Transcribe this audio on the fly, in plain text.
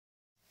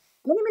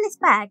Minimalist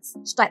bags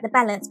strike the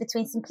balance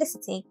between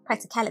simplicity,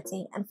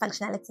 practicality, and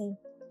functionality.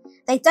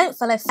 They don't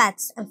follow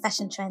fads and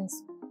fashion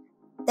trends.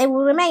 They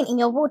will remain in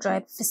your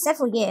wardrobe for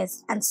several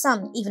years and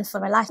some even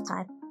for a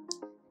lifetime.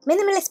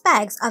 Minimalist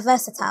bags are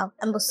versatile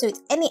and will suit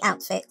any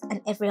outfit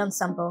and every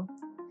ensemble.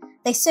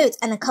 They suit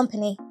and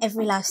accompany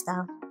every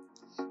lifestyle.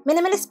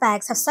 Minimalist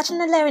bags have such an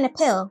alluring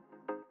appeal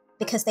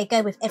because they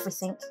go with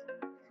everything.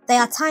 They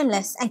are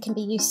timeless and can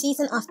be used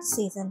season after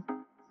season.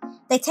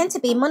 They tend to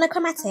be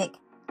monochromatic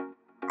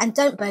and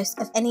don't boast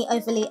of any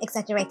overly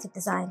exaggerated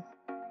design.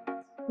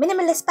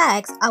 Minimalist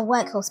bags are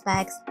workhorse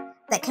bags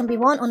that can be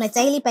worn on a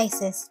daily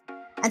basis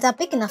and are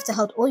big enough to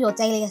hold all your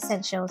daily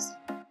essentials.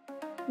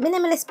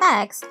 Minimalist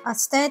bags are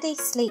sturdy,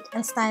 sleek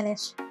and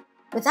stylish,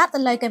 without the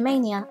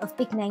logomania of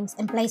big names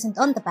emblazoned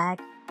on the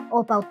bag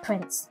or bold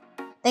prints.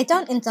 They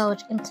don't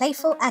indulge in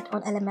playful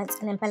add-on elements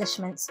and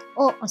embellishments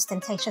or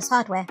ostentatious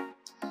hardware.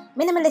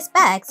 Minimalist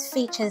bags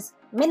features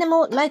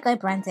minimal logo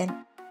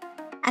branding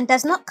and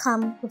does not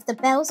come with the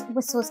bells,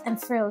 whistles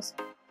and frills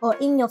or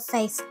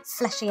in-your-face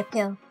flashy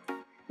appeal.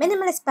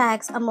 Minimalist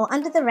bags are more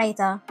under the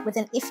radar with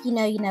an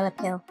if-you-know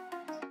appeal.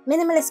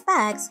 Minimalist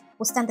bags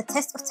will stand the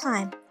test of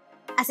time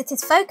as it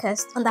is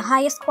focused on the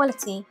highest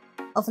quality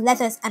of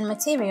leathers and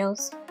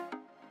materials,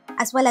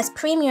 as well as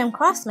premium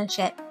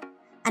craftsmanship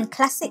and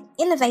classic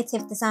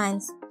innovative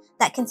designs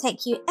that can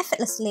take you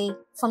effortlessly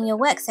from your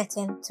work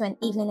setting to an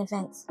evening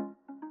event.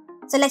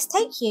 So let's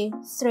take you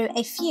through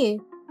a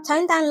few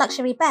toned-down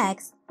luxury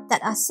bags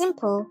that are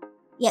simple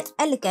yet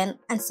elegant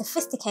and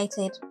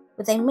sophisticated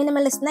with a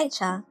minimalist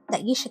nature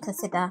that you should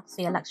consider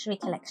for your luxury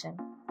collection.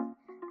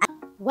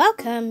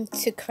 Welcome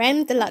to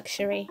Crème de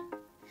Luxury,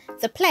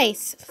 the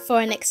place for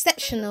an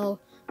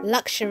exceptional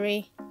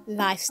luxury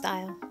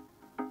lifestyle.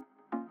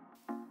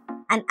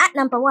 And at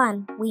number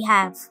 1 we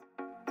have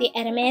the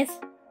Hermes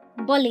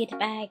Bolide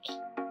bag.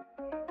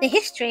 The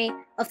history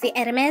of the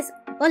Hermes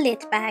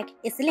Bolide bag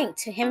is linked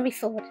to Henry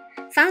Ford,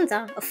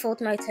 founder of Ford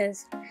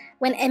Motors.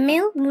 When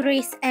Émile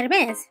Maurice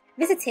Hermes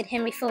visited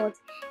Henry Ford,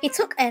 he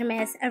took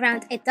Hermes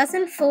around a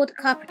dozen Ford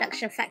car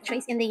production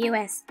factories in the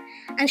US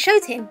and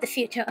showed him the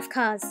future of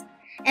cars.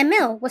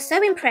 Émile was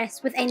so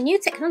impressed with a new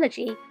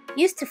technology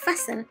used to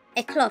fasten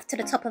a cloth to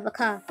the top of a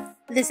car,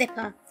 the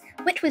zipper,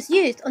 which was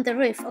used on the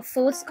roof of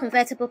Ford's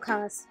convertible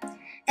cars.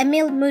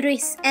 Émile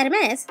Maurice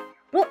Hermes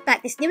brought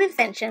back this new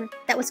invention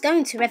that was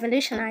going to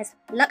revolutionize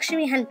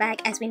luxury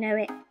handbag as we know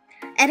it.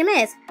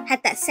 Hermes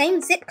had that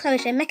same zip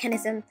closure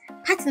mechanism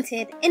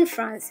patented in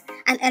France,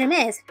 and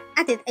Hermes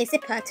added a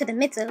zipper to the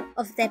middle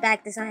of their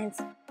bag designs.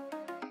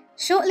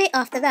 Shortly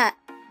after that,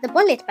 the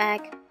Bolide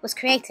bag was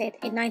created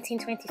in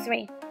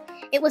 1923.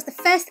 It was the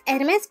first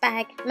Hermes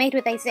bag made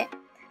with a zip,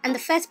 and the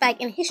first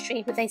bag in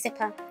history with a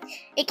zipper.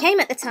 It came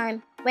at the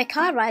time where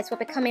car rides were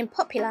becoming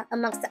popular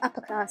amongst the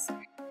upper class,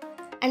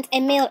 and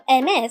Émile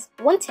Hermes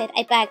wanted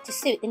a bag to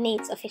suit the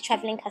needs of his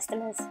travelling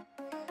customers.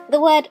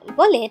 The word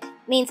bolide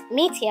means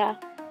meteor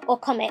or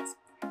comet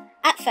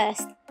at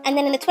first, and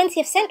then in the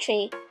 20th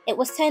century it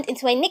was turned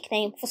into a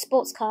nickname for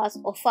sports cars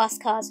or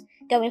fast cars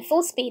going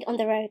full speed on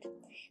the road.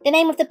 The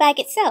name of the bag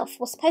itself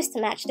was supposed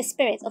to match the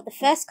spirit of the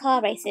first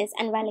car races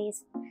and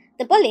rallies.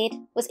 The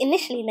bolide was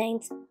initially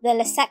named the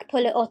Le Sac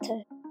pour le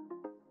auto,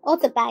 or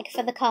the bag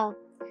for the car,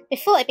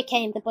 before it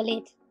became the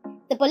bolide.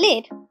 The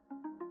bolide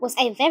was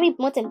a very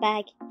modern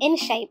bag in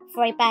shape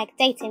for a bag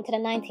dating to the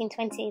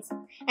 1920s,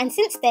 and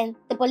since then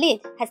the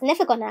bolide has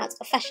never gone out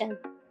of fashion.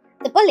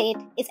 The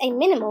bolide is a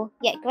minimal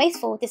yet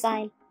graceful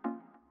design,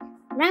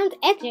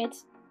 round-edged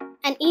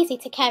and easy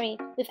to carry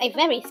with a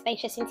very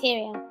spacious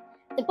interior.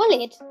 The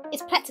bolide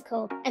is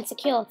practical and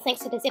secure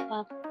thanks to the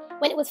zipper.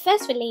 When it was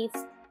first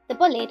released, the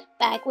bolide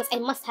bag was a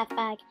must-have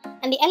bag,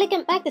 and the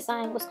elegant bag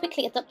design was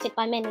quickly adopted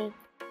by many.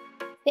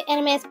 The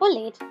Hermes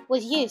Bolide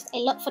was used a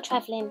lot for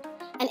travelling,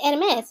 and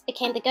Hermes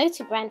became the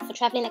go-to brand for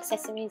travelling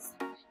accessories.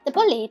 The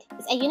Bolide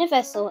is a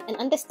universal and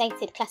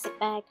understated classic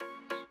bag,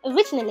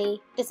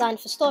 originally designed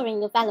for storing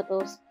your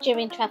valuables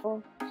during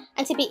travel,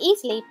 and to be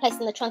easily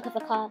placed in the trunk of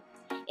a car.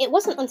 It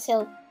wasn't until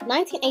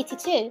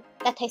 1982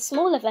 that a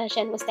smaller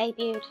version was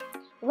debuted.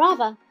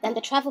 Rather than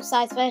the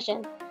travel-size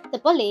version, the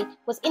Bolide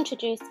was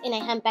introduced in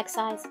a handbag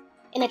size,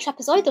 in a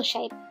trapezoidal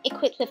shape,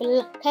 equipped with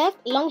curved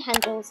long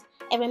handles,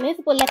 a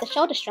removable leather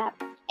shoulder strap,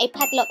 a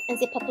padlock and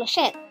zipper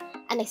clochette,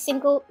 and a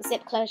single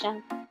zip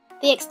closure.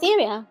 The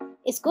exterior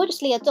is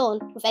gorgeously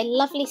adorned with a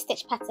lovely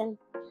stitch pattern.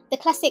 The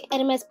classic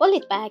Hermes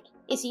Bolide bag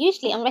is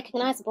usually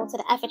unrecognisable to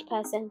the average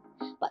person,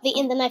 but the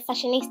in-the-know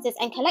fashionistas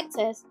and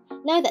collectors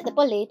know that the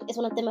Bolide is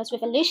one of the most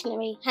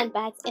revolutionary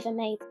handbags ever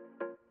made.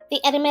 The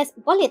Hermes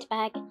Bolide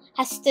bag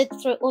has stood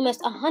through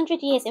almost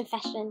 100 years in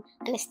fashion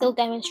and is still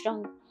going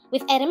strong,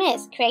 with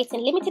Hermes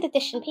creating limited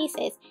edition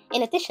pieces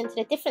in addition to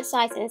the different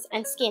sizes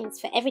and skins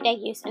for everyday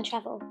use and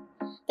travel.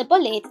 The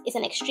Bolide is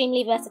an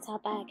extremely versatile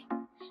bag.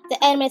 The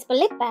Hermes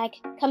Bolide bag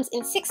comes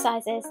in 6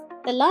 sizes,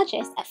 the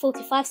largest at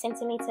 45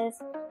 cm,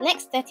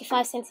 next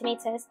 35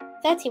 cm,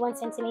 31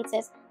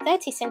 cm,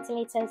 30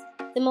 cm,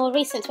 the more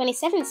recent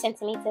 27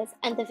 cm,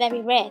 and the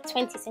very rare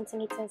 20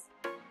 cm.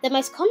 The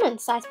most common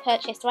size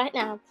purchased right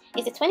now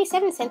is the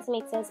 27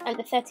 centimeters and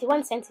the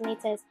 31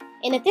 centimeters,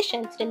 in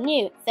addition to the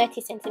new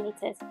 30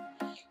 centimeters.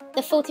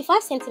 The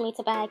 45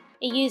 centimeter bag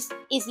is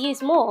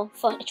used more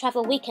for a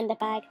travel weekender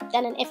bag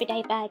than an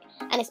everyday bag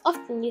and is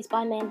often used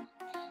by men.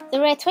 The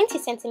rare 20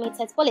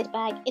 centimeters Bolide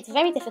bag is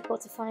very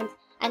difficult to find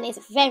and is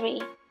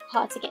very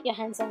hard to get your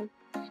hands on.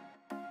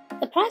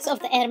 The price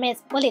of the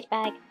Hermes Bolide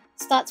bag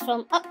starts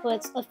from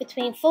upwards of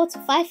between £4,000 to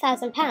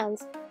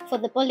 £5,000 for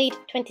the Bolide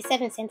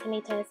 27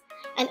 centimeters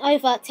and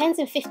over £10,000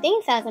 and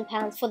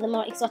 £15,000 for the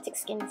more exotic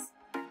skins.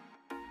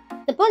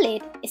 The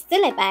Bolide is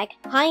still a bag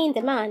high in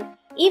demand,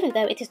 even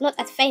though it is not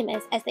as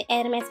famous as the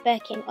Hermes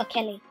Birkin or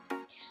Kelly.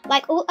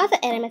 Like all other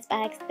Hermes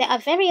bags, there are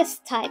various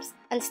types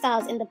and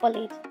styles in the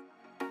Bolide.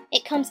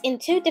 It comes in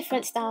two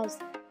different styles,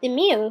 the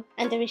Miu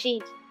and the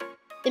Rigide.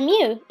 The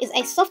Miu is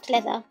a soft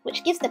leather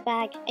which gives the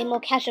bag a more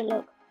casual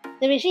look.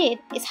 The Rigide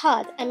is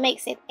hard and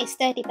makes it a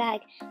sturdy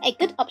bag, a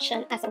good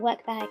option as a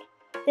work bag.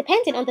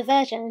 Depending on the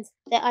versions,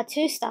 there are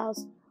two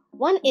styles.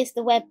 One is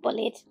the Web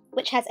Bolide,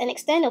 which has an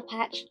external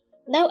patch,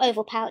 no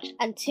oval pouch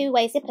and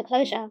two-way zipper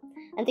closure,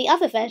 and the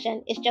other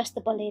version is just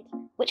the Bolide,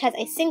 which has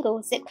a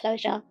single zip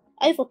closure,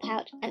 oval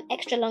pouch and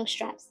extra long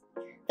straps.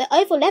 The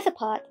oval leather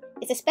part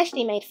is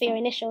especially made for your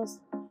initials.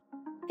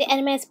 The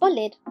Hermes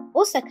Bolide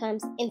also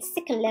comes in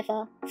Sicken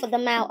leather for the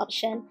Mao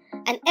option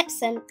and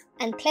Epsom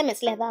and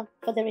Clements leather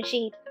for the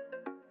Rigide.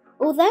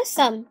 Although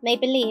some may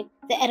believe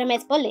the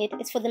Hermes Bolide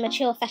is for the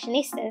mature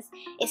fashionistas,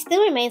 it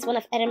still remains one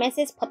of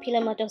Hermes's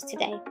popular models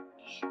today.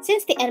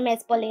 Since the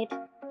Hermes Bolide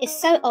is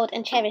so old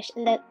and cherished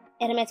in the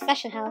Hermes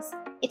fashion house,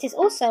 it is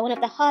also one of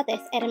the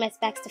hardest Hermes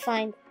bags to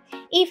find,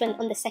 even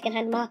on the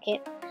second-hand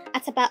market,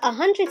 at about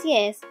 100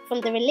 years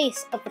from the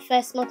release of the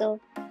first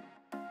model.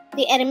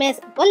 The Hermes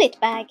Bolide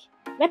bag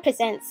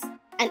represents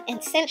an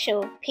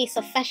essential piece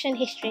of fashion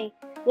history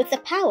with the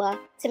power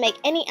to make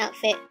any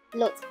outfit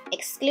look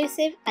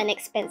exclusive and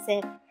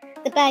expensive.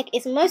 The bag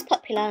is most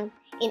popular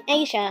in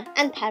Asia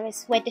and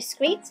Paris, where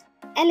discreet,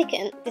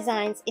 elegant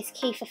designs is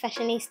key for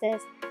fashionistas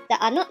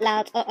that are not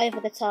loud or over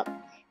the top.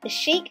 The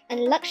chic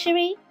and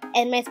luxury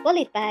Hermes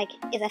Bolide bag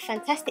is a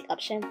fantastic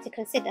option to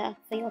consider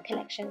for your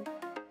collection.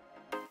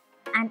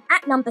 And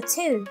at number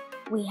 2,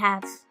 we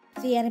have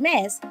the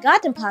Hermes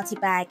Garden Party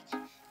Bag.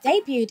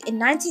 Debuted in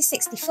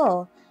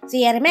 1964,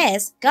 the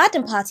Hermes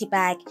Garden Party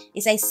Bag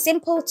is a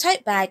simple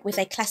tote bag with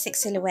a classic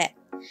silhouette.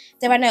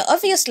 There are no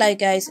obvious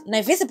logos,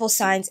 no visible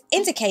signs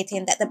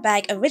indicating that the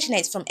bag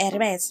originates from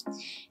Hermes.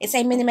 It's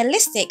a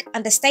minimalistic,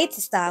 understated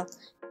style,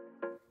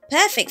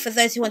 perfect for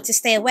those who want to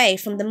stay away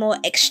from the more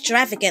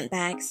extravagant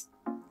bags.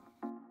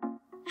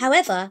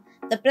 However,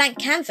 the blank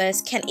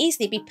canvas can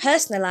easily be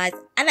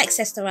personalised and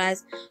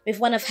accessorised with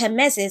one of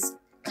Hermes's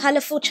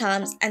colourful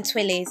charms and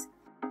twillies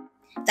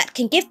that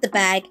can give the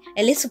bag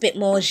a little bit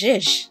more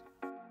zhuzh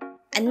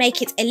and make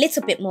it a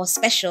little bit more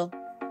special.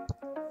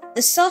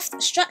 The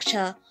soft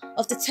structure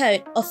of the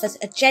tote offers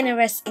a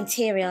generous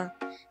interior.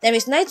 There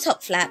is no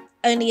top flap,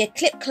 only a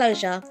clip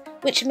closure,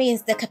 which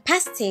means the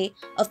capacity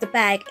of the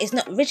bag is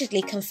not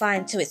rigidly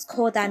confined to its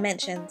core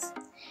dimensions.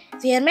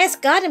 The Hermes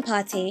Garden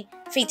Party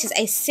features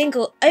a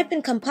single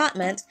open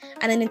compartment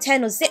and an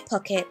internal zip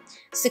pocket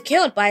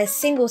secured by a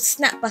single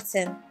snap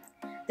button.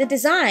 The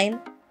design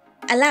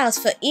allows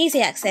for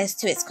easy access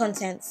to its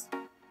contents.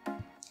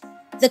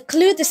 The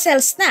clou de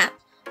sel snap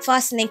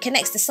fastening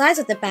connects the sides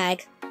of the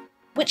bag,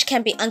 which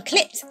can be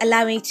unclipped,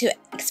 allowing you to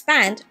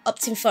expand,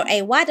 opting for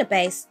a wider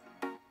base.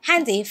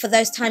 Handy for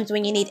those times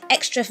when you need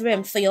extra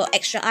room for your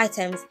extra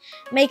items,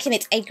 making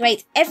it a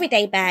great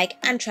everyday bag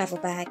and travel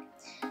bag.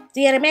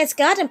 The Hermes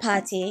Garden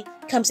Party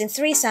comes in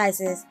 3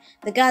 sizes: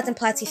 the Garden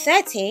Party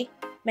 30,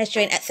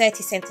 measuring at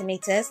 30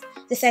 centimeters,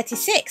 the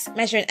 36,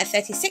 measuring at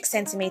 36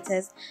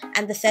 centimeters,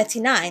 and the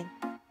 39,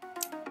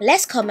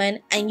 less common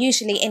and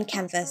usually in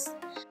canvas.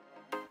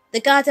 The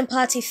Garden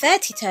Party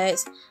 30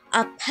 totes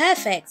are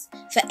perfect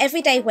for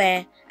everyday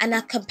wear and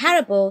are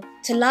comparable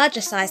to larger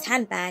sized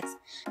handbags.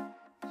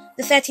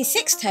 The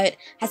 36 tote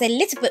has a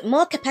little bit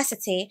more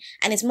capacity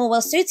and is more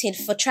well suited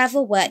for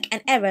travel, work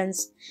and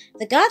errands.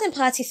 The Garden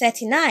Party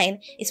 39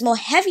 is more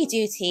heavy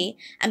duty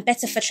and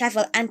better for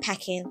travel and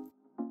packing.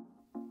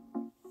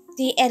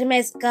 The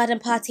Hermes Garden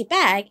Party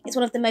bag is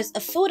one of the most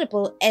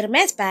affordable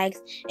Hermes bags,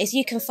 as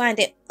you can find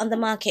it on the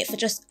market for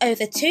just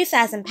over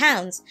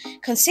 £2,000,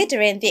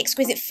 considering the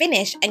exquisite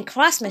finish and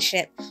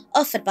craftsmanship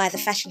offered by the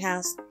fashion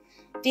house.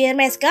 The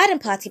Hermes Garden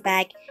Party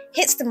bag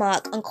hits the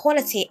mark on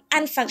quality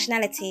and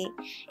functionality.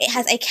 It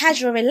has a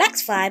casual,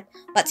 relaxed vibe,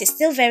 but it's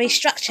still very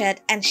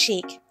structured and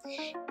chic.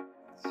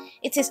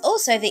 It is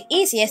also the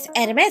easiest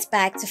Hermes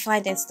bag to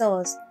find in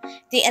stores.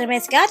 The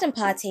Hermes Garden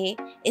Party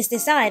is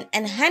designed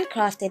and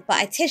handcrafted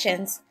by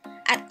artisans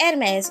at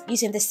Hermes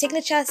using the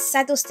signature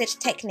saddle stitch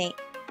technique.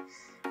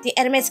 The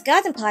Hermes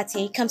Garden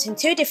Party comes in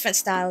 2 different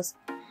styles,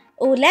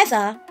 all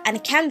leather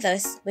and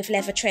canvas with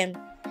leather trim.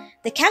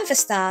 The canvas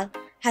style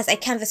has a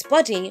canvas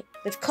body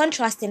with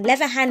contrasting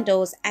leather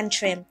handles and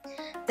trim.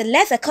 The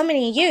leather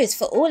commonly used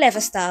for all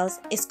leather styles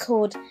is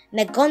called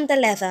Nagonda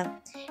leather.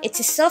 It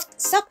is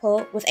soft,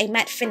 supple with a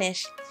matte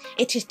finish.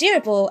 It is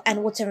durable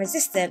and water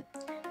resistant,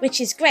 which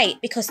is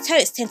great because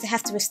totes tend to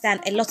have to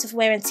withstand a lot of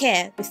wear and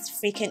tear with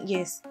frequent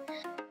use.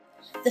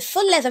 The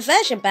full leather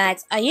version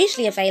bags are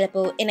usually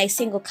available in a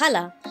single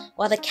colour,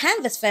 while the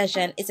canvas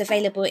version is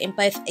available in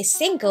both a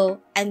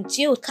single and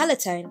dual colour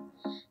tone.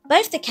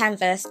 Both the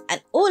canvas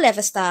and all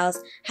leather styles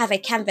have a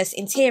canvas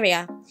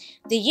interior.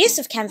 The use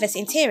of canvas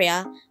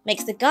interior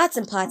makes the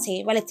garden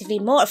party relatively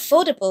more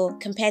affordable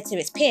compared to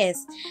its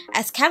peers,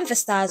 as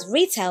canvas styles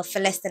retail for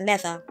less than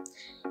leather.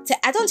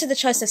 To add on to the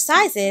choice of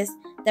sizes,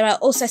 there are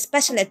also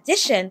special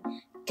edition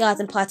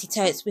garden party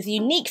totes with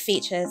unique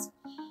features.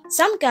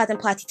 Some garden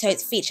party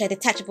totes feature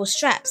detachable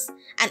straps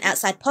and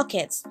outside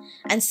pockets,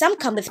 and some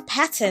come with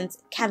patterned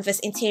canvas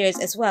interiors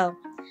as well.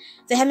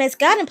 The Hermes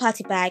garden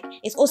party bag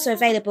is also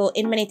available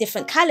in many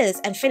different colours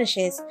and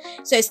finishes,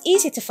 so it's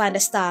easy to find a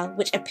style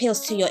which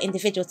appeals to your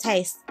individual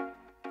taste.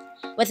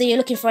 Whether you're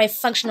looking for a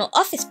functional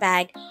office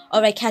bag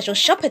or a casual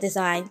shopper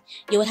design,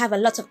 you will have a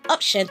lot of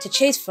options to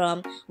choose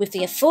from with the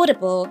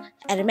affordable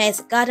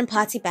Hermes garden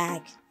party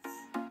bag.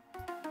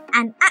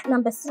 And at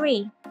number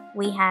 3,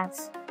 we have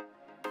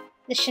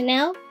the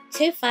Chanel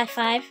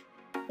 255,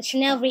 the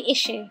Chanel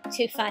Reissue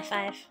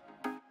 255.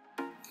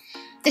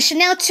 The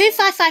Chanel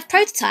 255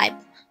 prototype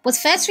was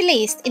first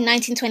released in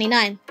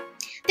 1929.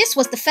 This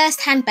was the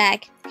first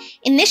handbag,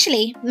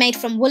 initially made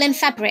from woolen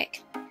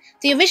fabric.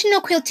 The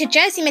original quilted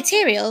jersey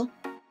material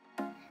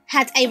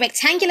had a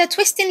rectangular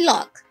twisting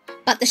lock,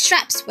 but the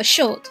straps were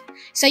short,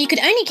 so you could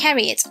only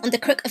carry it on the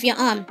crook of your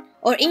arm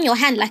or in your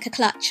hand like a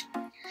clutch.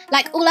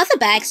 Like all other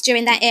bags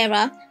during that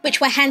era, which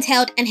were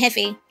handheld and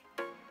heavy,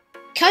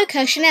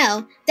 Coco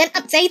Chanel then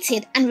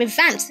updated and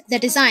revamped the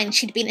design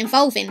she'd been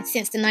involving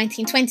since the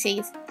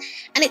 1920s.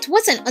 And it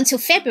wasn't until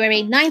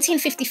February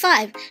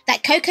 1955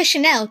 that Coco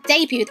Chanel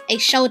debuted a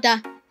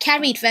shoulder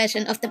carried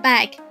version of the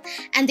bag,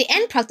 and the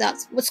end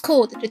product was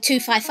called the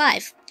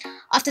 255,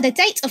 after the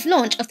date of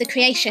launch of the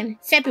creation,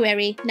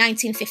 February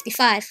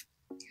 1955.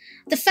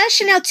 The first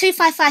Chanel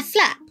 255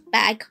 flap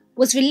bag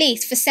was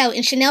released for sale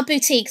in Chanel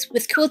boutiques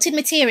with quilted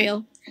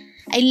material,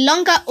 a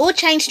longer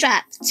all-chain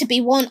strap to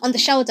be worn on the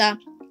shoulder.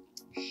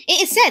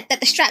 It is said that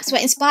the straps were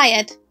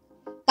inspired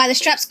by the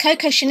straps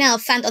Coco Chanel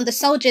found on the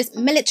soldiers'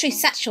 military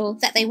satchel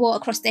that they wore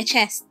across their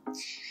chest.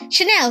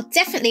 Chanel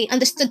definitely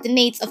understood the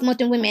needs of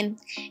modern women,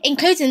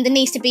 including the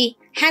need to be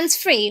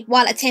hands-free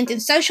while attending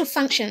social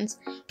functions,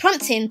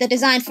 prompting the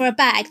design for a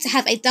bag to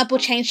have a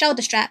double-chain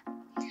shoulder strap.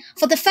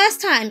 For the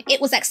first time,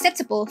 it was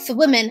acceptable for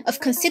women of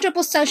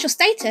considerable social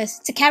status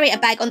to carry a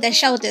bag on their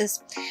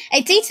shoulders,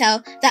 a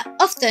detail that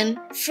often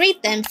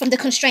freed them from the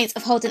constraints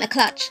of holding a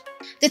clutch.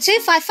 The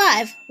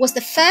 255 was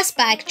the first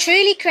bag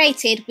truly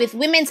created with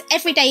women's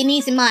everyday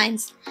needs in mind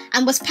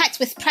and was packed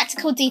with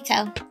practical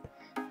detail.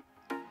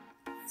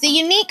 The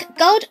unique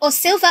gold or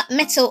silver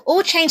metal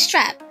all-chain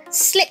strap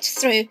slipped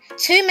through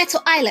 2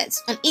 metal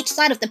eyelets on each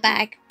side of the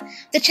bag.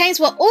 The chains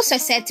were also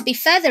said to be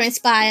further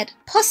inspired,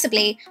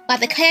 possibly by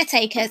the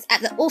caretakers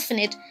at the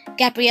orphanage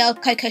Gabrielle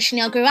Coco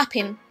Chanel grew up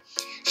in.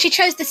 She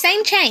chose the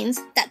same chains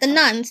that the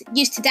nuns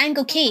used to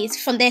dangle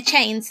keys from their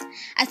chains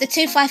as the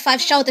 255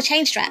 shoulder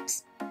chain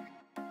straps.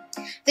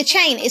 The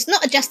chain is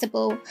not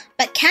adjustable,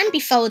 but can be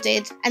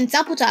folded and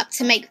doubled up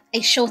to make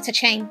a shorter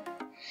chain.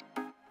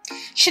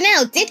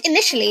 Chanel did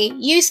initially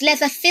use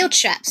leather field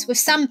straps with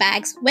some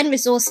bags when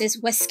resources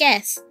were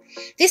scarce.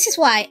 This is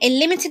why a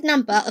limited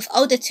number of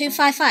older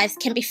 255s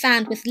can be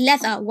found with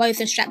leather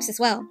woven straps as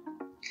well.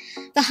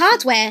 The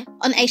hardware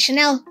on a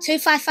Chanel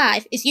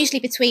 255 is usually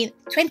between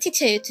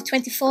 22 to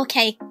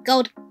 24K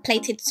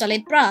gold-plated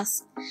solid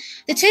brass.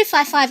 The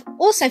 255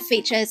 also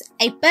features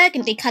a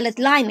burgundy coloured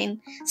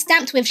lining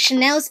stamped with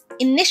Chanel's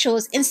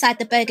initials inside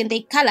the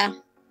burgundy colour,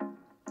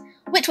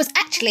 which was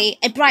actually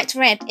a bright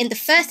red in the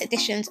first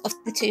editions of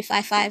the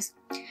 255s,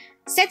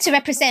 said to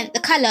represent the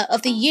colour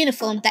of the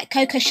uniform that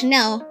Coco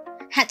Chanel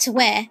had to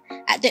wear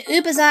at the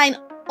Uberzine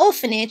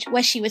orphanage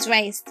where she was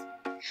raised.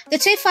 The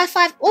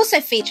 255 also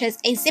features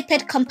a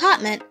zippered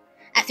compartment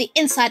at the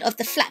inside of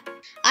the flap,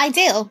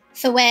 ideal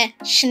for where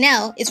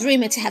Chanel is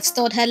rumoured to have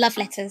stored her love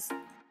letters.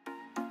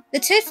 The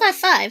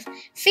 255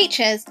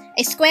 features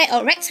a square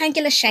or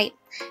rectangular shape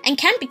and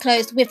can be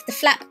closed with the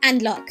flap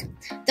and lock.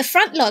 The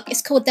front lock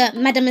is called the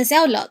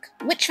Mademoiselle lock,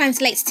 which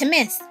translates to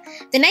Miss.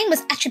 The name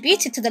was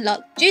attributed to the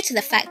lock due to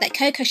the fact that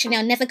Coco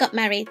Chanel never got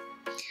married.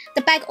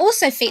 The bag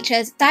also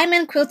features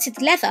diamond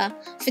quilted leather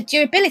for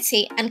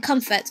durability and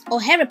comfort, or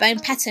herringbone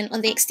pattern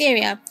on the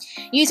exterior,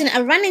 using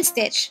a running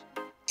stitch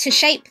to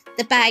shape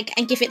the bag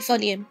and give it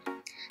volume.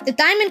 The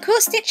diamond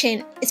quilt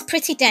stitching is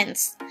pretty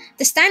dense.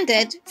 The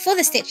standard for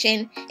the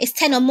stitching is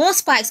 10 or more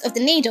spikes of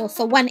the needle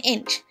for 1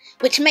 inch,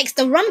 which makes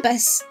the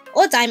rhombus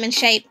or diamond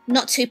shape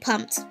not too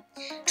pumped.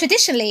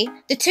 Traditionally,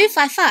 the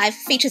 255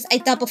 features a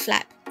double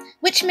flap,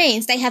 which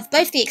means they have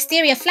both the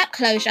exterior flap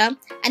closure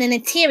and an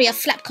interior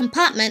flap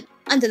compartment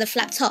under the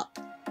flap top.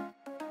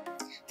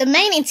 The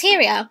main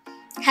interior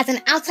has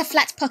an outer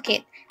flat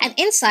pocket and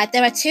inside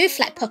there are 2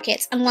 flat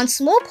pockets and 1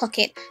 small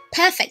pocket,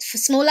 perfect for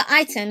smaller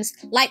items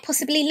like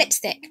possibly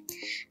lipstick.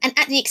 And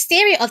at the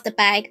exterior of the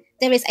bag,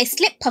 there is a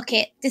slip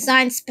pocket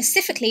designed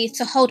specifically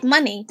to hold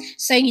money,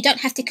 so you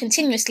don't have to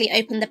continuously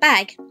open the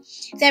bag.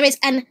 There is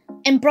an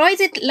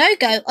embroidered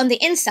logo on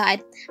the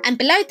inside, and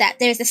below that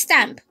there is a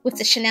stamp with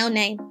the Chanel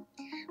name.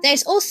 There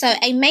is also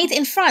a Made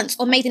in France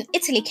or Made in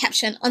Italy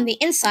caption on the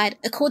inside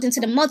according to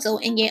the model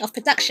and year of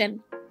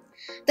production.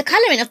 The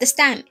colouring of the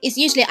stamp is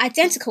usually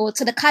identical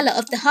to the colour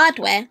of the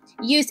hardware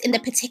used in the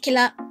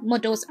particular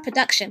model's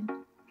production.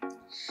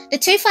 The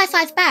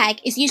 255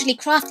 bag is usually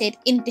crafted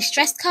in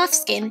distressed calf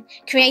skin,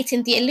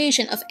 creating the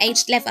illusion of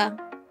aged leather,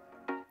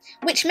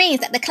 which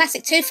means that the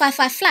classic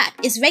 255 flap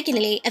is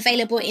regularly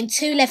available in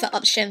 2 leather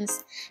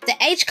options, the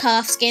aged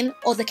calf skin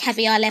or the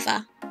caviar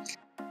leather.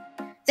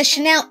 The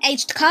Chanel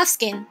aged calf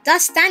skin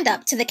does stand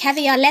up to the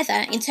caviar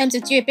leather in terms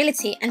of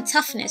durability and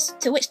toughness,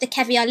 to which the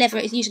caviar leather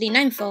is usually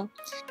known for.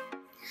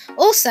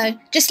 Also,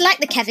 just like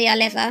the caviar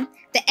leather,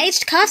 the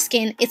aged calf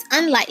skin is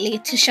unlikely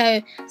to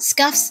show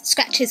scuffs,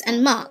 scratches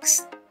and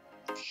marks.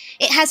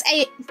 It has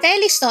a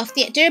fairly soft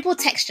yet durable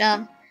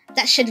texture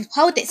that should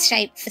hold its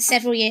shape for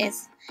several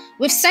years.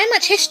 With so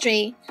much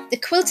history, the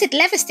quilted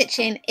leather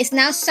stitching is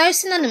now so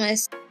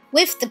synonymous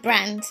with the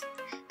brand.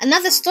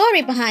 Another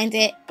story behind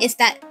it is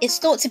that it's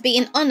thought to be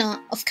in honour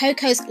of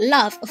Coco's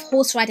love of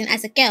horse riding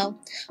as a girl,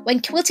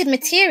 when quilted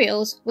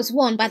materials was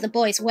worn by the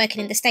boys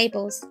working in the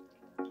stables.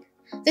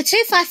 The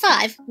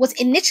 255 was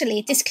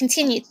initially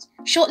discontinued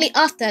shortly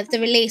after the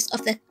release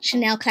of the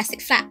Chanel Classic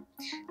Flap,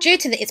 due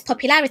to its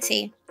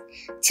popularity,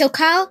 till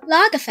Karl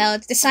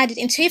Lagerfeld decided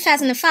in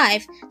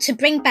 2005 to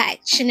bring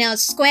back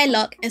Chanel's square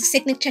lock and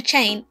signature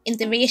chain in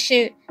the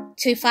reissue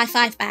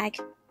 255 bag.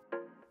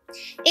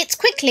 It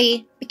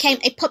quickly became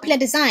a popular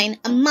design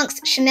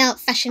amongst Chanel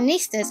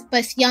fashionistas,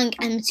 both young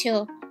and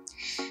mature.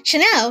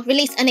 Chanel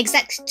released an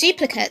exact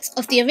duplicate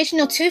of the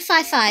original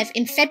 255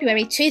 in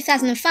February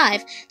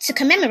 2005 to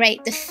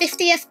commemorate the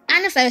 50th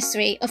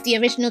anniversary of the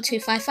original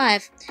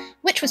 255,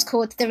 which was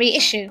called the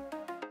reissue.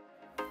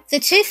 The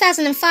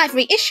 2005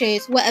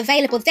 reissues were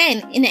available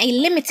then in a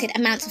limited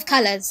amount of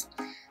colours,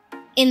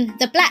 in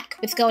the black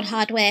with gold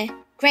hardware,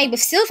 grey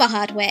with silver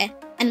hardware,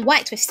 and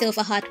white with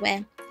silver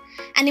hardware,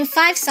 and in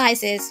 5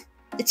 sizes,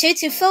 the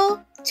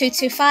 224,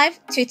 225,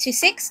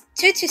 226,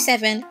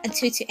 227 and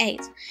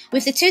 228,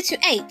 with the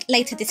 228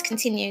 later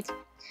discontinued.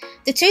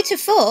 The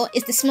 224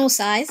 is the small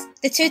size,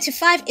 the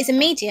 225 is a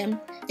medium,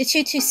 the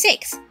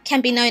 226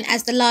 can be known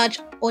as the large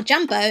or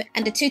jumbo,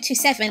 and the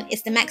 227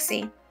 is the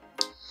maxi.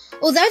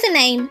 Although the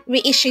name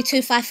Reissue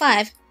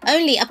 255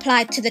 only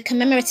applied to the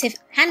commemorative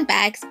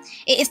handbags,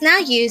 it is now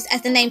used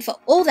as the name for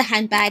all the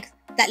handbags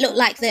that look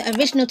like the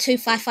original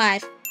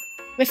 255,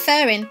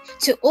 referring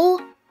to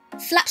all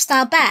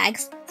flap-style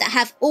bags that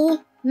have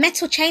all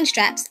metal chain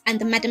straps and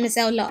the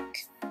Mademoiselle lock.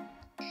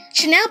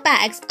 Chanel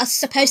bags are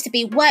supposed to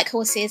be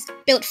workhorses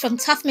built from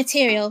tough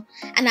material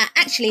and are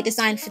actually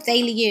designed for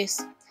daily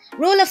use.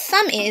 Rule of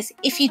thumb is,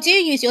 if you do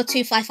use your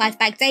 255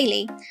 bag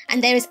daily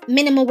and there is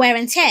minimal wear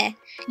and tear,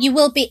 you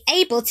will be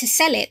able to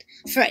sell it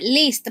for at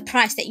least the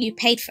price that you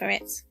paid for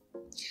it.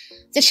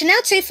 The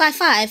Chanel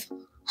 255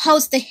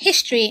 holds the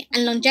history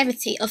and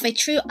longevity of a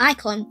true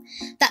icon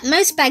that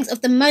most bags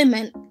of the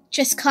moment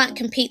just can't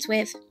compete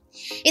with.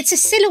 It's a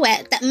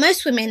silhouette that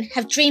most women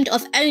have dreamed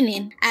of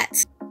owning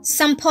at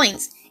some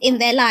point in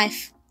their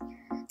life.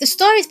 The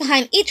stories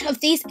behind each of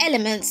these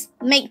elements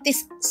make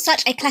this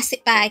such a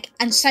classic bag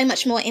and so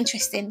much more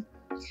interesting.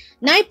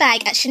 No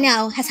bag at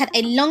Chanel has had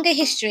a longer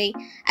history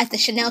as the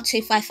Chanel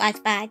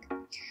 255 bag.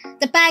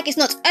 The bag is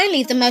not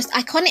only the most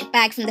iconic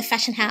bag from the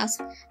fashion house,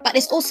 but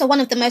is also one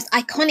of the most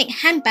iconic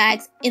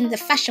handbags in the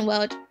fashion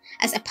world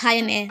as a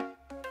pioneer.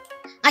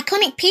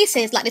 Iconic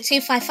pieces like the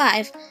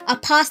 255 are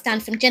passed down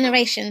from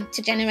generation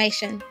to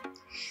generation.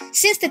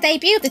 Since the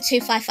debut of the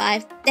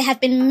 255, there have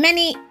been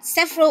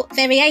several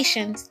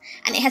variations,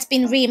 and it has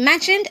been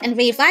reimagined and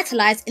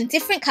revitalised in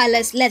different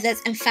colours,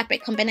 leathers and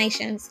fabric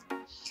combinations.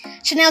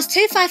 Chanel's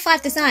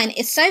 255 design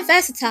is so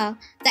versatile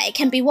that it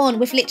can be worn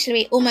with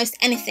literally almost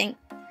anything.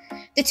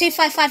 The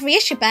 255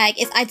 reissue bag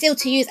is ideal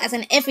to use as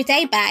an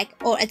everyday bag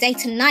or a day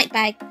to night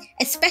bag,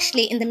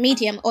 especially in the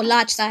medium or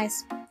large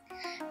size.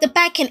 The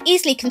bag can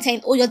easily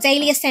contain all your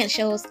daily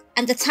essentials,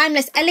 and the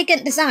timeless,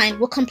 elegant design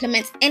will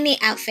complement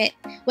any outfit,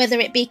 whether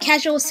it be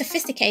casual,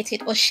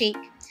 sophisticated or chic.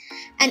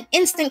 An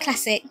instant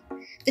classic,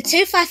 the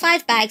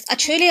 255 bags are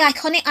truly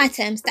iconic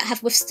items that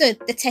have withstood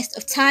the test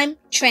of time,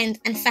 trend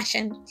and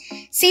fashion.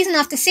 Season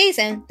after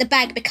season, the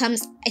bag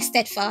becomes a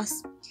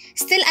steadfast,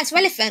 still as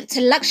relevant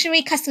to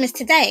luxury customers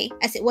today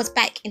as it was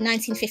back in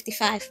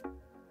 1955.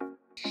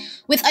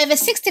 With over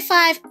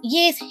 65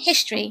 years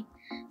history,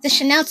 the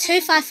Chanel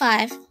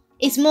 255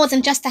 is more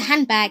than just a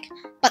handbag,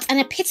 but an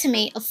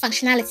epitome of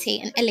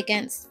functionality and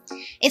elegance.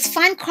 Its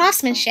fine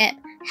craftsmanship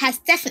has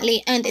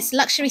definitely earned its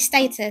luxury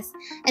status,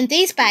 and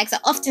these bags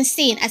are often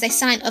seen as a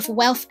sign of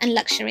wealth and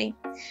luxury.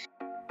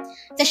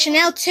 The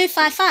Chanel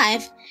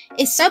 255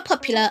 is so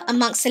popular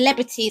amongst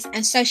celebrities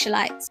and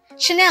socialites.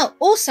 Chanel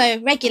also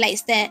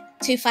regulates their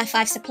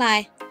 255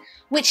 supply.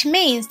 which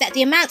means that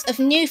the amount of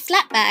new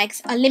flat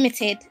bags are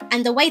limited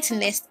and the waiting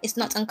list is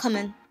not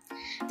uncommon.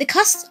 The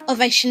cost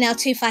of a Chanel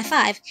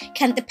 255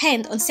 can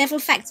depend on several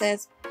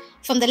factors,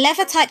 from the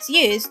leather types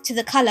used to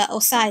the colour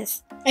or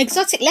size.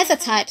 Exotic leather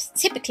types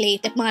typically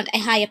demand a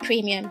higher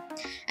premium,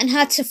 and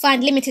hard to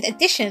find limited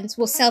editions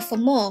will sell for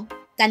more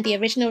than the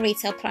original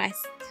retail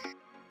price.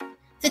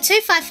 The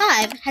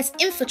 255 has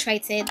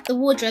infiltrated the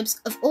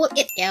wardrobes of all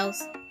it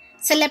girls,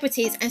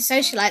 celebrities and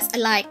socialites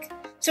alike,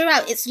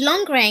 throughout its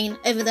long reign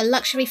over the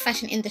luxury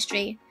fashion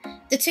industry.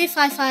 The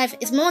 255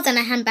 is more than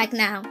a handbag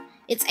now.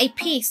 It's a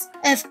piece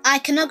of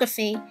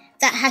iconography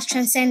that has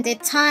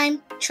transcended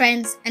time,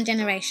 trends and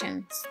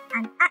generations.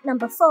 And at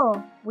number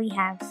 4, we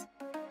have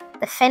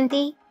the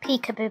Fendi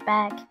Peekaboo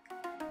bag.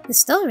 The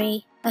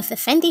story of the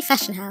Fendi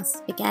fashion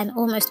house began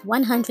almost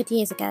 100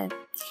 years ago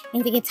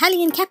in the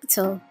Italian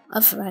capital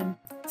of Rome.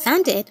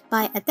 Founded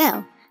by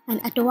Adele and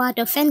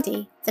Edoardo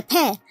Fendi, the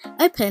pair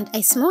opened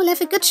a small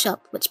leather goods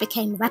shop which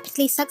became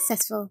rapidly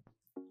successful.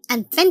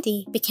 And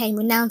Fendi became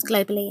renowned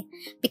globally,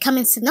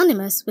 becoming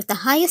synonymous with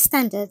the highest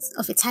standards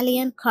of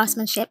Italian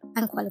craftsmanship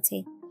and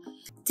quality.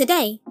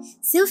 Today,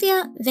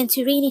 Silvia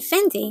Venturini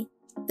Fendi,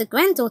 the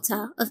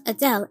granddaughter of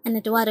Adele and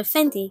Edoardo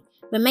Fendi,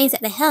 remains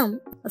at the helm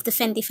of the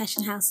Fendi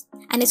fashion house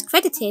and is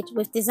credited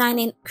with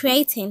designing,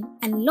 creating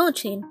and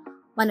launching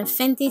one of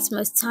Fendi's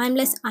most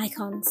timeless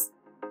icons,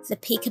 the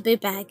Peekaboo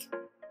bag.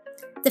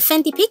 The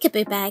Fendi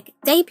Peekaboo bag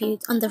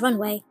debuted on the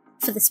runway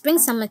for the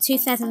Spring-Summer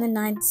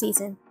 2009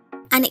 season,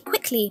 and it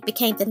quickly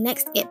became the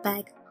next it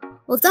bag.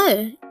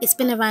 Although it's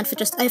been around for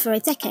just over a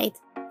decade,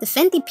 the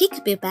Fendi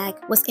Peekaboo bag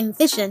was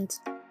envisioned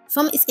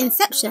from its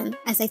inception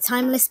as a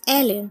timeless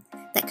heirloom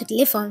that could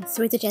live on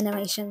through the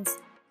generations.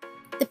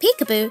 The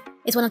Peekaboo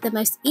is one of the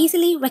most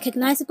easily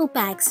recognisable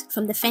bags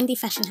from the Fendi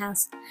fashion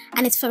house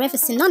and is forever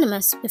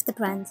synonymous with the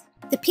brand.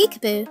 The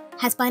Peekaboo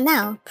has by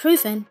now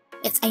proven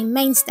it's a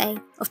mainstay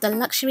of the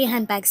luxury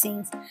handbag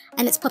scenes,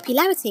 and its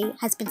popularity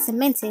has been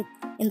cemented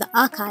in the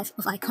archive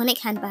of iconic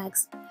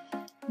handbags.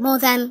 More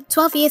than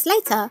 12 years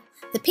later,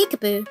 the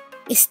Peekaboo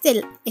is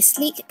still a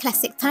sleek,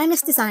 classic,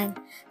 timeless design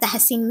that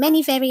has seen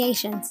many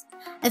variations,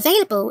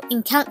 available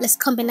in countless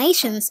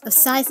combinations of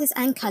sizes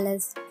and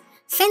colours.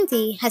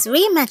 Fendi has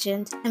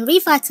reimagined and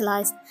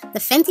revitalised the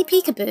Fendi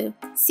Peekaboo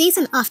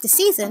season after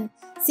season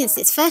since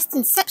its first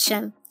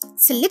inception,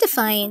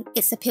 solidifying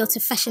its appeal to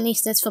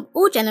fashionistas from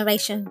all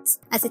generations,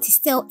 as it is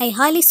still a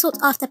highly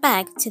sought-after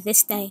bag to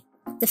this day.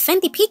 The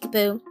Fendi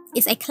Peekaboo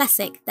is a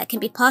classic that can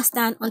be passed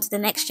down onto the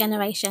next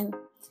generation.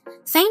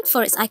 Famed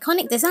for its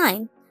iconic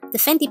design, the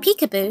Fendi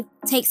Peekaboo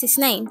takes its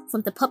name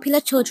from the popular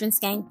children's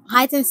game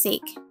Hide and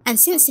Seek, and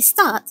since its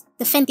start,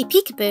 the Fendi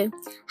Peekaboo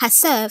has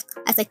served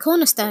as a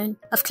cornerstone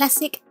of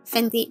classic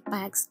Fendi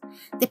bags.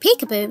 The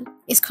Peekaboo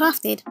is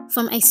crafted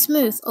from a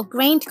smooth or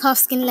grained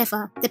calfskin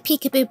leather. The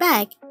Peekaboo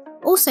bag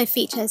also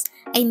features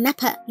a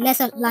nappa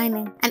leather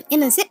lining, an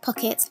inner zip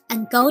pocket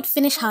and gold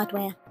finish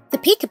hardware. The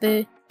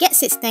Peekaboo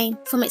gets its name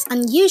from its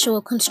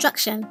unusual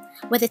construction,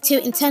 where the two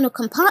internal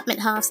compartment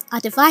halves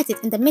are divided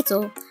in the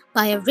middle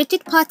by a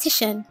rigid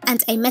partition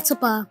and a metal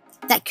bar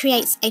that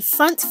creates a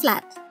front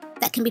flap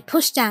that can be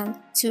pushed down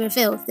to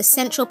reveal the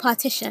central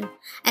partition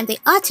and the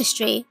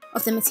artistry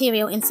of the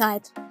material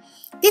inside.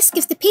 This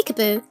gives the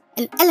Peekaboo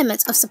an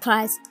element of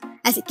surprise,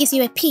 as it gives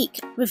you a peek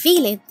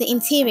revealing the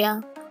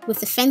interior with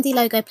the Fendi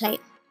logo plate.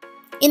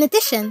 In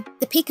addition,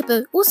 the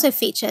Peekaboo also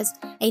features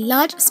a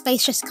large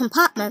spacious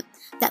compartment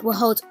that will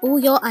hold all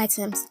your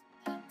items.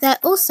 There are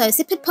also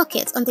zippered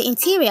pockets on the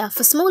interior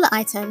for smaller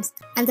items,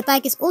 and the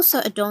bag is also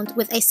adorned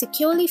with a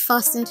securely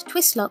fastened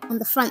twist lock on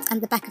the front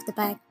and the back of the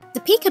bag.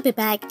 The Peekaboo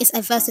bag is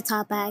a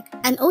versatile bag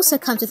and also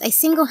comes with a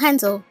single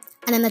handle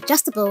and an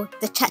adjustable,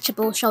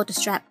 detachable shoulder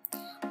strap,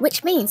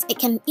 which means it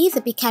can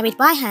either be carried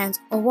by hand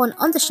or worn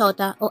on the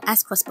shoulder or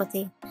as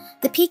crossbody.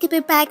 The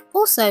Peekaboo bag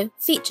also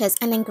features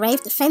an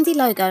engraved Fendi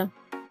logo,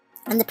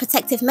 and the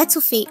protective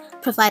metal feet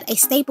provide a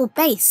stable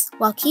base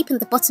while keeping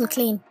the bottom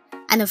clean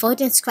and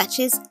avoiding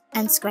scratches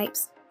and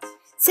scrapes.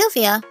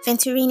 Silvia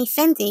Venturini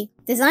Fendi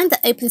designed the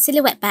open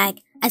silhouette bag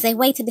as a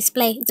way to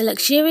display the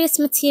luxurious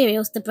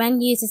materials the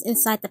brand uses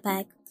inside the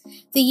bag.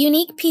 The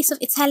unique piece of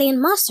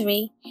Italian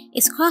mastery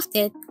is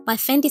crafted by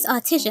Fendi's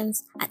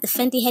artisans at the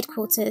Fendi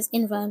headquarters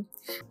in Rome,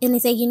 and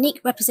is a unique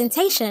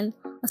representation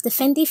of the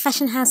Fendi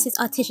fashion house's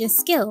artisan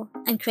skill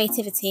and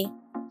creativity.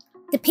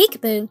 The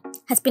Peekaboo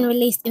has been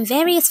released in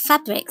various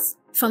fabrics,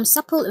 from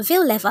supple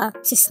veal leather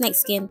to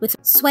snakeskin, with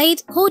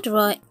suede,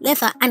 corduroy,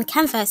 leather and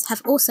canvas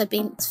have also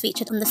been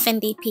featured on the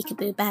Fendi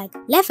Peekaboo bag.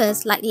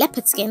 Leathers like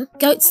leopard skin,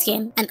 goat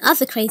skin and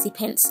other crazy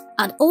prints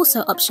are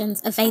also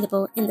options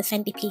available in the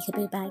Fendi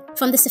Peekaboo bag,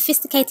 from the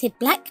sophisticated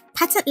black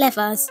patent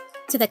leathers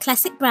to the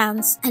classic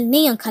browns and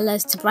neon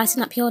colours to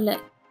brighten up your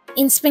look.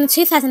 In spring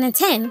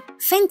 2010,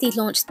 Fendi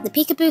launched the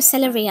Peekaboo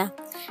Selleria,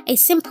 a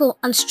simple,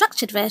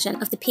 unstructured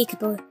version of the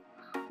Peekaboo.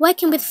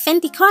 Working with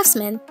Fendi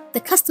craftsmen, the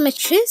customer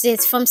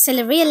chooses from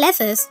Selleria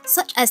leathers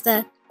such as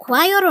the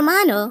Cuoio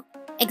Romano,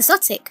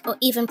 exotic or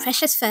even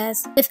precious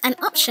furs, with an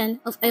option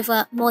of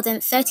over more than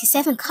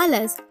 37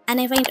 colours and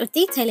a range of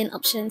detailing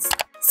options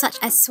such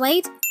as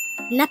suede,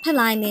 nappa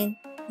lining,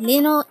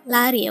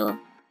 linolario,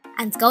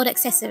 and gold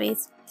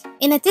accessories.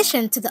 In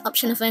addition to the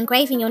option of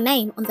engraving your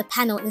name on the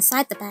panel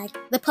inside the bag,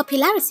 the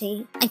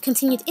popularity and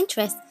continued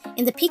interest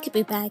in the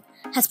Peekaboo bag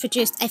has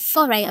produced a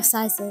foray of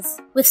sizes,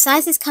 with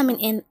sizes coming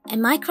in a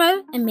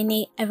micro, a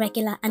mini, a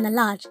regular and a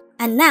large.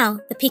 And now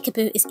the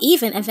Peekaboo is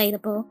even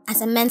available as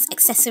a men's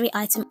accessory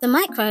item. The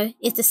micro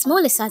is the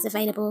smallest size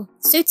available,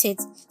 suited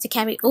to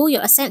carry all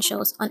your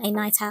essentials on a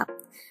night out.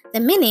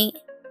 The mini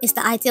is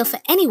the ideal for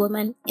any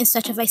woman in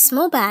search of a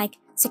small bag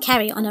to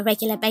carry on a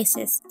regular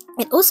basis.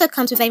 It also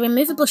comes with a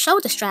removable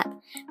shoulder strap,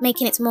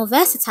 making it more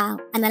versatile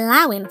and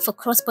allowing for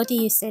crossbody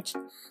usage.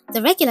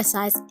 The regular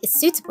size is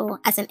suitable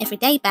as an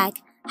everyday bag.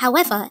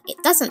 However, it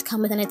doesn't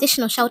come with an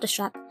additional shoulder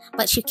strap,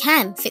 but you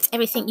can fit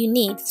everything you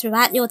need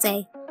throughout your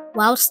day,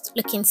 whilst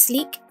looking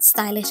sleek,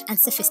 stylish and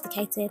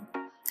sophisticated.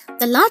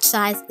 The large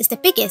size is the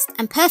biggest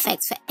and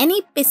perfect for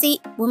any busy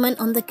woman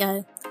on the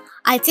go.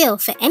 Ideal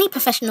for any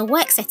professional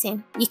work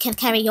setting, you can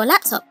carry your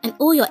laptop and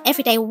all your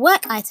everyday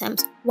work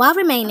items while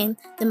remaining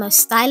the most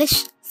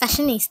stylish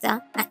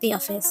fashionista at the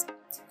office.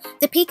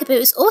 The Peekaboo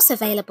is also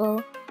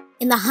available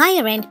in the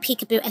higher end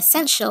Peekaboo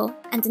Essential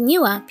and the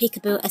newer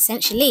Peekaboo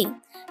Essentially,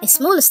 a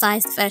smaller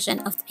sized version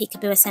of the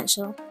Peekaboo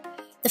Essential.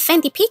 The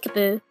Fendi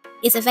Peekaboo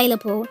is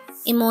available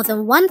in more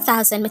than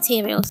 1,000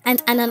 materials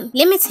and an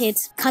unlimited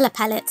colour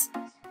palette.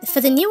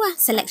 For the newer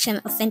selection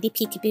of Fendi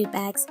Peekaboo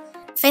bags,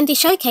 Fendi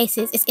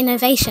showcases its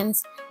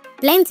innovations,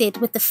 blended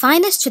with the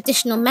finest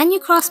traditional manual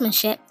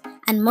craftsmanship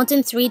and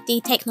modern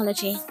 3D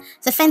technology.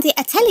 The Fendi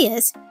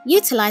ateliers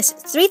utilize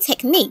 3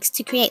 techniques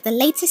to create the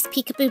latest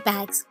Peekaboo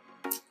bags.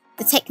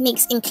 The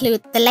techniques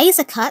include the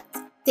laser cut,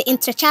 the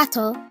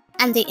intrecciato,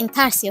 and the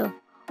intarsio,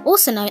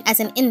 also known as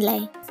an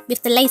inlay.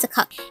 With the laser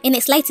cut in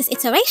its latest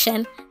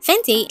iteration,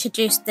 Fendi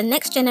introduced the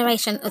next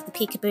generation of the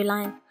Peekaboo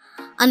line,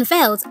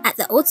 unveiled at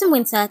the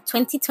Autumn-Winter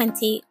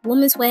 2020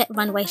 Women's Wear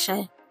Runway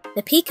Show.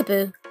 The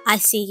Peekaboo I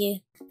See You.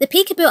 The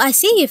Peekaboo I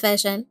See You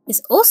version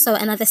is also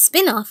another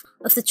spin-off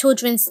of the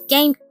children's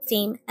game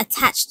theme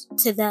attached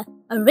to the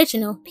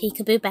original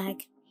Peekaboo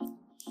bag.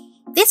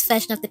 This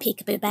version of the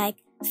Peekaboo bag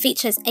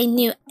features a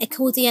new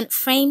accordion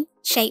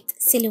frame-shaped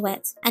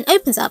silhouette and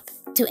opens up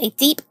to a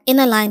deep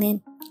inner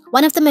lining.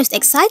 One of the most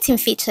exciting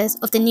features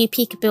of the new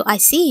Peekaboo I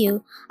See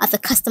You are the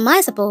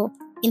customizable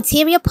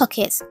interior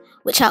pockets,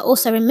 which are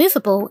also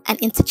removable and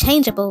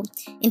interchangeable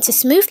into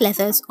smooth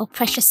leathers or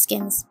precious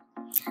skins.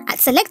 At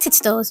selected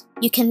stores,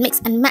 you can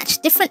mix and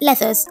match different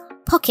leathers,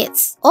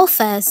 pockets or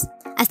furs,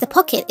 as the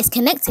pocket is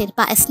connected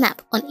by a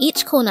snap on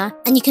each corner,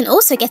 and you can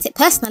also get it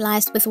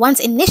personalised with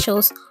one's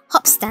initials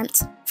hop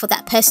stamped for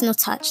that personal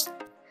touch.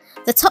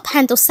 The top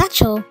handle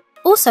satchel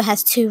also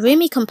has 2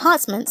 roomy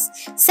compartments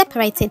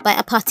separated by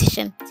a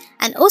partition,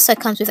 and also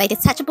comes with a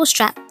detachable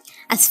strap,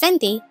 as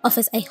Fendi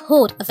offers a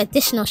horde of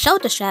additional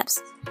shoulder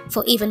straps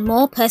for even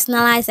more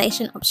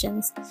personalisation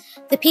options.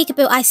 The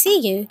Peekaboo I See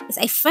You is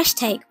a fresh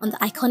take on the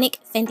iconic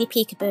Fendi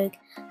Peekaboo,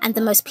 and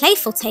the most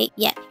playful take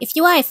yet. If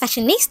you are a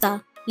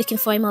fashionista looking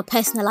for a more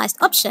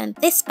personalised option,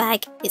 this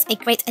bag is a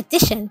great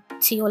addition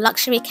to your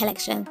luxury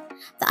collection.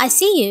 The I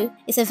See You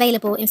is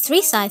available in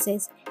 3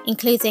 sizes,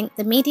 including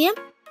the medium,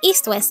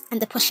 east-west and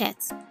the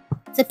pochette.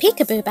 The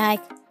Peekaboo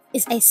bag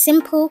is a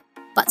simple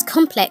but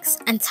complex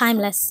and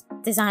timeless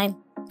design,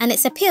 and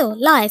its appeal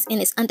lies in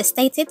its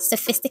understated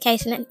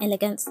sophistication and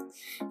elegance.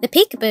 The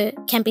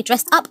Peekaboo can be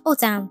dressed up or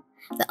down,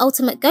 the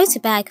ultimate go-to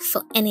bag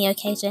for any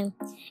occasion.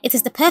 It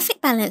is the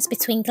perfect balance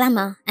between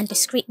glamour and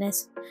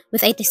discreetness,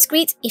 with a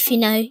discreet if you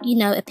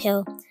know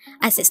appeal,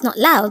 as it's not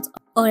loud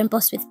or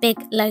embossed with big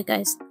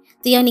logos.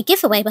 The only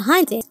giveaway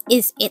behind it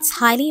is its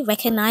highly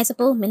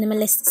recognisable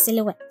minimalist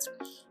silhouette.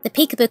 The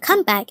Peekaboo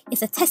Comeback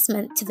is a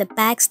testament to the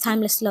bag's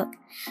timeless look,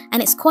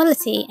 and its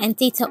quality and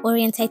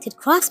detail-orientated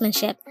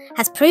craftsmanship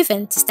has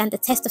proven to stand the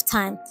test of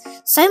time,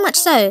 so much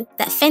so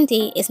that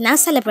Fendi is now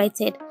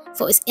celebrated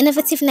for its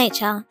innovative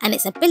nature and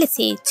its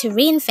ability to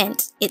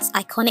reinvent its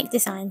iconic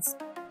designs.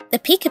 The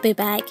Peekaboo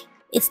bag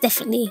is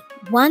definitely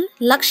one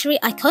luxury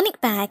iconic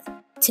bag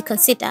to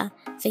consider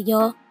for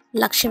your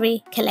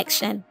luxury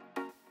collection.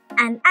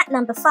 And at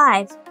number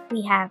 5,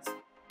 we have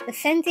the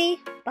Fendi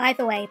By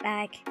the Way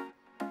bag.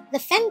 The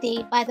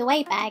Fendi By the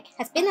Way bag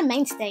has been a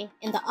mainstay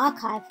in the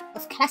archive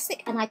of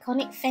classic and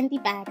iconic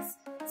Fendi bags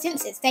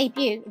since its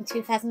debut in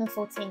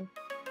 2014.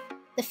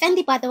 The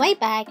Fendi By the Way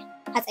bag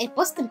has a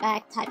Boston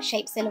bag type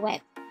shape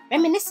silhouette,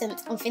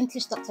 reminiscent on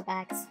vintage doctor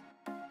bags.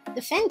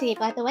 The Fendi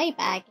By the Way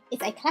bag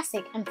is a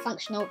classic and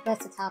functional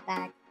versatile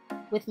bag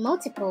with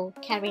multiple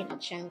carrying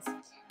options,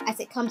 as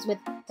it comes with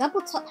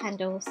double top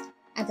handles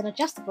and an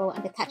adjustable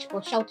and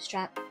detachable shoulder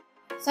strap,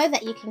 so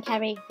that you can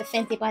carry the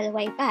Fendi By the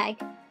Way bag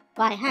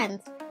by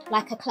hand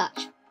like a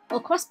clutch,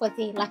 or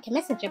crossbody like a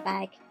messenger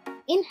bag,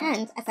 in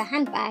hand as a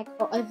handbag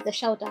or over the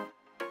shoulder.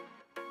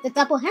 The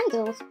double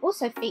handles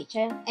also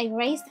feature a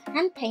raised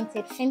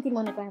hand-painted Fendi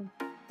monogram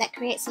that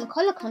creates some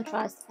colour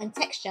contrast and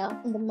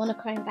texture in the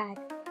monochrome bag.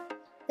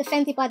 The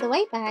Fendi By the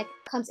Way bag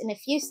comes in a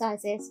few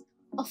sizes,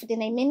 offered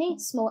in a mini,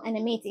 small and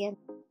a medium.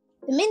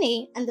 The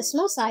mini and the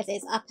small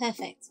sizes are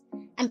perfect,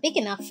 and big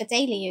enough for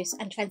daily use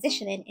and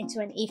transitioning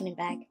into an evening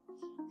bag.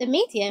 The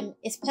medium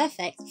is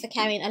perfect for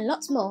carrying a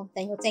lot more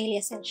than your daily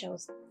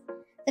essentials.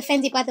 The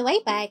Fendi By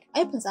bag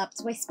opens up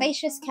to a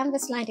spacious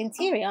canvas-lined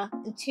interior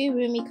and 2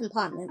 roomy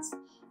compartments,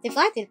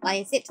 divided by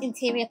a zipped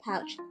interior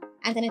pouch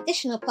and an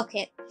additional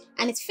pocket,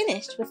 and is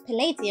finished with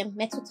palladium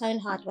metal tone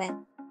hardware.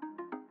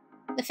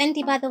 The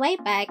Fendi By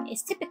bag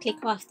is typically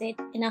crafted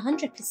in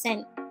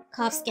 100%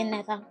 calfskin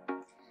leather,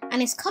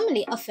 and is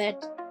commonly offered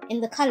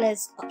in the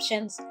colours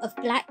options of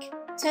black,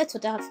 turtle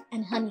dove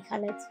and honey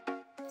coloured.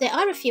 There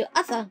are a few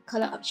other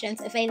colour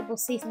options available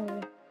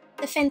seasonally.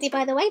 The Fendi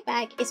By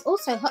bag is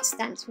also hot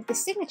stamped with the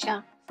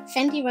signature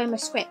Fendi Roma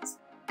script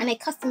and a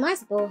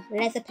customisable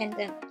leather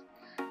pendant.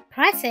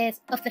 Prices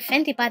of the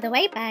Fendi By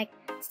bag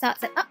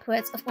starts at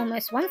upwards of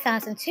almost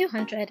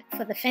 $1,200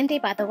 for the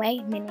Fendi By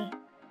Mini.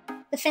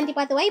 The Fendi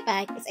By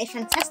bag is a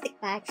fantastic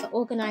bag for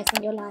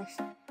organising your life,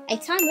 a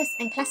timeless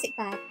and classic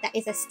bag that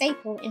is a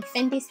staple in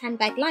Fendi's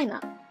handbag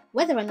lineup,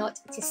 whether or not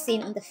it is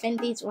seen on the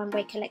Fendi's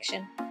runway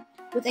collection.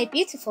 With a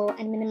beautiful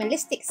and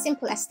minimalistic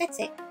simple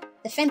aesthetic,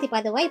 the Fendi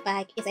By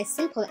bag is a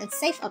simple and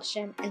safe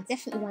option and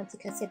definitely one to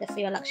consider for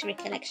your luxury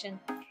collection.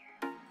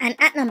 And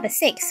at number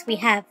 6 we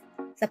have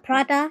the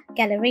Prada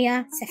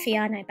Galleria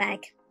Saffiano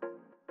bag.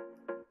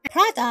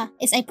 Prada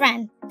is a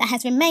brand that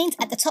has remained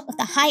at the top of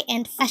the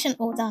high-end fashion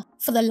order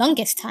for the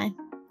longest time.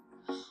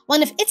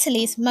 One of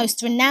Italy's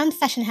most renowned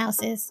fashion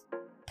houses,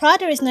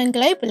 Prada is known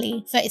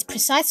globally for its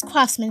precise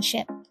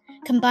craftsmanship,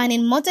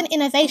 combining modern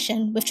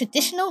innovation with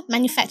traditional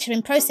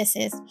manufacturing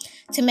processes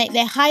to make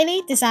their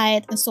highly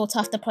desired and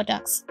sought-after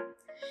products.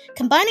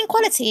 Combining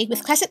quality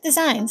with classic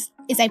designs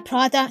is a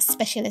Prada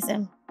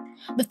specialism,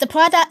 with the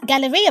Prada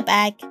Galleria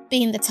bag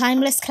being the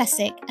timeless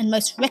classic and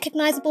most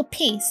recognisable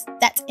piece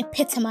that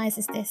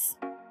epitomises this.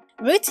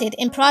 Rooted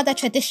in Prada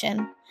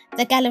tradition,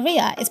 the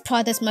Galleria is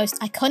Prada's most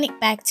iconic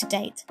bag to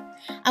date,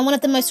 and one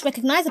of the most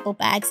recognisable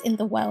bags in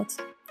the world.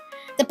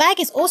 The bag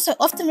is also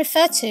often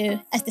referred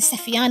to as the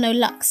Saffiano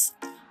Luxe,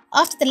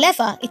 after the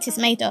leather it is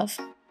made of.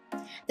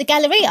 The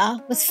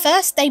Galleria was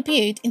first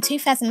debuted in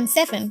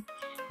 2007,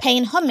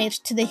 paying homage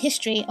to the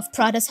history of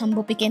Prada's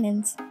humble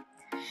beginnings.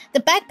 The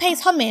bag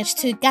pays homage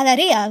to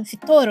Galleria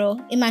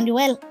Vittorio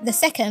Emanuele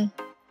II,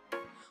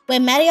 where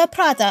Mario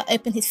Prada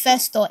opened his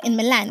first store in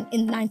Milan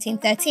in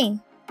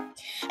 1913.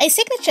 A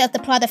signature of the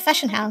Prada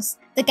fashion house,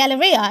 the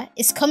Galleria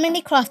is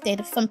commonly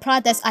crafted from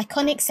Prada's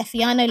iconic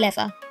Saffiano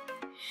leather,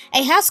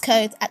 a house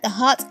code at the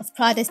heart of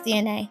Prada's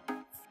DNA.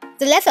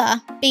 The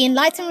leather, being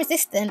light and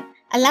resistant,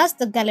 allows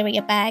the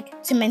Galleria bag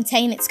to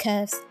maintain its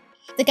curves.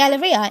 The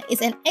Galleria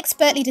is an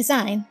expertly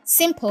designed,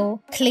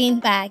 simple, clean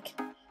bag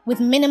with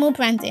minimal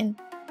branding.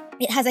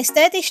 It has a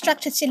sturdy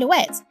structured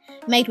silhouette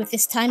made with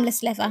this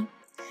timeless leather.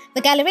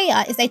 The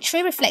Galleria is a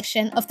true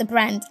reflection of the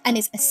brand and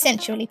is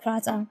essentially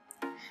Prada.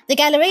 The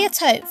Galleria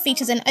tote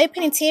features an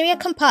open interior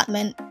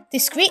compartment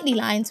discreetly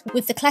lined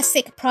with the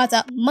classic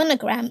Prada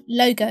monogram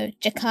logo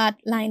jacquard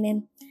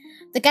lining.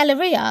 The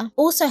Galleria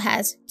also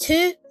has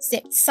 2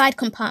 zipped side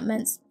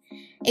compartments,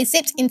 a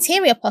zipped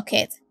interior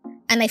pocket,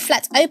 and a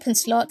flat open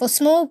slot for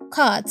small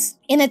cards,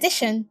 in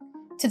addition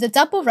to the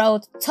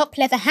double-rolled top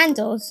leather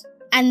handles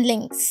and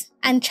links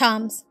and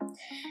charms,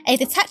 a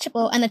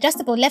detachable and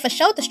adjustable leather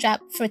shoulder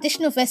strap for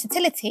additional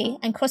versatility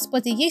and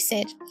crossbody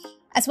usage,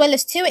 as well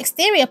as 2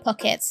 exterior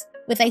pockets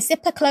with a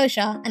zipper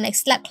closure and a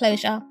slap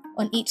closure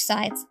on each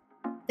side.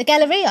 The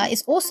Galleria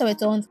is also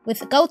adorned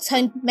with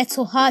gold-toned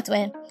metal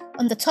hardware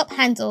on the top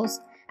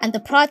handles and the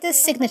Prada's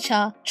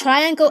signature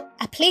triangle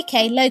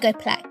applique logo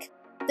plaque.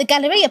 The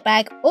Galleria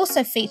bag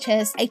also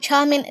features a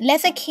charming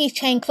leather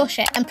keychain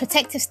clochette and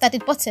protective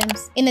studded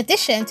bottoms, in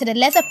addition to the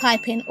leather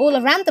piping all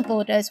around the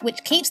borders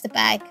which keeps the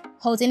bag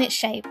holding its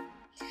shape.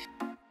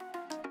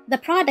 The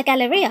Prada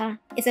Galleria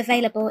is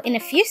available in a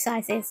few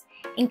sizes,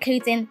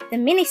 including the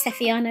Mini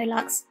Saffiano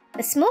Luxe,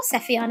 the Small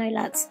Saffiano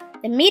Luxe,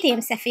 the Medium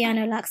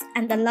Saffiano Luxe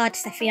and the Large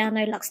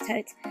Saffiano Luxe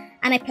tote,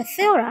 and a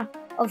plethora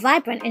of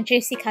vibrant and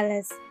juicy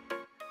colours.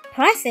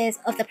 Prices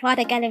of the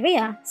Prada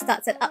Galleria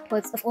starts at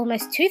upwards of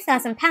almost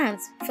 £2,000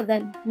 for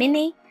the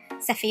Mini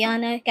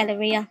Saffiano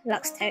Galleria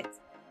Luxe tote.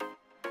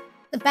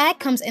 The bag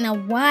comes in a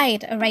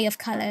wide array of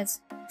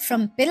colours,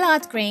 from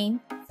billard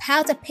green,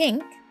 powder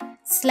pink,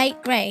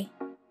 slate grey,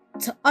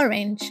 to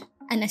orange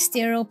and a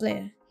sterile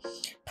blue.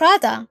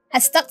 Prada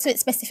has stuck to its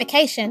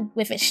specification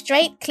with its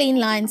straight, clean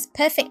lines,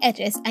 perfect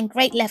edges and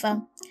great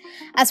leather,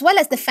 as well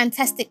as the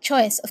fantastic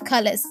choice of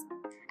colours,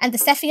 and the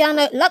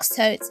Saffiano Luxe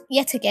tote,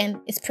 yet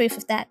again, is proof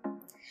of that.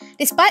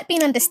 Despite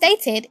being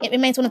understated, it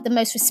remains one of the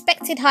most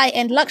respected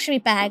high-end luxury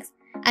bags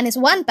and is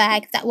one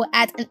bag that will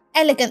add an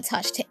elegant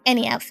touch to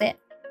any outfit.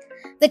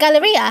 The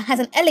Galleria has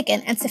an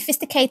elegant and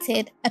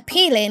sophisticated,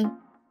 appealing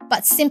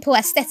but simple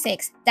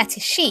aesthetics that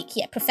is chic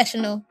yet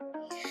professional.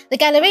 The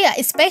Galleria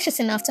is spacious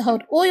enough to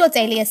hold all your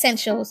daily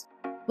essentials.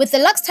 With the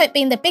Luxe tote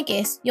being the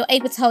biggest, you're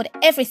able to hold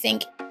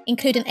everything,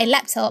 including a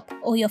laptop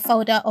or your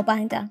folder or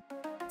binder.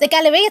 The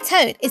Galleria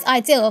tote is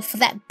ideal for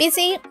that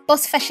busy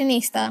boss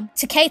fashionista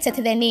to cater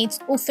to their needs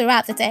all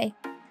throughout the day.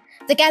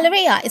 The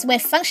Galleria is where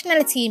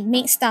functionality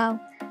meets style,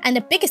 and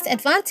the biggest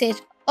advantage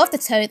of the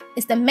tote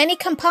is the many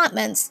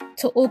compartments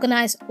to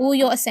organise all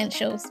your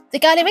essentials. The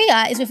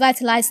Galleria is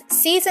revitalised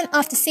season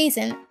after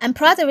season, and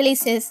Prada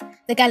releases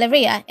the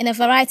Galleria in a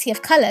variety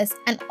of colours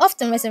and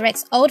often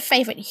resurrects old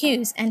favourite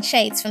hues and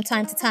shades from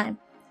time to time.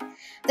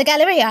 The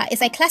Galleria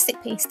is a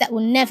classic piece that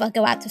will never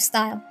go out of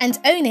style, and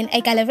owning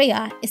a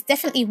Galleria is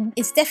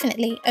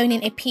definitely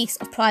owning a piece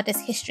of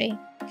Prada's history.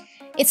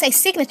 It's a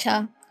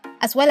signature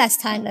as well as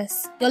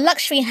timeless. Your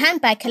luxury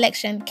handbag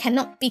collection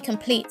cannot be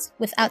complete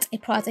without a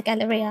Prada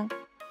Galleria.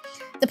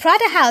 The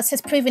Prada house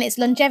has proven its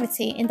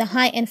longevity in the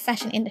high-end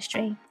fashion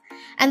industry,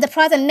 and the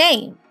Prada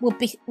name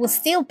will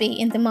still be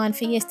in demand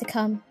for years to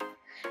come.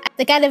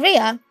 The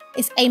Galleria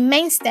is a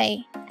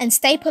mainstay and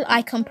staple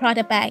icon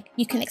Prada bag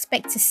you can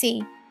expect to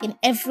see in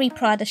every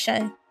Prada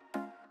show.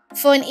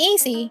 For an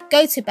easy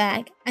go-to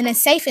bag and a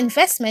safe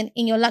investment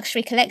in your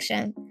luxury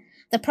collection,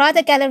 the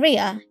Prada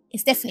Galleria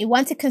is definitely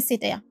one to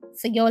consider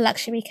for your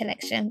luxury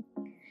collection.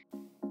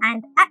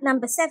 And at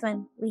number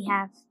 7, we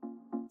have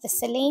the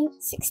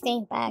Celine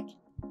 16 bag.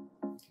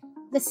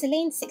 The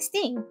Celine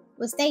 16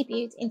 was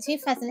debuted in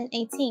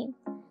 2018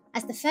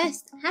 as the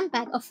first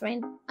handbag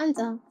offering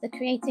under the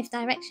creative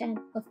direction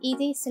of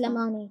Edi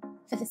Soleimani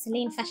for the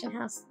Celine fashion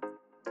house.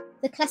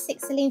 The classic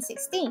Celine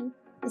 16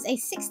 is a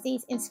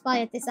 60s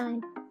inspired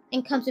design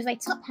and comes with a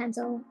top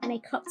handle and a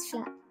cropped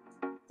flap.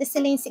 The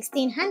Celine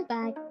 16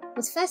 handbag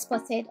was first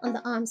spotted on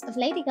the arms of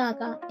Lady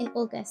Gaga in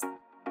August,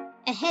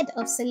 ahead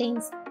of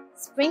Celine's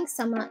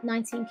Spring-Summer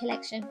 19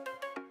 collection.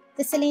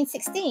 The Celine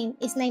 16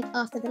 is named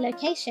after the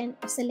location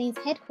of Celine's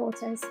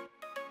headquarters,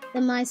 the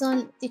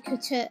Maison de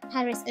Couture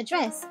Paris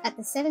address at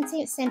the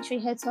 17th century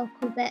Hotel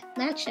Courbet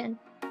mansion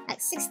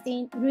at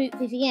 16 Rue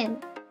Vivienne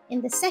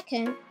in the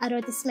 2nd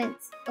arrondissement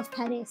of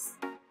Paris.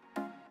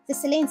 The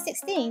Celine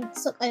 16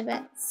 took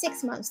over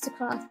 6 months to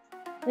craft,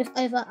 with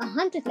over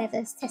 100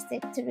 leathers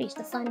tested to reach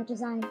the final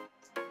design.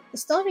 The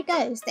story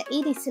goes that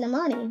Edi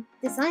Soleimani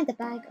designed the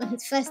bag on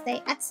his first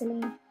day at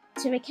Celine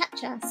to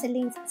recapture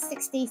Celine's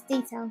 60s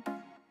detail,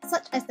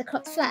 such as the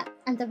cropped flap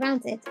and the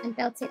rounded and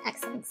belted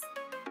accents.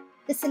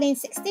 The Celine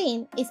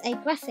 16 is a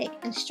graphic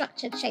and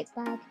structured shaped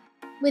bag,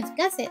 with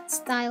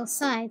gazette-style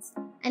sides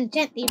and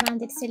gently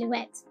rounded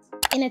silhouette,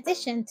 in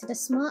addition to the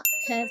smart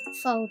curved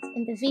fold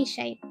in the V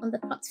shape on the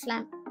cropped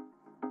flap,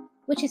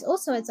 which is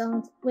also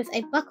adorned with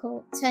a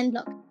buckle turned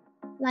lock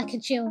like a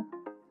jewel.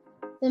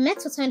 The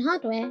metal tone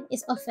hardware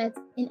is offered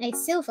in a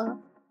silver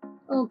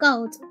or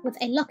gold with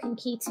a lock and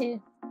key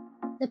too.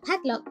 The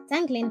padlock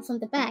dangling from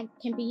the bag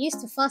can be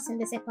used to fasten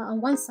the zipper on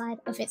one side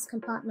of its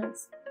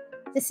compartments.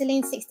 The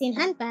Celine 16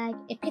 handbag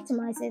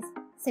epitomizes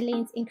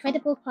Celine's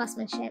incredible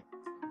craftsmanship.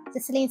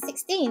 The Celine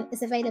 16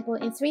 is available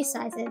in 3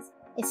 sizes,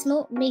 a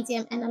small,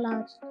 medium and a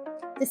large.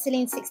 The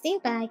Celine 16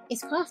 bag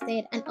is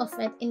crafted and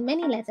offered in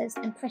many leathers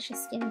and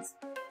precious skins,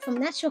 from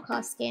natural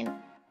calf skin,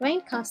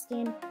 grain calf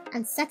skin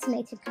and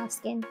satinated calf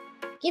skin,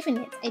 giving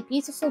it a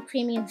beautiful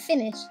premium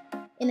finish,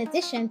 in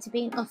addition to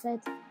being offered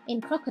in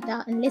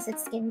crocodile and lizard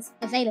skins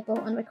available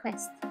on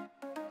request.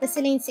 The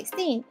Celine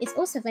 16 is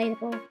also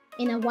available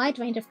in a wide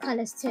range of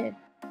colours too.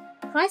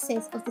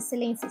 Prices of the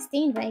Celine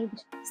 16 range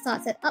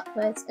starts at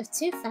upwards of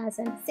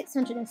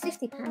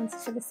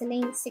 £2,650 for the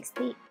Celine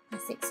 60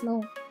 Classic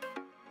Small.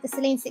 The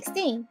Celine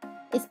 16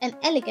 is an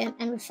elegant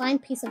and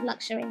refined piece of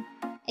luxury,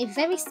 a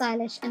very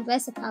stylish and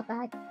versatile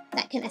bag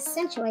that can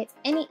accentuate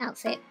any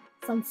outfit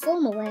from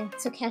formal wear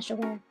to casual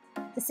wear.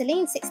 The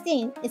Celine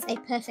 16 is a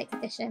perfect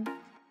addition.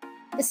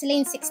 The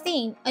Celine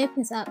 16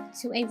 opens up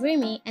to a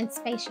roomy and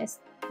spacious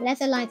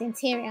leather-lined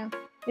interior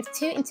with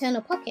 2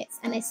 internal pockets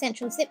and a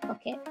central zip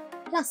pocket,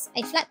 plus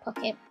a flap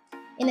pocket,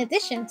 in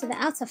addition to the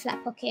outer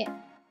flap pocket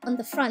on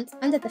the front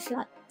under the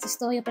flap to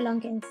store your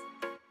belongings.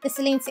 The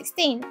Celine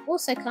 16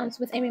 also comes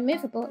with a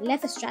removable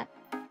leather strap,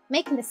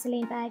 making the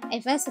Celine bag a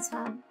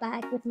versatile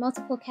bag with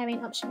multiple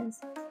carrying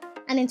options.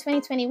 And in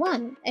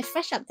 2021, a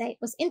fresh update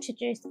was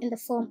introduced in the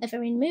form of a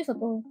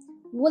removable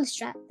wool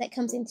strap that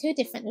comes in 2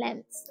 different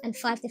lengths and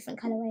 5 different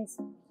colorways.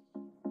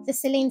 The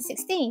Celine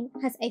 16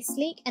 has a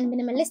sleek and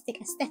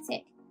minimalistic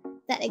aesthetic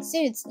that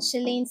exudes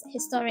Celine's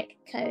historic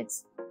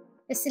codes.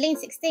 The Celine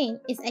 16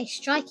 is a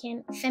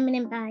striking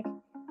feminine bag,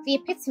 the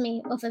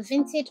epitome of a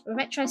vintage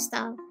retro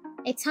style,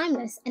 a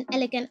timeless and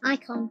elegant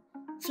icon,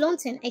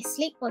 flaunting a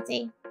sleek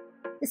body.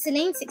 The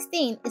Celine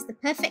 16 is the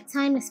perfect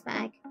timeless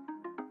bag,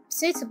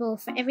 suitable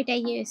for everyday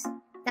use,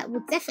 that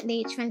will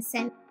definitely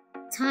transcend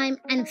time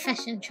and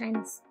fashion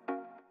trends,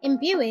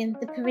 imbuing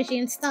the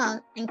Parisian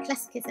style and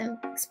classicism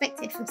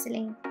expected from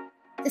Celine.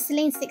 The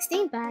Celine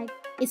 16 bag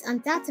is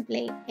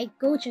undoubtedly a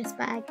gorgeous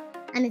bag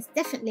and is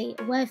definitely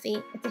a worthy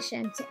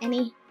addition to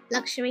any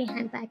luxury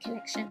handbag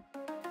collection.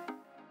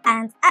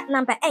 And at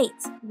number 8,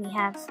 we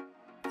have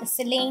the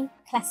Celine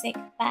Classic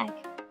Bag.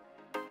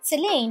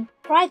 Celine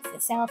prides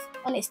itself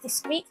on its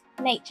discreet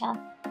nature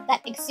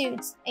that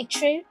exudes a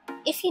true,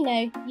 if you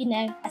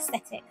know,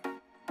 aesthetic.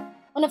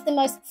 One of the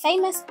most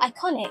famous,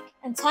 iconic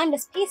and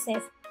timeless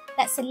pieces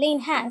that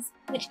Celine has,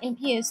 which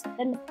imbues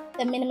the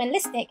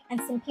minimalistic and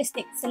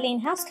simplistic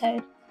Celine house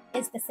code,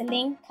 is the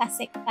Celine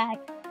Classic Bag.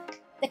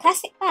 The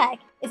classic bag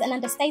is an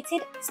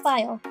understated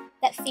style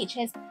that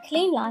features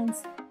clean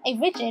lines, a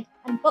rigid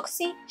and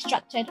boxy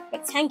structured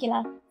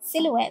rectangular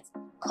silhouette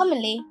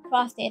commonly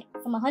crafted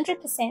from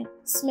 100%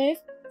 smooth,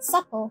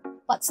 supple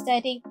but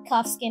sturdy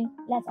calfskin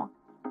leather.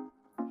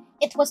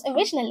 It was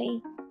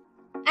originally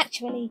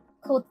actually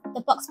called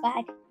the box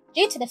bag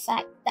due to the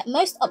fact that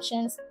most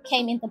options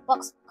came in the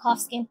box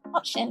calfskin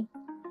option,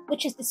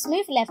 which is the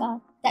smooth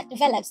leather that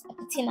develops a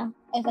patina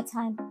over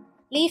time,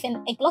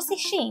 leaving a glossy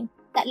sheen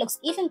that looks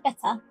even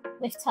better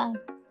with time.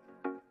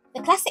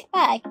 The classic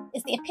bag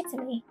is the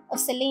epitome of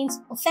Celine's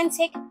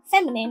authentic,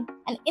 feminine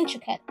and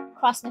intricate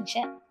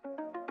craftsmanship.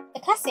 The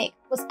classic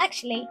was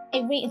actually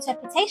a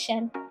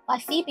reinterpretation by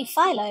Phoebe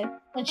Philo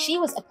when she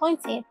was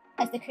appointed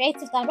as the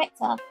creative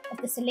director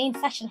of the Celine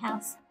fashion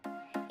house.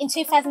 In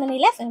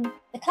 2011,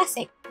 the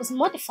classic was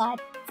modified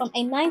from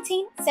a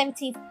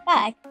 1970s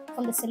bag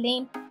from the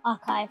Celine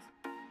archive.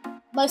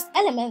 Most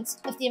elements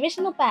of the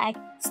original bag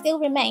still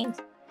remained,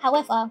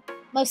 however,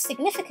 most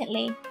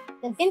significantly,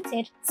 the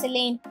vintage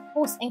Celine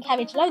horse and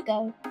carriage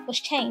logo was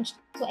changed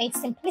to a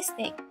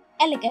simplistic,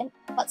 elegant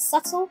but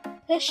subtle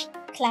push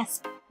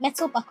clasp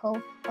metal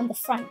buckle on the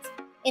front,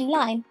 in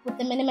line with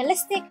the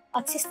minimalistic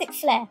artistic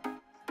flair,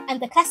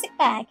 and the classic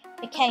bag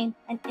became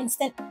an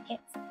instant hit.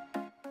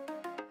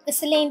 The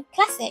Celine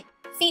Classic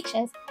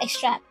features a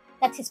strap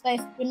that is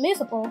both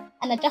removable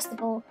and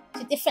adjustable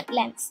to different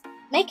lengths,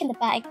 making the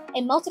bag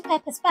a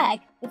multi-purpose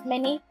bag with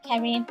many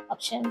carrying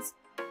options.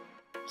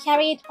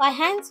 Carried by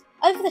hand,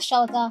 over the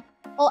shoulder,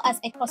 or as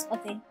a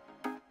crossbody.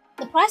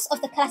 The price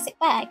of the classic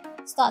bag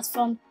starts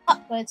from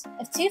upwards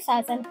of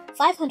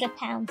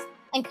 £2,500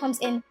 and comes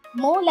in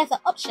more leather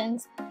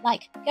options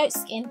like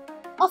goatskin,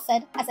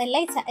 offered as a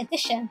later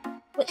edition,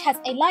 which has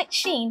a light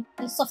sheen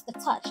and softer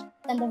touch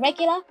than the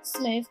regular,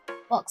 smooth,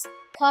 box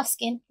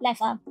calfskin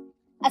leather,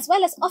 as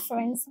well as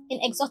offerings in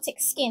exotic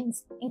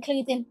skins,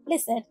 including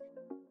lizard.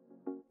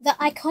 The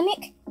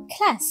iconic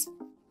clasp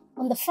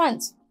on the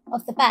front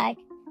of the bag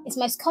is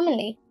most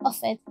commonly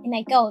offered in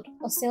a gold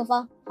or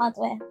silver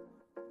hardware.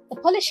 The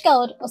polished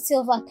gold or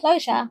silver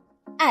closure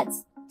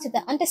adds to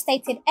the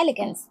understated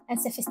elegance and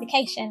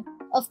sophistication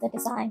of the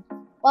design,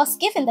 whilst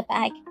giving the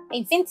bag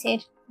a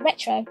vintage,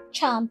 retro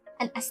charm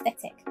and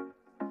aesthetic.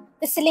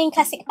 The Celine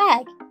Classic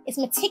bag is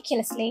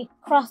meticulously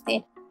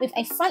crafted with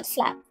a front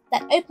flap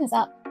that opens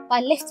up by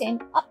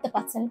lifting up the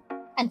button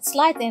and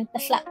sliding the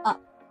flap up,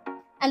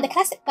 and the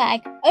classic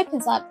bag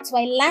opens up to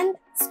a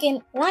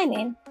lambskin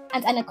lining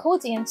and an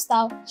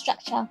accordion-style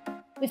structure,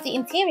 with the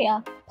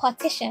interior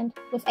partitioned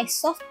with a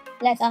soft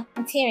leather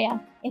interior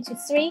into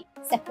 3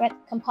 separate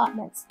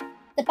compartments.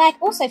 The bag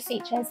also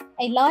features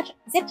a large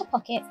zipper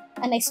pocket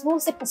and a small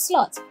zipper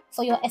slot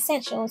for your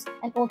essentials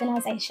and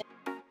organisation.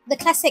 The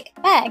classic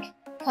bag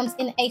comes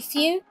in a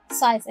few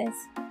sizes: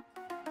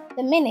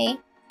 the mini,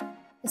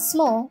 the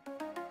small,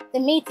 the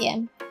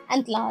medium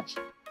and large.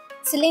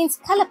 Celine's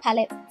colour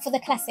palette for the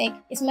classic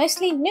is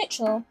mostly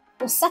neutral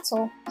or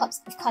subtle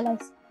pops of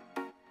colours.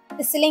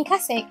 The Celine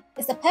Classic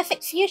is the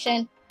perfect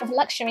fusion of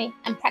luxury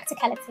and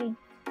practicality,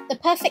 the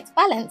perfect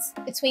balance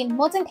between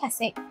modern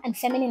classic and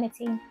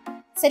femininity.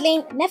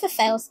 Celine never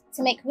fails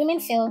to make women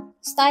feel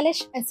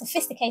stylish and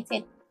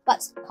sophisticated,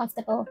 but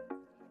comfortable.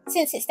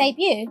 Since its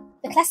debut,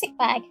 the classic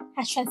bag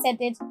has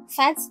transcended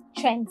fads,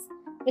 trends,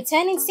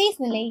 returning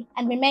seasonally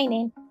and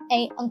remaining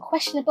an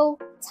unquestionable,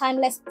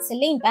 timeless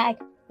Celine bag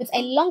with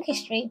a long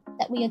history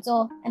that we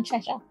adore and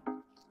treasure.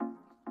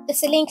 The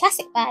Celine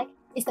Classic bag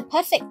is the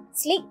perfect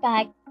sleek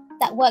bag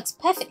that works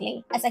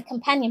perfectly as a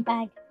companion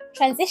bag,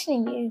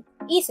 transitioning you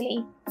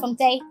easily from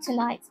day to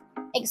night,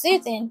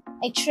 exuding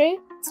a true,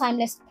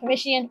 timeless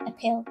Parisian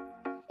appeal.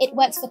 It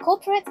works for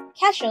corporate,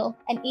 casual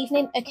and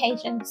evening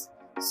occasions,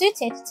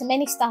 suited to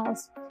many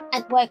styles,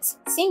 and works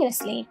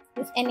seamlessly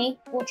with any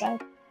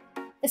wardrobe.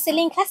 The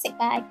Celine Classic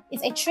bag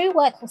is a true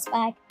workhorse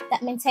bag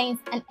that maintains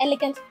an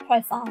elegant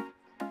profile.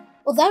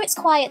 Although it's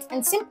quiet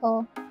and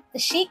simple, the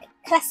chic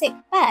classic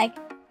bag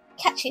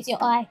catches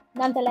your eye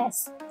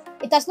nonetheless.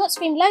 It does not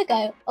scream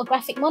logo or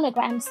graphic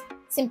monograms.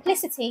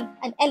 Simplicity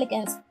and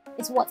elegance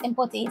is what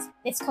embodies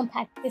this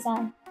compact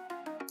design.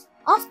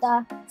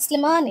 After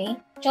Slimani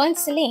joined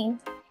Celine,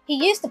 he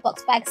used the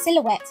box bag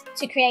silhouette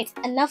to create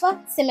another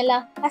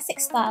similar classic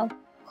style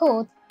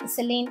called the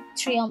Celine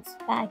Triomphe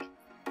bag,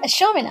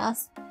 assuring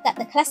us that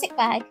the classic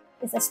bag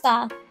is a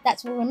style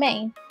that will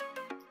remain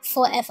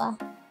forever.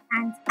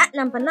 And at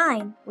number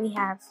 9, we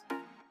have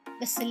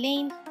the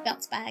Celine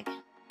Belt Bag.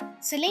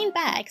 Celine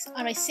bags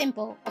are a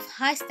symbol of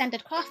high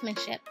standard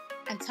craftsmanship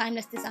and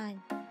timeless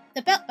design.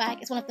 The belt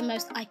bag is one of the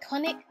most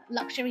iconic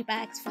luxury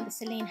bags from the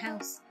Celine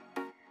house.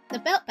 The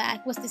belt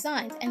bag was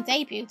designed and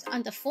debuted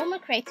under former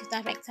creative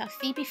director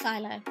Phoebe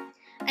Philo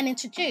and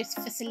introduced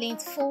for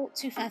Celine's fall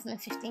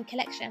 2015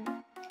 collection.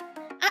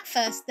 At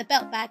first, the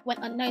belt bag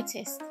went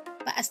unnoticed,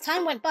 but as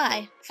time went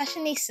by,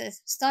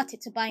 fashionistas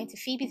started to buy into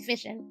Phoebe's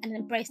vision and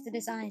embrace the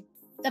design.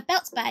 The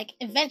belt bag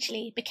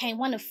eventually became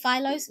one of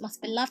Philo's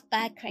most beloved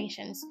bag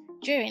creations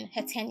during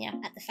her tenure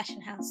at the fashion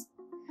house.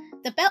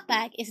 The belt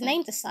bag is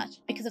named as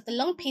such because of the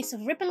long piece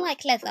of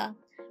ribbon-like leather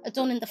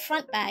adorning the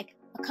front bag,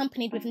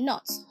 accompanied with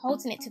knots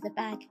holding it to the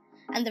bag,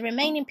 and the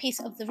remaining piece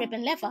of the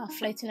ribbon leather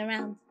floating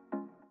around.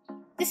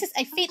 This is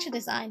a feature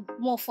design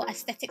more for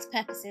aesthetics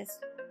purposes.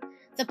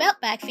 The belt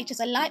bag features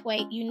a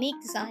lightweight,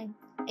 unique design,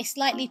 a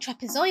slightly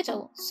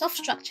trapezoidal,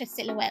 soft-structured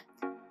silhouette,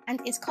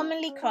 and is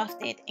commonly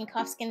crafted in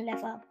calfskin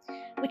leather,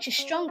 which is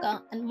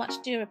stronger and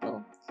much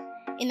durable,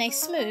 in a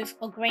smooth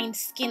or grained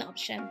skin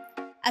option,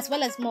 as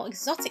well as more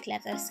exotic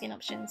leather skin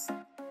options.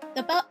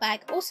 The belt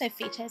bag also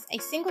features a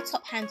single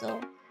top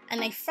handle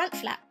and a front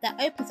flap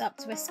that opens up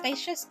to a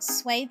spacious,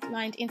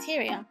 suede-lined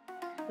interior,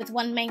 with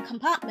one main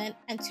compartment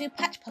and 2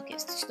 patch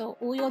pockets to store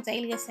all your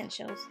daily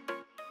essentials.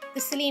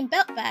 The Celine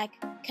Belt Bag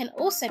can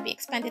also be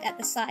expanded at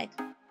the side,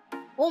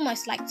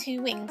 almost like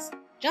 2 wings,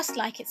 just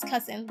like its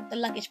cousin, the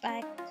luggage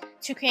bag,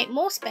 to create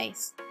more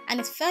space, and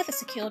is further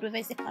secured with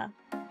a zipper.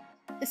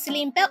 The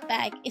Celine Belt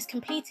Bag is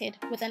completed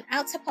with an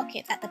outer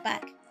pocket at the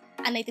back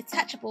and a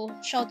detachable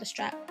shoulder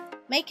strap,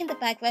 making the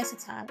bag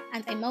versatile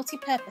and a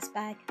multi-purpose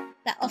bag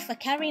that offer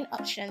carrying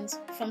options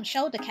from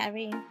shoulder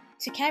carrying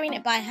to carrying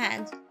it by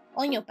hand,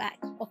 on your back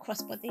or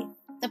crossbody.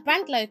 The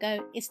brand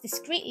logo is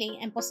discreetly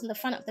embossed on the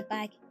front of the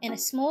bag in a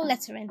small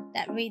lettering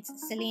that reads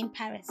Celine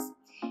Paris,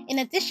 in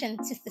addition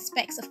to the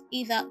specs of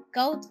either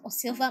gold or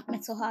silver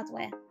metal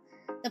hardware.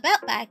 The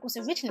belt bag was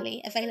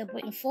originally available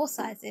in 4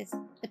 sizes,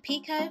 the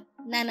Pico,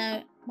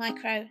 Nano,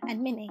 Micro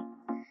and Mini.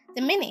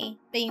 The Mini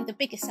being the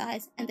biggest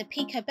size and the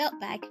Pico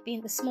belt bag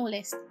being the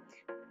smallest,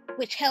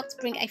 which helped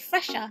bring a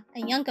fresher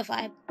and younger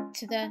vibe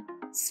to the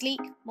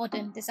sleek,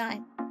 modern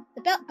design.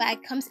 The belt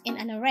bag comes in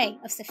an array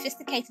of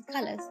sophisticated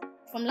colours,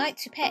 from light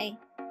toupe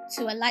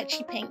to a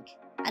lychee pink,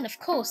 and of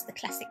course the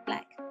classic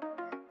black.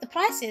 The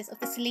prices of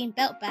the Celine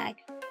Belt Bag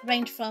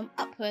range from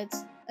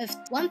upwards of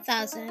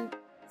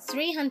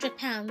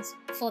 £1,300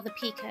 for the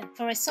Pico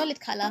for a solid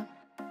colour,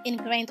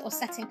 ingrained or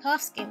satin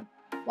calfskin,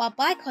 while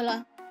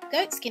bi-colour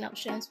goatskin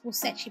options will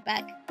set you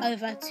back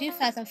over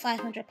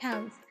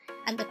 £2,500,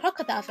 and the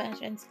crocodile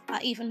versions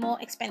are even more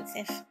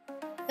expensive.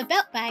 The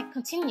belt bag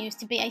continues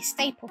to be a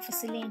staple for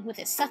Celine with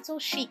its subtle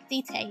chic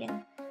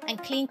detailing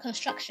and clean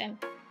construction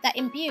that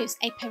imbues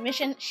a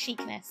Parisian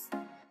chicness.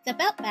 The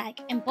belt bag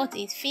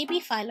embodies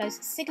Phoebe Philo's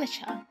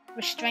signature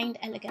restrained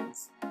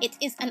elegance. It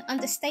is an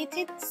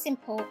understated,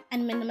 simple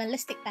and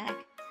minimalistic bag,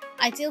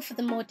 ideal for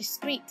the more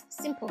discreet,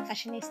 simple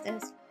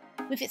fashionistas.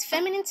 With its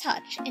feminine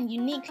touch and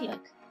unique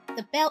look,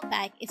 the belt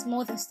bag is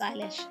more than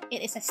stylish,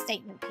 it is a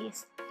statement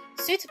piece.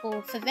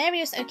 Suitable for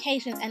various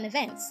occasions and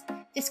events,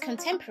 this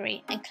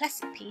contemporary and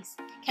classic piece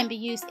can be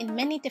used in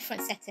many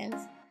different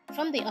settings,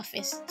 from the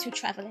office to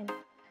travelling.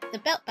 The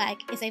belt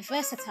bag is a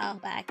versatile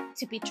bag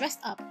to be dressed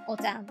up or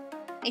down,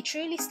 a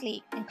truly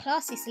sleek and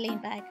classy Celine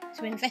bag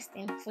to invest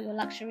in for your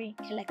luxury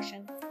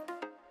collection.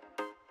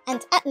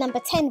 And at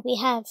number 10 we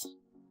have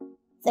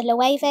the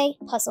Loewe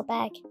Puzzle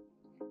Bag.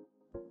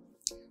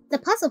 The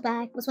Puzzle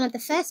Bag was one of the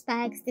first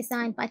bags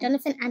designed by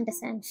Jonathan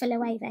Anderson for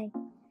Loewe.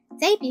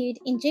 Debuted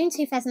in June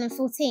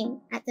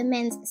 2014 at the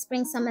men's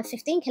Spring-Summer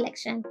 15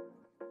 collection.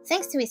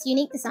 Thanks to its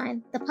unique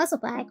design, the Puzzle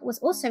Bag was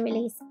also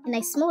released in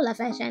a smaller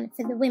version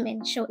for the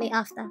women shortly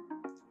after.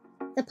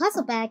 The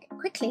Puzzle Bag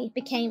quickly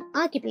became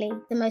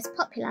arguably the most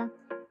popular,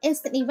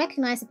 instantly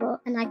recognisable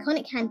and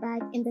iconic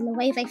handbag in the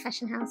Loewe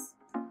fashion house.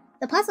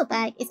 The Puzzle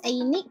Bag is a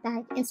unique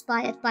bag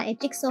inspired by a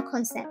jigsaw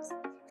concept,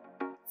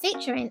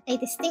 featuring a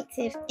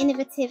distinctive,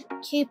 innovative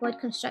cuboid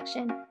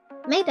construction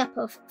made up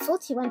of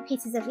 41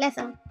 pieces of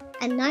leather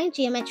and 9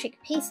 geometric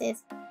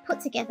pieces put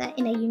together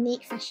in a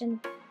unique fashion.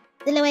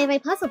 The Loewe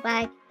Puzzle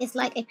Bag is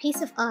like a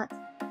piece of art,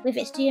 with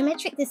its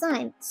geometric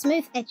design,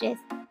 smooth edges,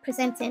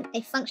 presenting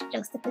a functional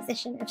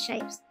juxtaposition of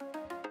shapes.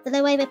 The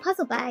Loewe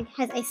Puzzle Bag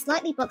has a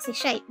slightly boxy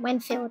shape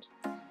when filled,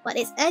 but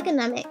its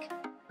ergonomic,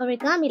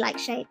 origami-like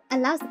shape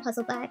allows the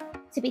puzzle bag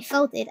to be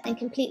folded and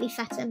completely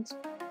fattened.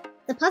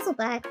 The puzzle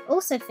bag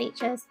also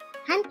features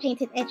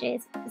hand-painted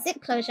edges,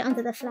 zip closure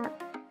under the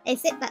flap, a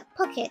zip-back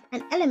pocket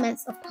and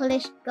elements of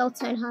polished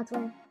gold-tone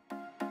hardware.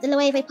 The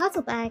Loewe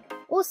Puzzle Bag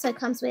also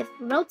comes with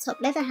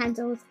roll-top leather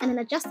handles and an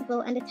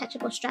adjustable and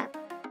detachable strap,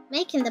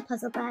 making the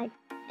puzzle bag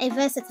a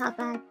versatile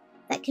bag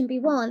that can be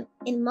worn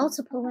in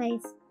multiple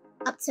ways,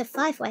 up to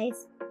 5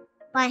 ways: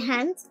 by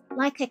hand,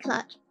 like a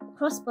clutch,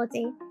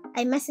 crossbody,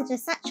 a messenger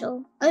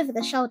satchel, over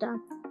the shoulder,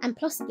 and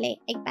possibly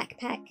a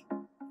backpack.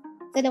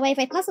 The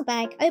Loewe Puzzle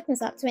Bag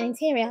opens up to an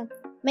interior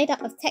made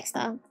up of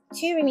textile,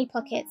 2 roomy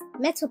pockets,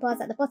 metal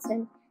bars at the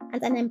bottom,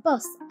 and an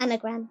embossed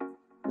anagram,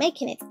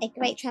 making it a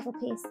great travel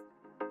piece.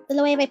 The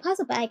Loewe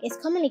Puzzle Bag is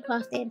commonly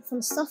crafted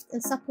from soft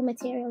and supple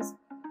materials,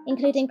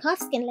 including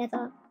calfskin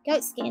leather,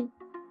 goatskin,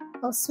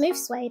 or smooth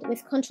suede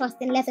with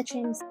contrasting leather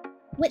trims,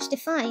 which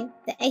define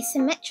the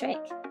asymmetric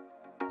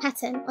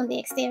pattern on the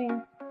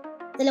exterior.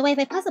 The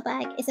Loewe Puzzle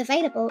Bag is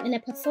available in a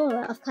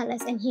plethora of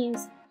colours and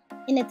hues,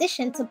 in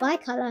addition to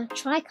bicolour,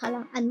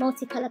 tricolour and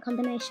multicolour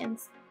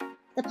combinations.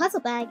 The puzzle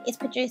bag is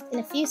produced in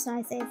a few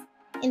sizes,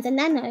 in the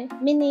nano,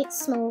 mini,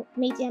 small,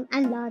 medium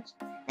and large,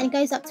 and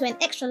goes up to an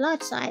extra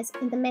large size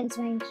in the men's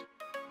range.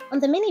 On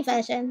the mini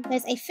version,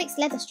 there's a fixed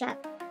leather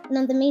strap, and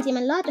on the medium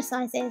and larger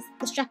sizes,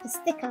 the strap is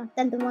thicker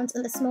than the ones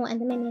on the small and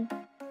the mini.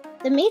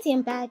 The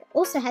medium bag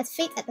also has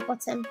feet at the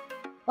bottom,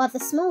 while the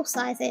small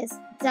sizes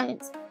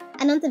don't.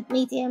 And on the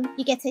medium,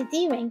 you get a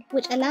D-ring,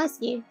 which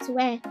allows you to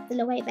wear the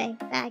Loewe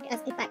bag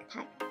as a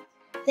backpack.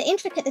 The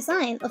intricate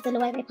design of the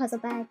Loewe Puzzle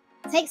Bag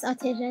takes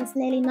artisans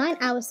nearly 9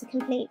 hours to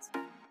complete.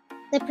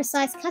 The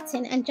precise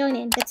cutting and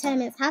joining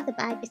determines how the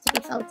bag is to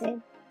be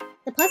folded.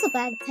 The puzzle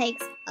bag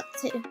takes up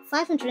to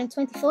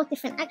 524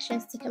 different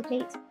actions to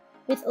complete,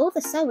 with all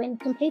the sewing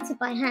completed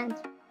by hand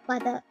by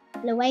the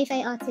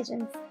Loewe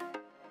artisans.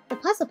 The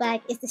puzzle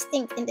bag is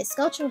distinct in its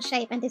sculptural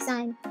shape and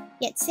design,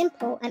 yet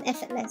simple and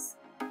effortless.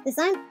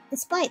 Designed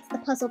despite the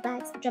puzzle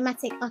bag's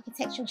dramatic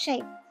architectural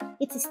shape,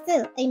 it is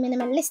still a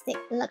minimalistic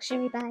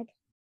luxury bag.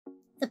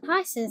 The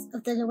prices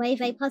of the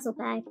Loewe Puzzle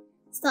Bag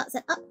starts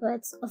at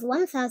upwards of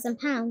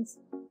 £1,000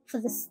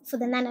 for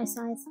the nano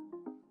size.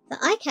 The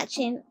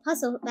eye-catching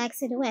puzzle bag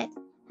silhouette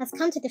has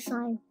come to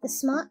define the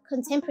smart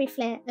contemporary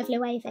flair of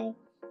Loewe.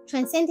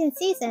 Transcending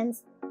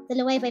seasons, the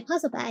Loewe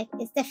Puzzle Bag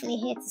is definitely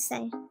here to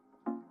stay.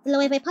 The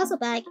Loewe Puzzle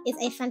Bag is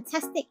a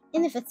fantastic,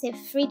 innovative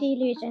 3D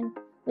illusion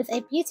with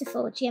a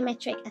beautiful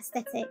geometric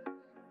aesthetic.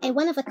 A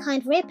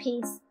one-of-a-kind rare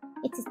piece,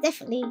 it is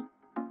definitely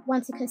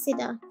one to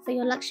consider for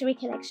your luxury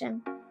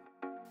collection.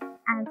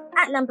 And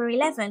at number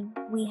 11,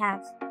 we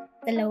have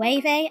the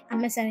Loewe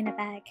Amazona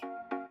Bag.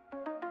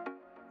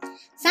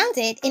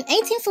 Founded in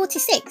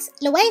 1846,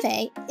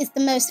 Loewe is the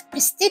most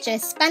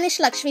prestigious Spanish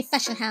luxury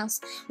fashion house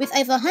with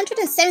over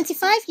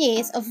 175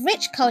 years of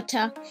rich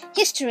culture,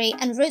 history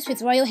and roots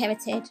with royal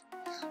heritage.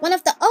 One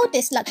of the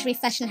oldest luxury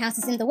fashion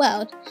houses in the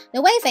world,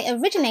 Loewe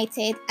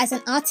originated as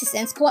an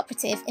artisans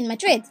cooperative in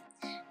Madrid,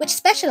 which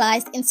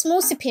specialised in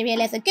small superior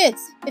leather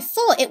goods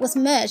before it was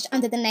merged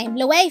under the name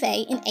Loewe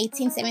in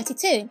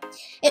 1872.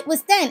 It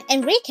was then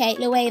Enrique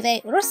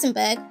Loewe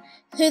Rosenberg,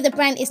 who the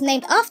brand is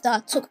named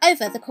after, took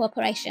over the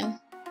corporation.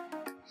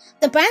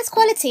 The brand's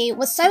quality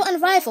was so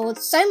unrivaled,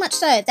 so much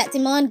so that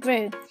demand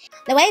grew.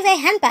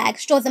 Loewe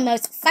handbags draw the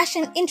most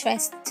fashion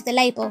interest to the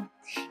label.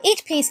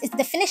 Each piece is the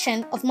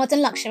definition of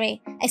modern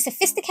luxury, a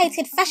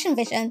sophisticated fashion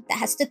vision that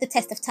has stood the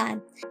test of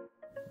time.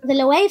 The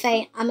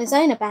Loewe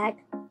Amazona bag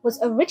was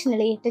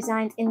originally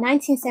designed in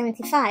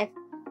 1975,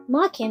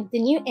 marking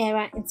the new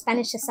era in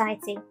Spanish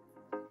society.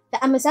 The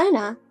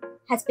Amazona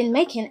has been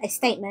making a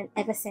statement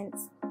ever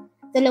since.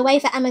 The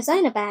Loewe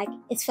Amazona bag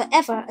is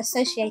forever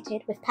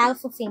associated with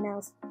powerful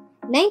females,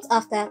 named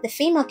after the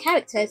female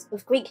characters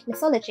of Greek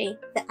mythology,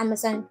 the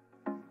Amazon,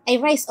 a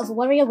race of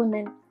warrior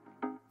women.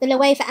 The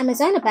Loewe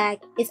Amazona bag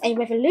is a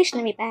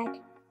revolutionary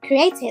bag,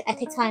 created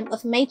at a time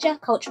of major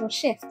cultural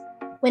shift,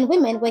 when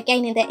women were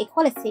gaining their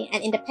equality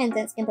and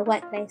independence in the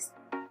workplace.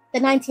 The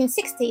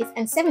 1960s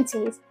and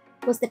 70s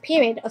was the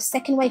period of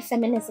second-wave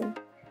feminism,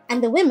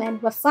 and the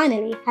women were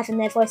finally having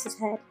their voices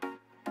heard.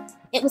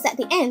 It was at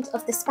the end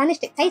of the Spanish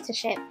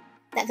dictatorship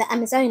that the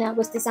Amazona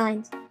was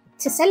designed,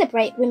 to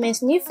celebrate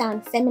women's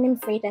newfound feminine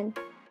freedom.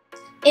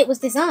 It was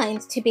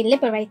designed to be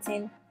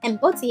liberating,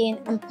 embodying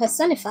and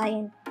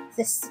personifying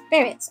the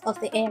spirit of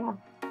the era.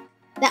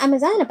 The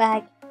Amazona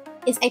bag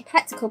is a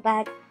practical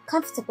bag,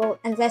 comfortable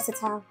and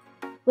versatile,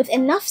 with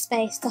enough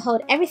space to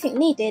hold everything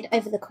needed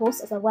over the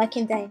course of a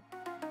working day.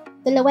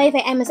 The Loewe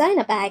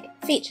Amazona bag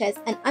features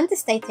an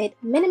understated,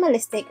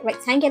 minimalistic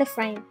rectangular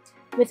frame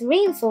with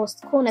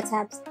reinforced corner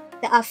tabs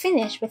that are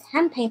finished with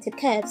hand-painted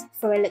curves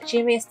for a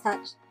luxurious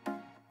touch.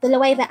 The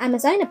Loewe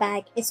Amazona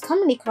bag is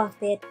commonly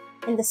crafted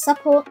in the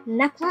supple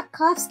nappa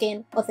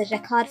calfskin or the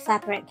jacquard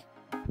fabric,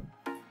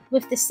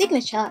 with the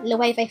signature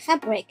Loewe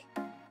fabric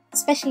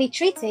specially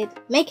treated,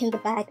 making the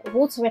bag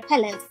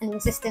water-repellent and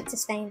resistant to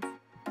stains.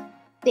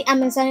 The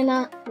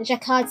Amazona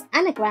jacquard's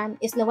anagram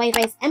is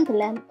Loewe's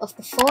emblem of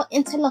the 4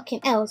 interlocking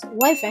L's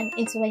woven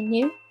into a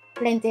new,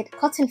 blended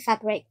cotton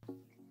fabric.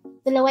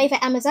 The Loewe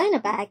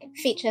Amazona bag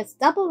features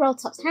double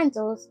roll-tops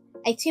handles,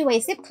 a 2-way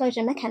zip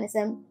closure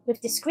mechanism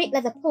with discrete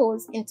leather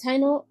pulls in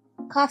tonal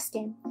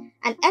calfskin,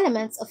 and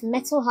elements of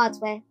metal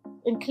hardware,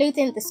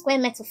 including the square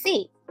metal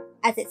feet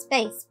as its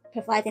base,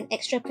 providing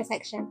extra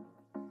protection.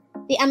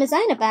 The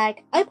Amazona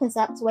bag opens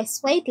up to a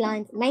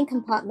suede-lined main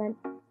compartment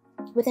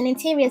with an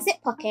interior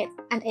zip pocket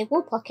and a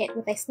wall pocket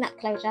with a snap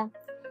closure,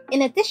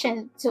 in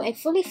addition to a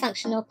fully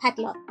functional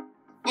padlock,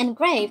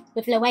 engraved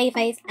with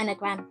Loewe's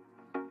anagram,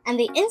 and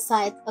the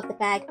inside of the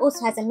bag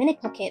also has a mini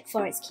pocket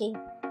for its key.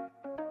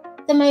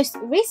 The most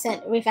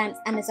recent revamped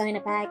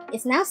Amazona bag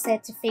is now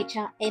said to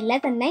feature a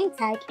leather name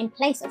tag in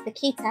place of the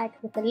key tag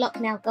with the lock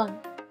now gone.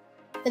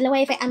 The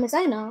Loewe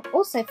Amazona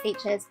also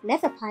features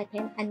leather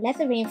piping and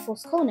leather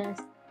reinforced corners,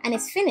 and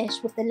is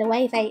finished with the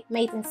Loewe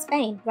Made in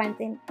Spain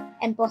branding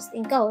embossed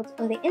in gold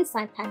on the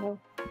inside panel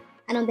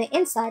and on the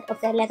inside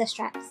of their leather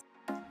straps.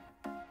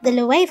 The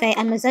Loewe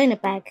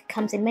Amazona bag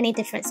comes in many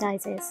different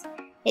sizes.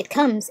 It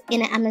comes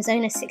in an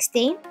Amazona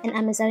 16, an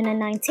Amazona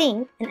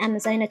 19, an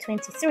Amazona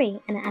 23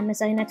 and an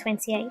Amazona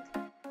 28.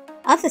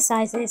 Other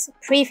sizes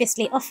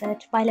previously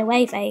offered by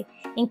Loewe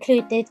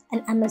included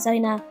an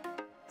Amazona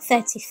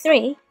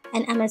 33,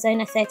 an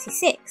Amazona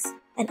 36,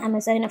 an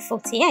Amazona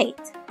 48,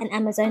 an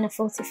Amazona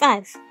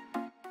 45,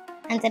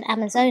 and an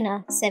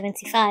Amazona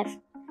 75.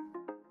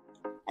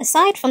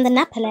 Aside from the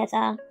nappa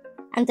leather,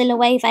 and the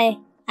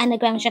Loewe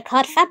anagram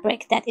jacquard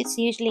fabric that it's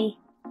usually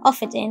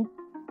offered in,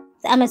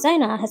 the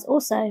Amazona has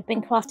also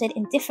been crafted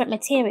in different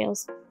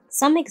materials,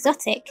 some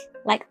exotic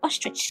like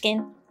ostrich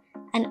skin,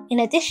 and in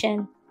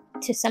addition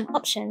to some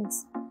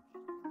options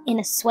in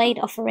a suede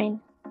offering.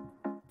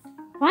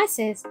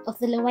 Prices of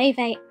the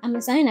Loewe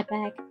Amazona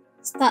bag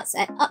starts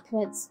at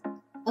upwards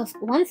of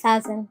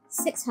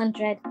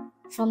 $1,600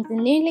 from the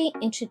newly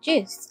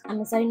introduced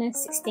Amazona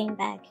 16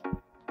 bag.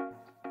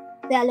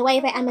 The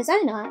Loewe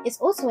Amazona is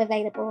also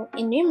available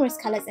in numerous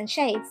colours and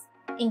shades,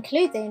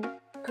 including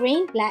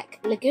green, black,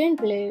 lagoon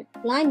blue,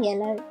 lime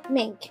yellow,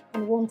 mink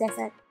and warm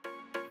desert.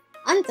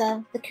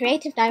 Under the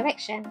creative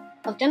direction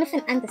of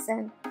Jonathan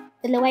Anderson,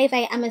 the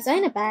Loewe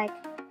Amazona bag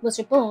was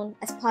reborn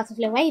as part of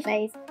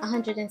Loewe's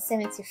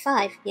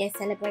 175-year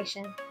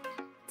celebration,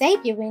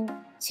 debuting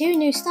 2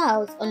 new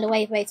styles on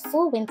Loewe's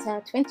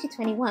Fall-Winter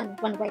 2021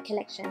 runway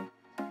collection.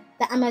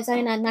 The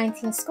Amazona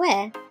 19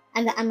 Square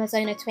and the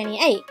Amazona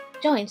 28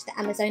 joined the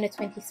Amazona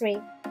 23.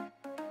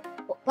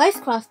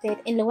 Both crafted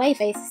in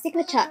Loewe's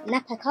signature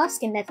Napa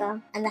calfskin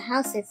leather and the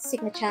house's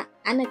signature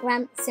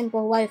anagram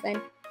symbol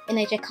woven in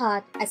a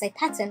jacquard as a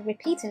pattern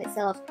repeating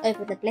itself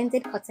over the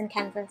blended cotton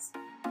canvas.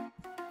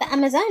 The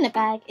Amazona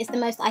bag is the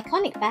most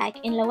iconic bag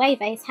in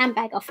Loewe's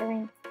handbag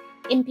offering,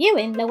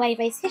 imbuing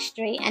Loewe's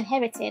history and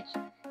heritage,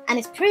 and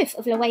is proof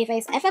of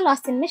Loewe's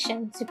everlasting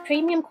mission to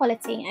premium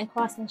quality and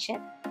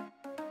craftsmanship.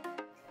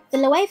 The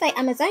Loewe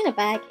Amazona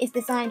bag is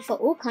designed for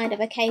all kinds of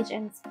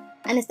occasions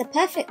and is the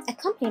perfect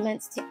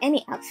accompaniment to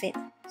any outfit,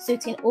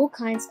 suiting all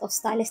kinds of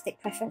stylistic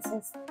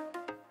preferences.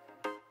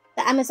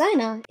 The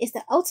Amazona is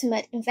the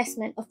ultimate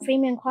investment of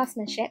premium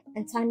craftsmanship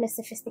and timeless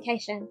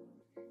sophistication.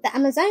 The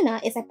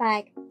Amazona is a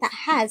bag that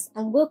has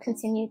and will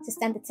continue to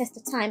stand the test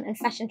of time and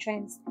fashion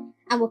trends,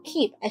 and will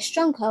keep a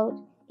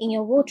stronghold in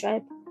your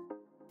wardrobe.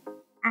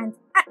 And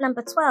at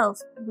number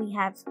 12, we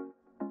have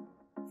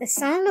the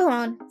Saint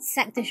Laurent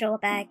Sac de Jour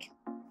bag.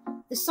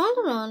 The Saint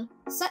Laurent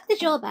Sac de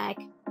Jour bag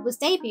was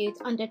debuted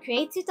under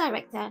creative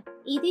director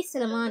Edie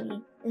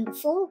Soleimani in the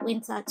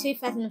Fall-Winter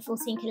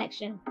 2014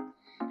 collection,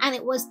 and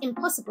it was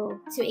impossible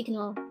to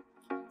ignore.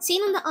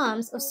 Seen on the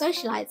arms of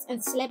socialites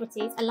and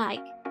celebrities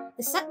alike,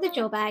 the Sac de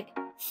Jour bag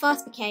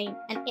fast became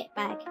an it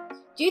bag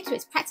due to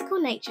its practical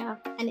nature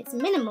and its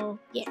minimal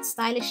yet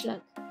stylish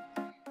look.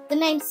 The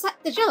name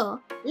Sac de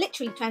Jour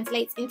literally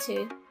translates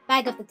into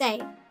bag of the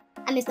day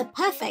and is the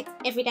perfect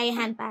everyday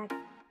handbag.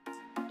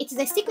 It is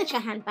a signature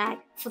handbag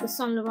for the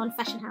Saint Laurent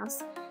fashion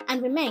house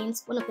and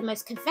remains one of the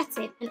most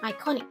coveted and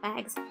iconic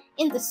bags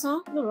in the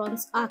Saint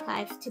Laurent's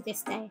archive to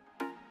this day.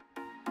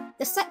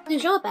 The Sac de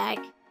Jour bag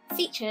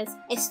features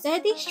a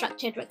sturdy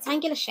structured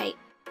rectangular shape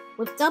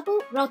with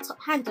double roll-top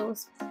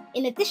handles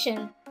in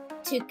addition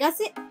to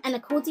gusset and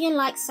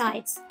accordion-like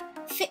sides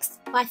fixed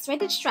by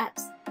threaded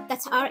straps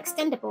that are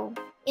extendable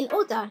in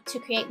order to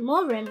create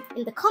more room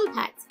in the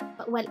compact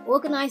but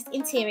well-organised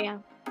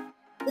interior.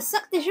 The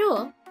Sac de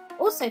Jour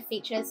also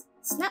features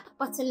snap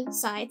button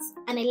sides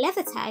and a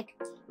leather tag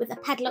with a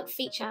padlock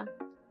feature.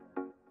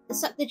 The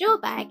Sac de Jour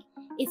bag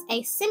is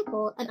a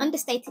simple and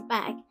understated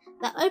bag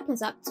that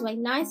opens up to a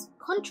nice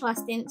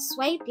contrasting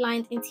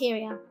suede-lined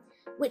interior,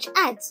 which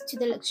adds to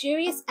the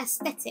luxurious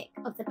aesthetic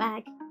of the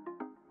bag.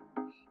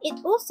 It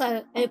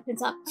also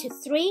opens up to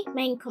 3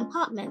 main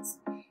compartments,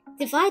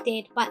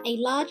 divided by a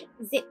large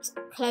zipped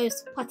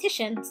closed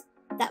partitions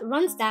that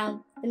runs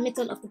down the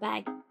middle of the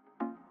bag,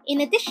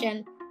 in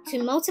addition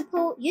to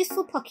multiple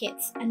useful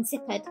pockets and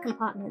zippered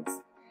compartments.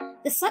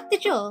 The Sac de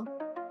Jour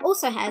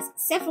also has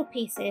several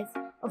pieces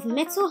of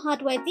metal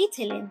hardware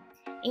detailing,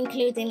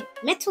 including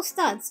metal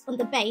studs on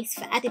the base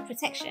for added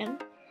protection,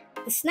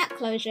 the snap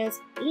closures,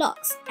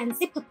 locks and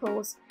zipper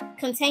pulls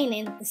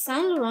containing the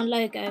Saint Laurent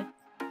logo,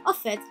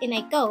 offered in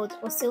a gold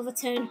or silver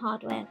tone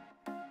hardware.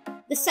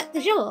 The Sac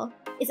de Jour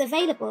is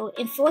available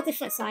in 4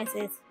 different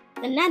sizes: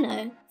 the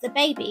nano, the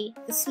baby,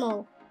 the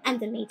small and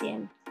the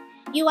medium.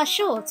 You are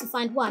sure to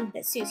find one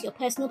that suits your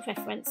personal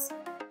preference.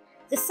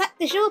 The Sac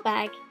de Jour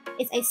bag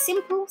is a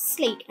simple,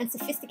 sleek and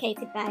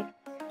sophisticated bag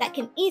that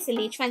can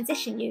easily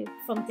transition you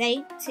from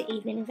day to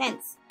evening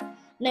events.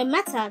 No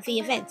matter the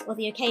event or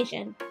the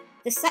occasion,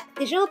 the Sac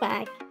de Jour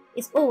bag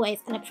is always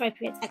an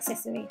appropriate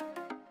accessory.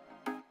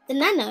 The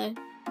nano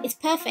is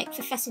perfect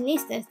for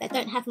fashionistas that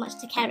don't have much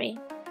to carry.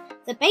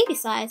 The baby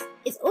size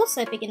is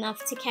also big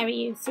enough to carry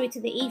you through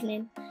to the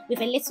evening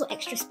with a little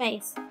extra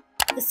space.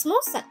 The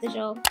small Sac de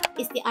Jour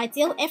is the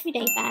ideal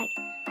everyday bag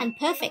and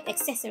perfect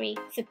accessory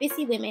for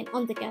busy women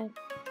on the go,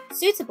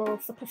 suitable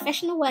for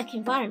professional work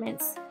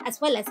environments as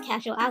well as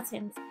casual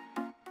outings.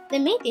 The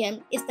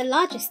medium is the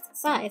largest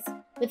size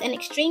with an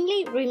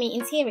extremely roomy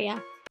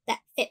interior that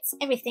fits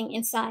everything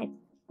inside,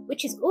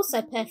 which is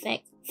also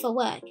perfect for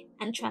work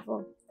and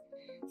travel.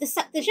 The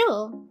Sac de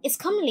Jour is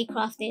commonly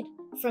crafted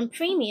from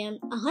premium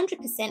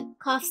 100%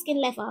 calfskin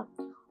leather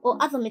or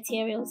other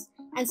materials,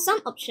 and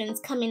some options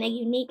come in a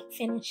unique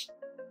finish.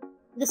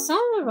 The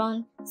Saint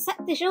Laurent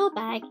Sac de Jour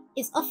bag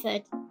is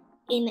offered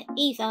in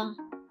either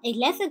a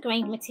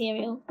leather-grained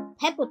material,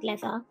 pebbled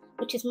leather,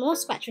 which is more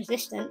scratch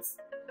resistant,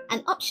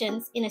 and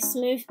options in a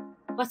smooth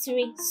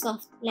buttery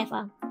soft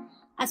leather,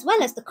 as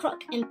well as the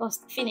croc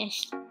embossed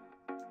finish.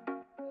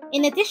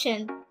 In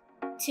addition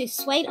to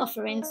suede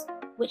offerings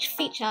which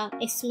feature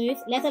a smooth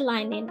leather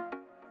lining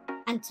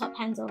and top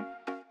handle.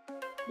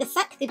 The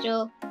sac de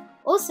jour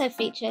also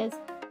features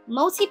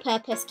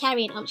multi-purpose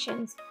carrying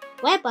options,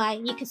 whereby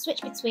you can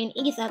switch between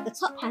either the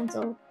top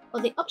handle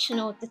or the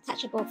optional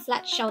detachable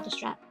flat shoulder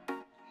strap.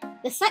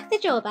 The sac de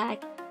jour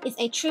bag is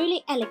a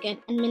truly elegant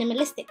and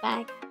minimalistic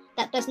bag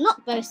that does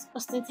not boast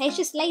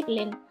ostentatious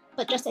labelling,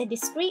 but just a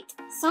discreet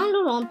Saint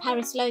Laurent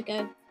Paris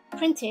logo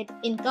printed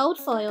in gold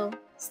foil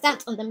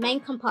stamped on the main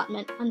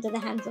compartment under the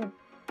handle.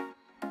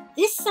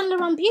 This Saint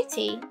Laurent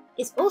beauty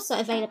is also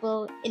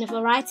available in a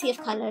variety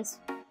of colours,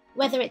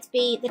 whether it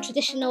be the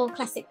traditional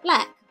classic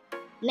black,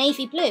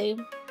 navy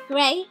blue,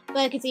 grey,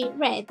 burgundy,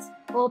 red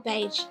or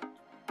beige.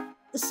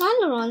 The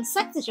Saint Laurent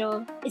Sac de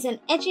Jour is an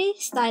edgy,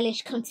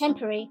 stylish,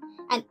 contemporary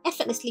and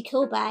effortlessly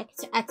cool bag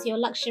to add to your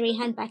luxury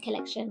handbag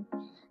collection,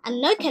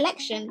 and no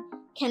collection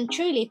can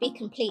truly be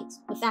complete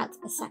without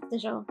a Sac de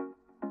Jour.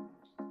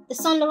 The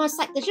Saint Laurent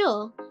Sac de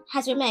Jour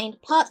has remained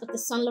part of the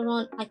Saint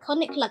Laurent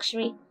iconic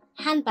luxury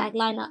handbag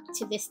lineup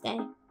to this day.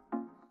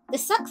 The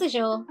Sac de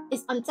Jour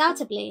is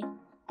undoubtedly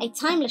a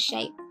timeless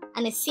shape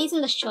and a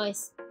seasonless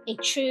choice, a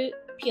true,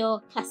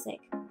 pure classic.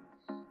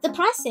 The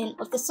pricing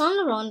of the Saint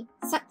Laurent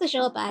Sac de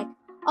Jour bag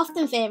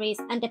often varies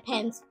and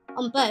depends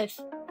on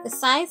both the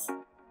size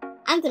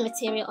and the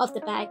material of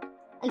the bag,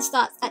 and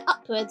starts at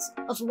upwards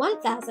of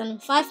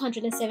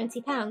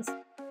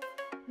 £1,570,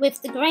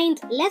 with the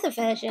grained leather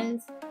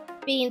versions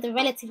being the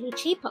relatively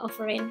cheaper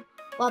offering,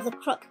 while the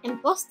croc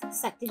embossed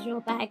Sac de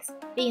Jour bags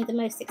being the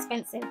most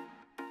expensive.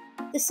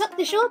 The Sac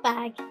de Jour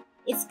bag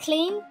is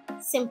clean,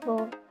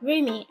 simple,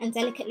 roomy and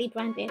delicately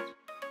branded.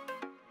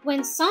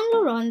 When Saint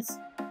Laurent's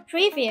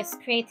previous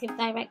creative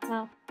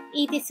director,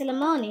 Edith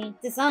Soleimani,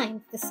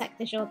 designed the Sac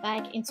de Jour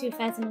bag in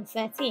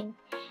 2013,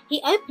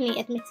 he openly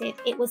admitted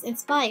it was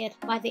inspired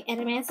by the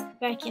Hermes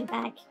Birkin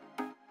bag.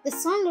 The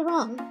Saint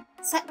Laurent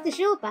Sac de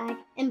Jour bag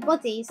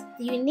embodies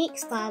the unique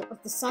style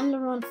of the Saint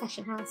Laurent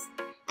fashion house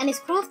and is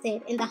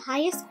crafted in the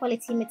highest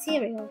quality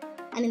material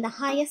and in the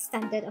highest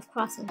standard of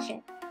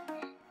craftsmanship.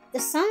 The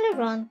Saint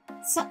Laurent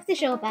Sac de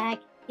Jour bag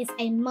is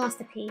a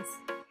masterpiece,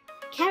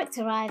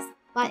 characterized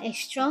by a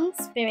strong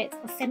spirit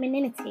of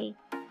femininity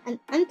and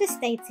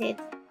understated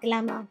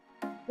glamour,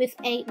 with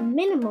a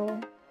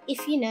minimal,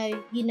 if you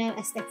know, you know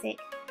aesthetic.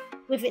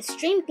 With its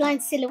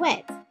streamlined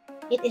silhouette,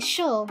 it is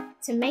sure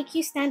to make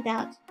you stand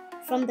out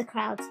from the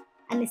crowd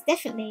and is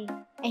definitely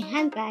a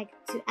handbag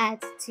to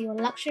add to your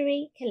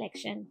luxury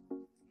collection.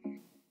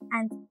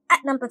 And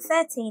at number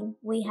 13,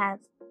 we have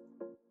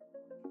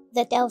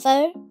the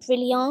Delvaux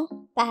Brillant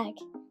bag.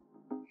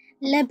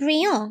 Le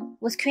Brillant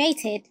was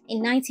created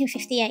in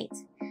 1958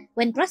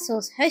 when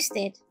Brussels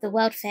hosted the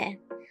World Fair.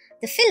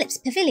 The Philips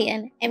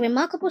Pavilion, a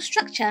remarkable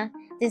structure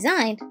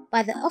designed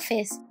by the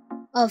office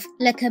of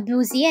Le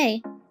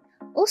Corbusier,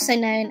 also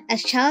known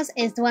as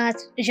Charles-Édouard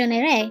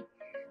Jeanneret,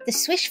 the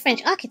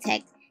Swiss-French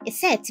architect, is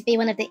said to be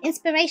one of the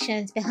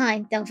inspirations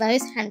behind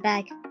Delvaux's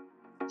handbag.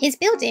 His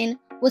building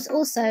was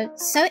also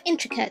so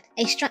intricate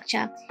a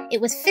structure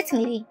it was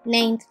fittingly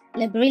named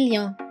Le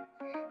Brillant.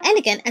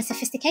 Elegant and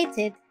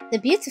sophisticated, the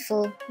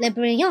beautiful Le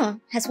Brillant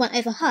has won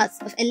over hearts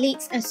of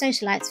elites and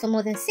socialites for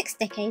more than 6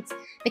 decades,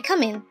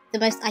 becoming the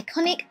most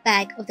iconic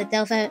bag of the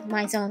Delvaux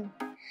Maison.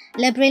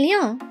 Le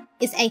Brillant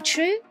is a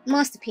true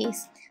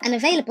masterpiece and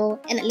available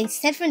in at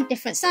least 7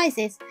 different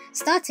sizes,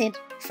 started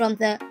from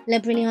the Le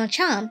Brillant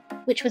Charm,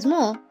 which was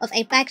more of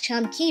a bag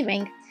charm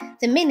keyring,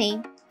 the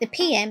Mini, the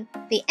PM,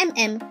 the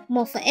MM,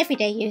 more for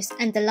everyday use,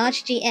 and the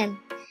large GM.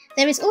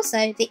 There is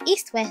also the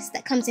East-West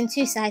that comes in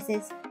 2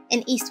 sizes,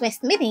 an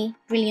East-West Mini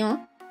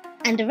Brillant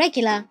and a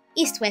regular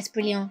East-West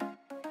Brillant,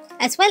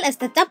 as well as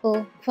the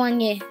double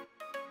poignée,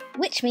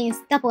 which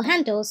means double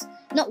handles,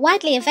 not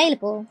widely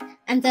available,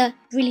 and the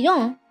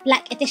Brillant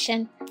Black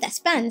Edition that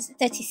spans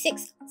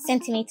 36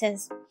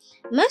 centimeters.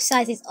 Most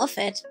sizes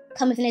offered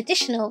come with an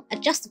additional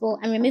adjustable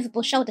and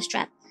removable shoulder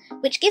strap,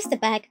 which gives the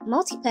bag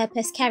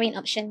multi-purpose carrying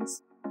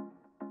options.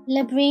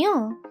 Le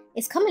Brillant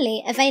is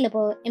commonly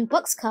available in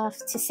box calf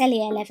to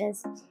Cellier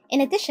leathers,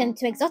 in addition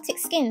to exotic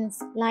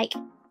skins like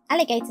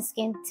alligator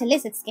skin to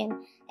lizard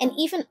skin, and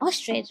even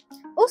ostrich.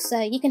 Also,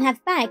 you can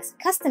have bags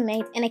custom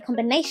made in a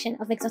combination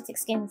of exotic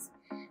skins.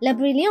 Le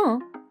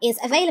Brillant is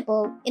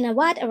available in a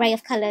wide array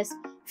of colours,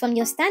 from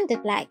your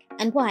standard black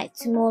and white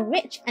to more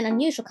rich and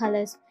unusual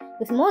colours,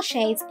 with more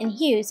shades and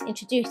hues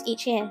introduced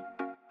each year.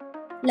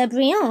 Le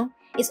Brillant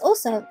is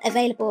also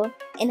available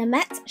in a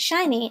matte,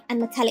 shiny and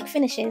metallic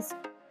finishes.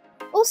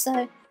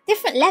 Also,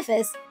 different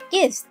leathers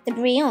gives the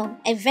Brillant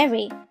a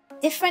very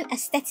different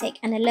aesthetic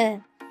and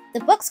allure. The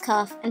box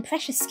calf and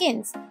precious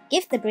skins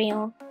give the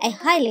Brillant a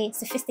highly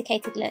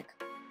sophisticated look,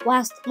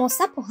 whilst more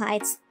supple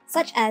hides,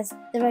 such as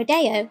the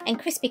Rodeo and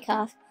crispy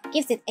calf,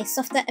 gives it a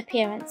softer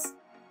appearance.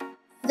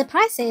 The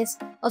prices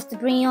of the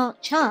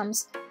Brillant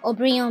charms or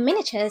Brillant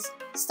miniatures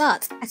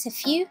start at a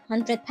few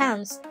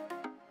 £100s,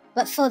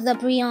 but for the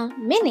Brillant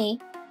Mini,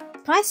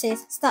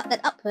 prices start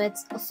at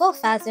upwards of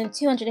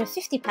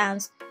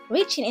 £4,250,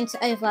 reaching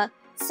into over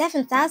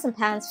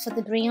 £7,000 for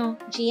the Brillant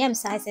GM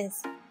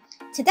sizes.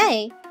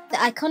 Today, the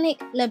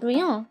iconic Le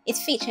Brillant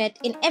is featured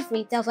in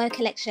every Delvaux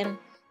collection,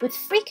 with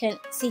frequent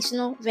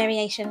seasonal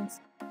variations.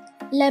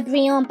 Le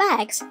Brillant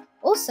bags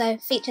also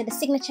feature the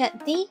signature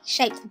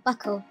D-shaped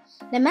buckle.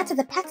 No matter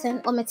the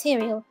pattern or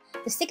material,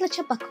 the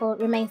signature buckle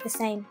remains the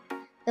same.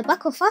 The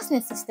buckle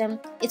fastening system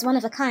is one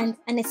of a kind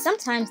and is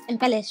sometimes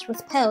embellished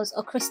with pearls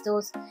or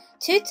crystals,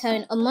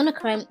 two-tone or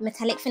monochrome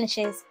metallic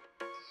finishes.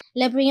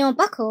 Le Brillant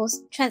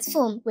buckles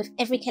transform with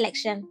every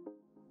collection.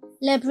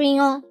 Le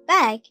Brillant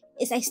bag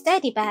is a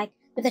sturdy bag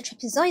with a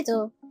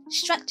trapezoidal,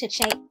 structured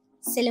shape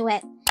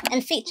silhouette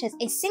and features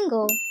a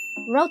single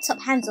roll-top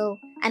handle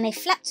and a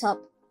flat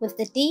top with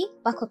the D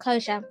buckle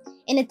closure,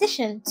 in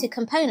addition to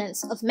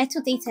components of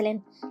metal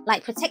detailing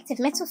like protective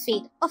metal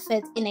feet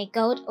offered in a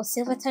gold or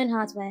silver tone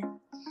hardware.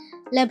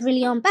 Le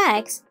Brillant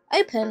bags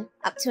open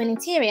up to an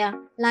interior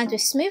lined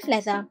with smooth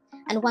leather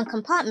and one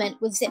compartment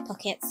with zip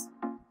pockets,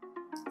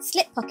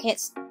 slip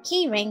pockets,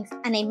 key rings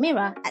and a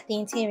mirror at the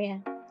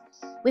interior.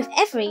 With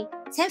every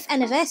 10th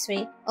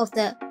anniversary of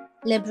the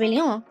Le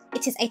Brillant,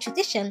 it is a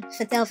tradition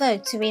for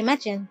Delvaux to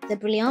reimagine the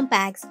Brillant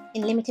bags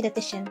in limited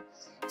edition.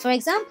 For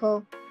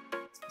example,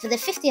 for the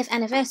 50th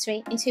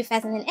anniversary in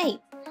 2008,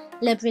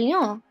 Le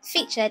Brillant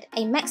featured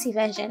a maxi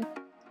version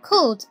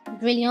called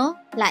Brillant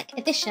Black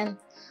Edition.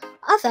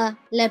 Other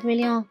Le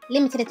Brillant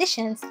limited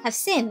editions have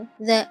seen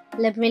the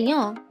Le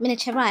Brillant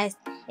miniaturized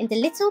in the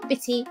Little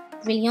Bitty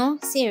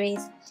Brillant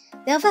series.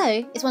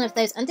 Delvaux is one of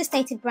those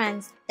understated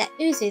brands that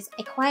oozes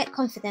a quiet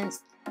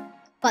confidence,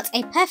 but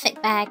a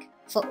perfect bag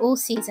for all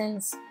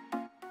seasons.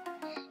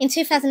 In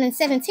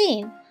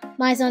 2017,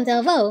 Maison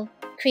Delvaux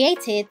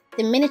created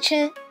the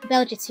Miniature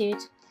Belgitude,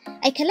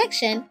 a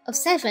collection of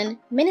 7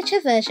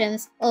 miniature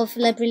versions of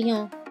Le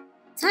Brillant.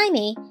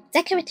 Tiny,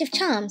 decorative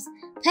charms,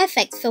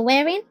 perfect for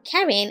wearing,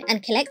 carrying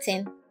and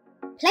collecting.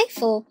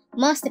 Playful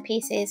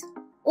masterpieces,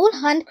 all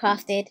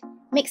handcrafted,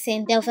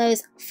 mixing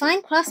Delvaux's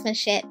fine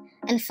craftsmanship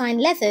and fine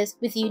leathers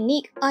with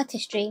unique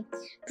artistry,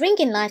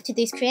 bringing life to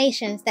these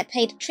creations that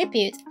paid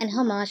tribute and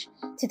homage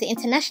to the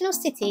international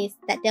cities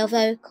that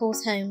Delvaux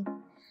calls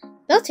home.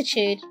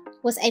 Beltitude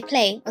was a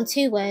play on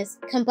 2 words,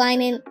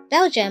 combining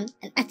Belgium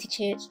and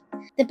attitude.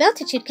 The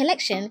Beltitude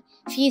collection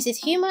fuses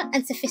humour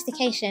and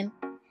sophistication.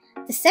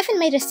 The 7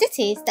 major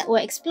cities that were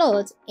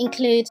explored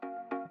include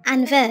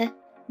Anvers,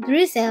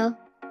 Bruxelles,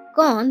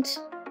 Gand,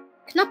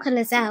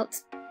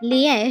 Knokke-les-Zout,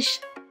 Liège,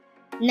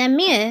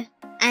 Namur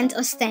and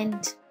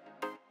Ostend.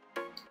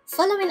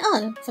 Following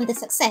on from the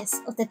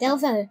success of the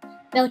Delvaux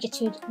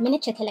Belgitude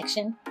miniature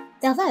collection,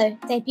 Delvaux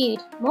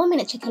debuted more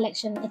miniature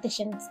collection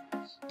editions.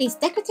 These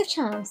decorative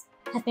charms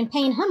have been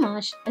paying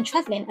homage and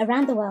travelling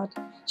around the world,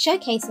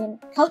 showcasing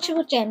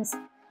cultural gems.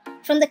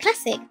 From the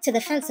classic to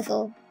the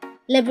fanciful,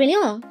 Le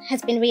Brillant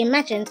has been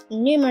reimagined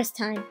numerous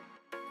times,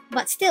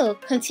 but still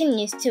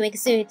continues to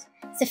exude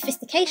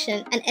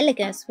sophistication and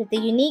elegance with the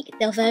unique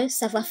Delvaux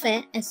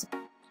savoir-faire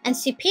and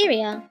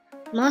superior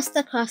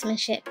master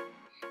craftsmanship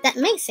that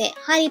makes it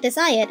highly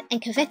desired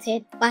and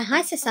coveted by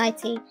high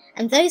society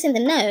and those in the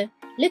know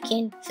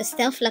looking for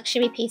stealth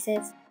luxury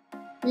pieces.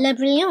 Le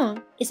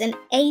Brillant is an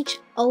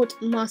age-old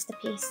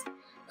masterpiece,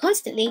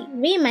 constantly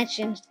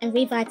reimagined and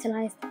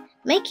revitalized,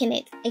 making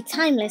it a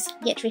timeless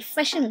yet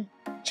refreshing,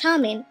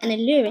 charming and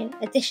alluring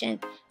addition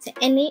to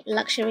any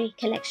luxury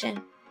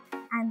collection.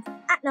 And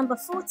at number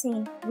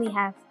 14, we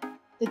have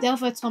the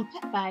Delvaux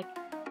Tempete bag.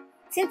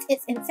 Since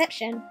its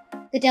inception,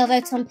 the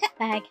Delvaux Tempete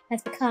bag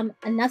has become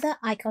another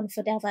icon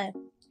for Delvaux.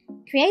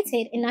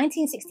 Created in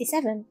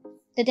 1967,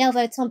 the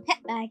Delvaux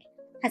Tempete bag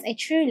has a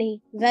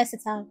truly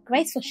versatile,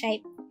 graceful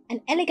shape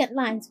and elegant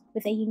lines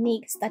with a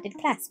unique studded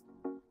clasp.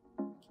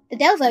 The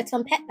Delvaux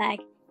Tempete bag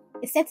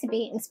is said to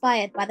be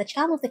inspired by the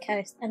charm of the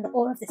coast and the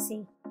awe of the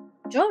sea,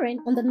 drawing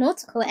on the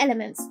nautical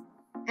elements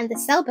and the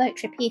sailboat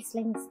trapeze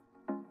slings.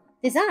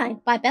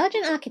 Designed by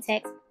Belgian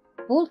architect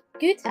Paul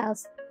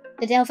Goethals,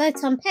 the Delvaux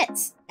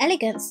Tempete's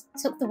elegance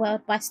took the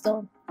world by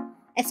storm,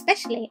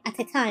 especially at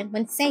a time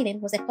when sailing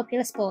was a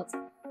popular sport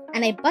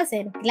and a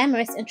buzzing,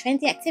 glamorous and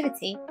trendy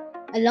activity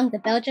along the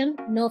Belgian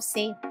North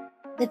Sea.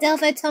 The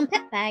Delvaux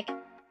Tempete bag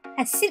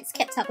has since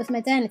kept up with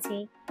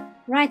modernity,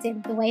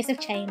 riding the waves of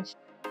change.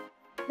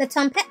 The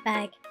Tempete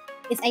bag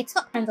is a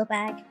top-handle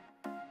bag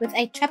with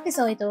a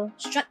trapezoidal,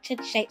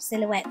 structured-shaped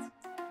silhouette,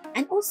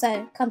 and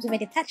also comes with a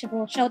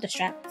detachable shoulder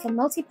strap for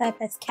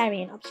multi-purpose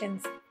carrying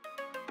options.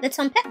 The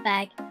Tempete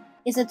bag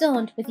is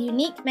adorned with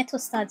unique metal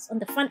studs on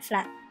the front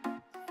flap,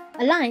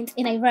 aligned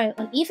in a row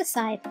on either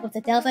side of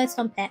the Delvaux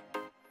Tempete,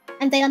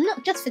 and they are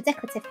not just for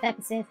decorative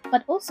purposes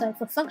but also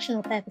for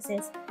functional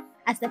purposes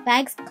as the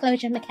bag's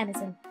closure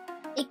mechanism.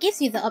 It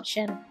gives you the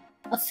option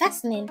of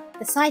fastening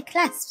the side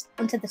clasps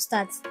onto the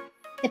studs,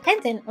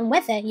 depending on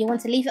whether you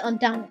want to leave it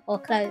undone or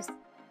closed.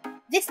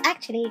 This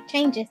actually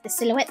changes the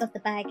silhouette of the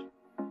bag,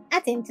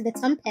 adding to the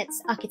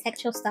Tempete's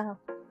architectural style.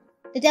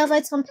 The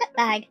Delvaux Tempete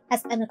bag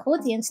has an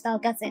accordion-style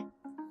gusset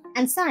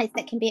and sides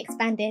that can be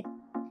expanded.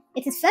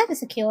 It is further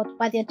secured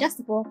by the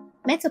adjustable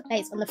metal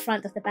plates on the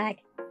front of the bag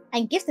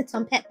and gives the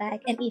Tempete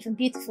bag an even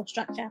beautiful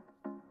structure.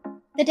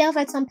 The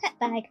Delvaux Tempete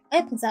bag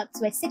opens up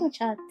to a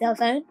signature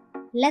Delvaux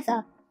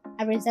leather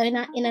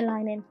Arizona inner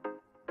lining,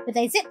 with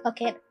a zip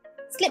pocket,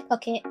 slip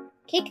pocket,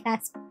 key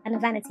clasp, and a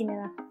vanity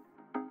mirror.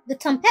 The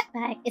Tempete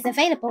bag is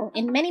available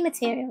in many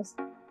materials,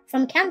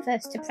 from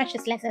canvas to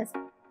precious leathers,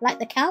 like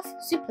the calf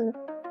souple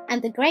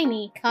and the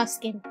grainy calf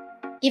skin,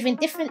 giving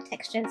different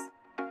textures.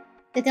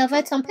 The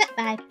Delvaux Tempete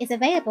bag is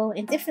available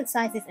in different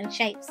sizes and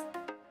shapes,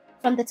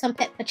 from the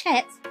Tempete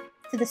Pochette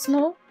to the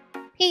small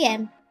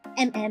PM,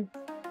 MM,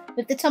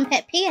 with the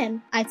Tempete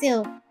PM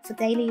ideal for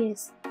daily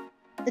use.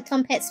 The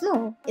Tempete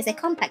Small is a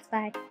compact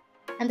bag,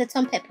 and the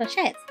Tempete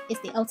Pochette is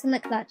the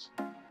ultimate clutch.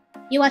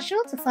 You are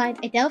sure to find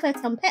a Delvaux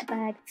Tempete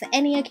bag for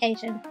any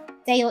occasion,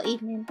 day or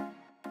evening.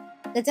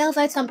 The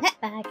Delvaux Tempete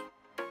bag,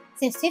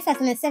 since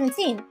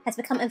 2017, has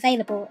become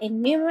available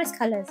in numerous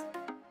colours,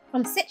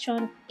 from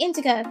citron,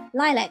 indigo,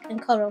 lilac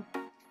and coral,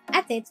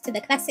 added to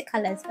the classic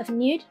colours of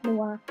nude,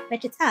 noir,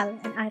 vegetal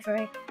and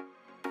ivory.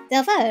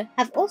 Delvaux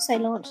have also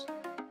launched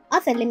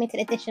other limited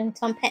edition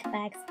Tempete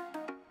bags,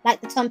 like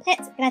the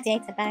Tempete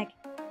Gladiator bag.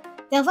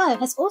 Delvaux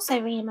has also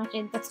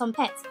reimagined the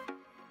Tempete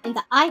in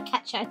the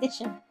eye-catcher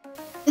edition.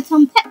 The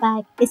Tempete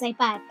bag is a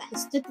bag that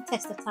has stood the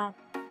test of time.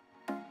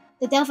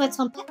 The Delvaux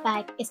Tempete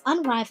bag is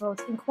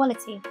unrivaled in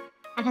quality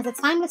and has a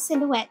timeless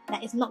silhouette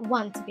that is not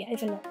one to be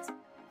overlooked.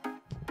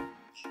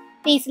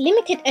 These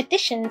limited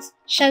editions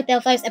show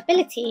Delvaux's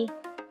ability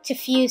to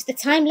fuse the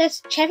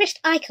timeless, cherished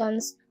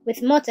icons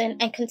with modern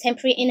and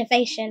contemporary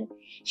innovation,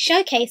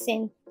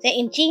 showcasing their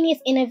ingenious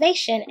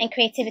innovation and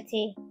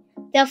creativity.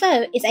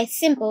 Delvaux is a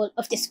symbol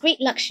of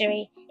discreet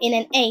luxury in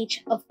an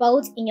age of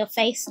bold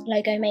in-your-face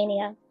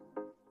logomania.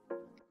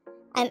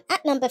 And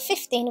at number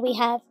 15 we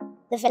have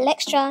the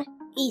Valextra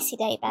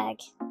Iside bag.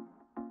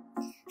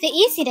 The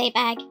Iside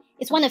bag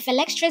is one of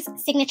Valextra's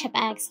signature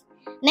bags,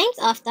 named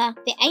after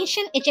the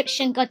ancient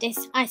Egyptian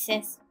goddess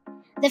Isis.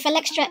 The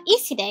Valextra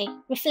Iside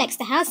reflects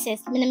the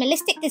house's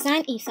minimalistic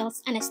design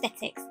ethos and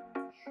aesthetics.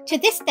 To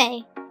this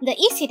day, the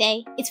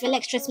Iside is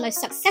Valextra's most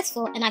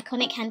successful and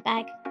iconic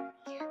handbag.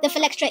 The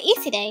Valextra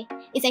Iside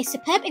is a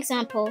superb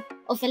example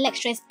of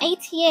Valextra's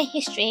 80-year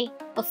history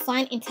of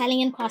fine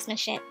Italian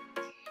craftsmanship.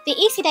 The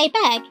Iside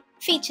bag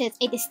features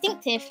a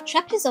distinctive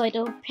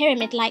trapezoidal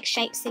pyramid-like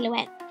shaped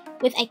silhouette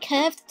with a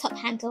curved top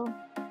handle.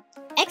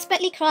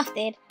 Expertly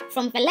crafted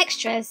from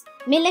Valextra's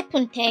mille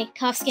punte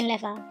calfskin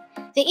leather,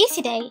 the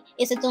Iside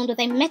is adorned with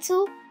a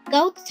metal,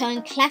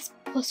 gold-toned clasp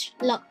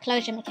push-lock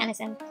closure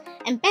mechanism,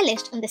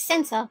 embellished on the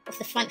centre of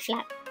the front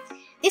flap.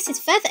 This is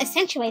further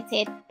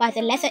accentuated by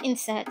the leather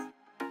insert.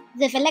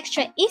 The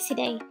Valextra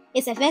Iside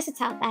is a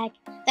versatile bag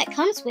that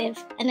comes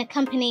with an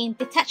accompanying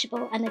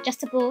detachable and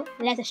adjustable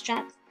leather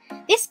strap.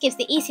 This gives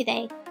the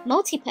Iside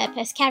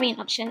multi-purpose carrying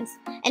options,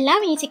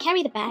 allowing you to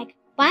carry the bag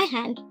by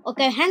hand or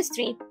go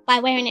hands-free by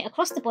wearing it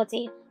across the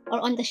body or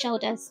on the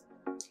shoulders.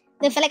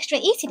 The Valextra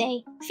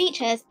Iside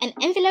features an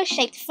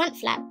envelope-shaped front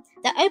flap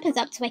that opens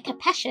up to a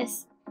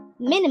capacious,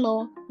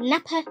 minimal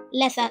nappa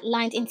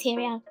leather-lined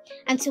interior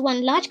and to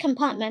one large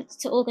compartment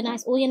to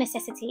organise all your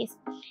necessities,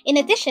 in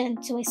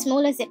addition to a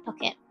smaller zip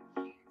pocket.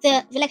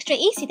 The Valextra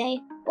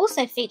Iside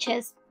also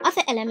features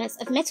other elements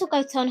of metal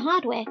gold-tone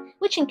hardware,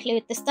 which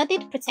include the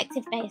studded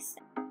protective base.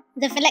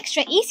 The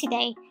Valextra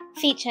Iside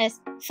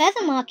features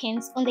further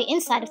markings on the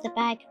inside of the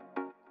bag,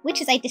 which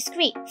is a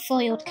discrete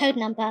foiled code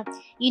number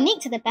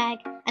unique to the bag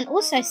and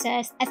also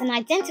serves as an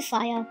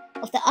identifier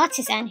of the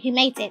artisan who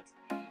made it.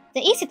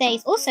 The Iside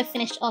is also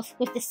finished off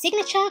with the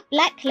signature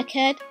black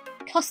lacquered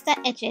Costa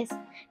edges,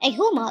 a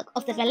hallmark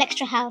of the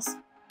Valextra house,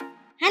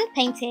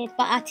 hand-painted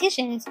by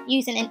artisans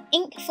using an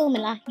ink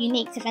formula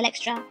unique to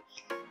Valextra.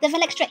 The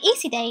Valextra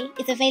Iside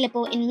is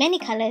available in many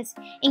colours,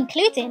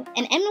 including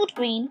an emerald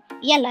green,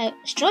 yellow,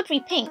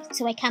 strawberry pink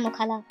to a camel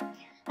colour.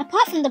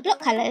 Apart from the block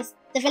colours,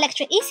 the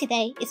Valextra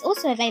Iside is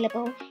also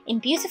available in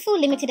beautiful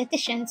limited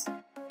editions,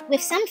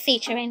 with some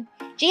featuring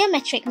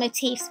geometric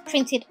motifs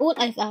printed all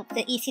over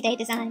the Iside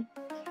design.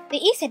 The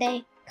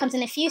Iside comes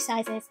in a few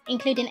sizes,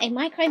 including a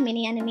micro,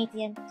 mini and a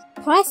medium.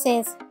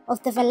 Prices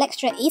of the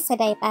Valextra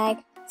Iside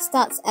bag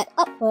starts at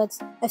upwards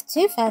of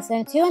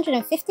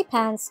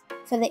 £2,250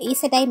 for the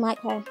Iside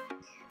Micro.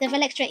 The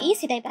Valextra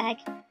Iside bag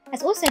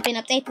has also been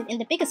updated in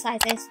the bigger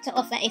sizes to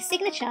offer a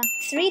signature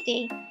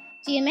 3D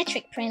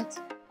geometric print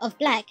of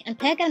black and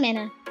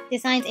pergamena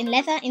designed in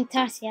leather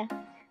intarsia,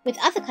 with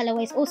other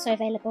colourways also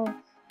available,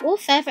 all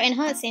further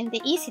enhancing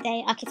the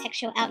Iside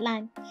architectural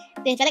outline.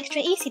 The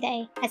Valextra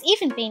Iside has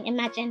even been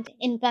imagined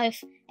in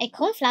both a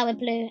cornflower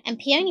blue and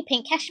peony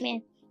pink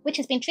cashmere, which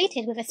has been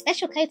treated with a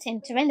special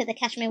coating to render the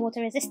cashmere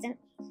water resistant.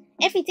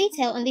 Every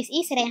detail on this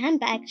Iside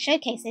handbag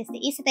showcases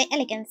the Iside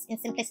elegance and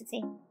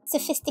simplicity.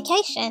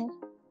 Sophistication,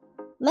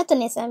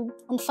 modernism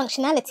and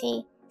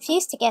functionality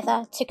fuse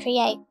together to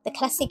create the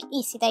classic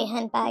Iside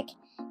handbag,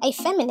 a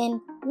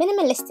feminine,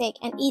 minimalistic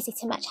and easy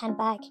to match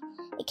handbag.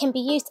 It can be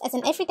used as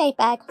an everyday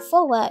bag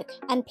for work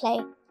and play,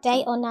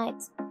 day or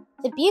night.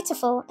 The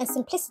beautiful and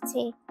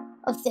simplicity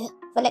of the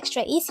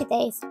Valextra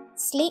Iside's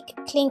sleek,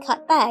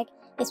 clean-cut bag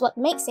is what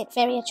makes it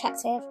very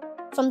attractive.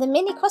 From the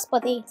mini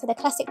crossbody to the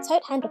classic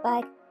tote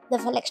handbag, the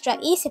Valextra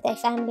Iside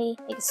family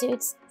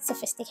exudes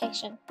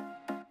sophistication.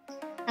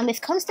 And with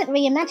constant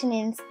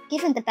reimaginings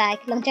given the bag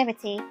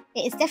longevity,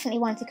 it is definitely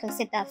one to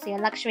consider for your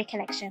luxury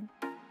collection.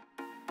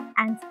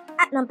 And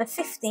at number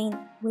 15,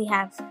 we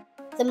have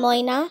the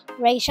Moynat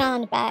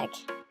Rejane bag.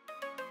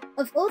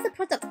 Of all the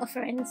product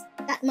offerings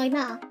that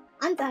Moynat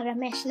under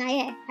Hermes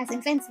has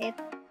invented,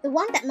 the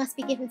one that must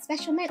be given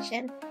special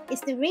mention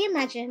is the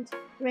reimagined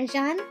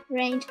Rejane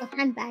range of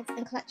handbags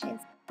and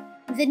clutches.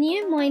 The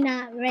new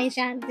Moynat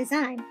Rejane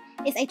design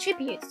is a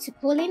tribute to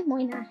Pauline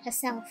Moynat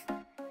herself,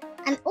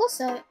 and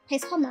also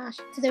pays homage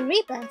to the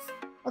rebirth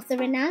of the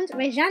renowned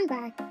Rejane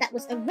bag that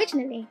was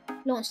originally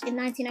launched in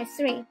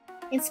 1903,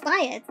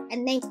 inspired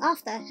and named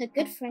after her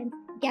good friend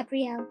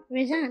Gabrielle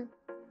Rejane.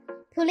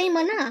 Pauline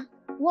Moynat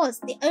was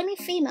the only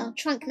female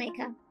trunk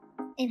maker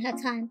in her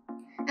time,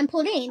 and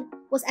Pauline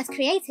was as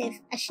creative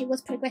as she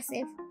was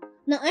progressive.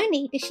 Not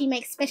only did she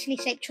make specially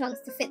shaped trunks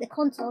to fit the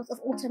contours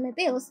of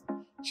automobiles,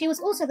 she was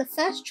also the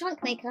first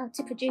trunk maker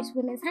to produce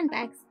women's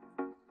handbags.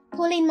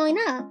 Pauline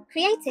Moynat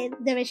created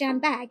the Rejane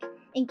bag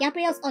in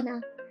Gabrielle's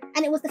honour,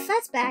 and it was the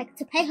first bag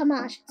to pay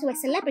homage to a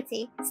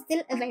celebrity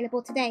still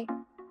available today.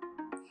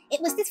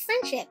 It was this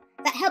friendship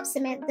that helped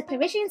cement the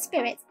Parisian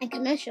spirit and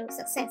commercial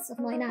success of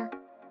Moynat.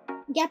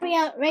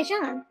 Gabrielle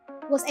Rejane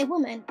was a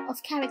woman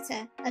of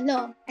character,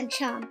 allure and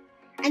charm,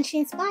 and she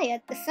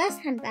inspired the first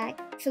handbag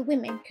for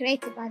women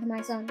created by the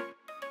Maison.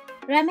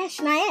 Hermes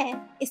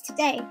is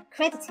today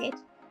credited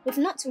with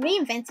not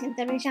reinventing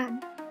the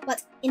Rejane,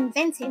 but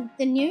inventing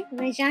the new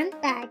Rejane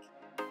bag.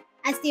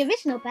 As the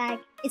original bag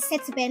is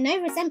said to bear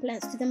no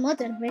resemblance to the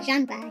modern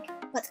Rejane bag,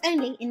 but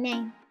only in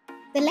name.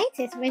 The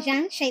latest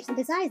Rejane shapes and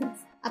designs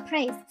are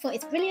praised for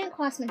its brilliant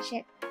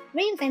craftsmanship,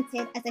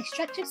 reinvented as a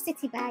structured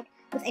city bag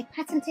with a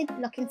patented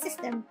locking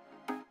system.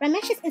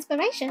 Hermes's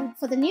inspiration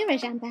for the new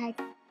Rejane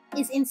bag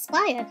is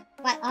inspired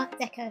by Art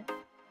Deco.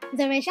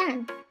 The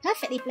Rejane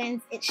perfectly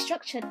blends its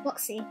structured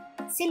boxy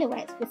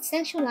silhouette with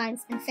sensual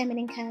lines and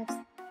feminine curves,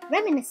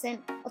 reminiscent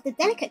of the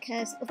delicate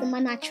curves of the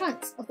Moynat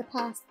trunks of the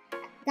past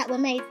that were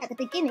made at the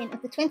beginning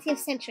of the 20th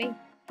century,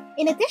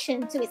 in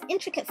addition to its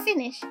intricate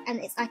finish and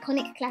its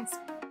iconic clasp.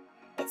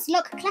 Its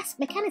lock clasp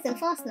mechanism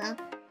fastener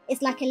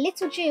is like a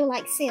little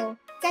jewel-like seal,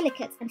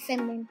 delicate and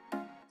feminine.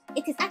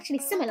 It is actually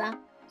similar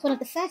to one of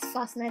the first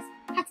fasteners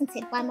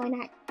patented by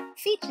Moynat,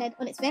 featured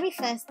on its very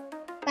first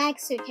bag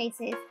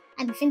suitcases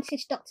and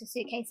vintage doctor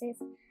suitcases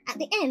at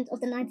the end of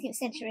the 19th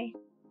century.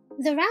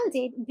 The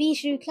rounded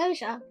bijou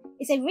closure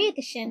is a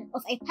re-edition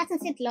of a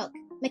patented lock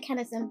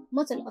mechanism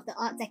model of the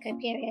Art Deco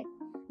period.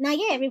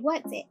 Nayer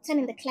reworked it,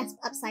 turning the clasp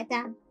upside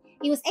down.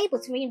 He was able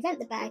to reinvent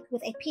the bag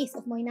with a piece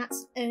of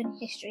Moynat's own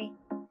history.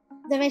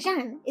 The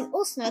Rejane is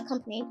also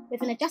accompanied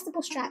with an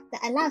adjustable strap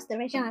that allows the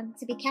Rejane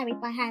to be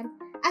carried by hand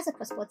as a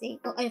crossbody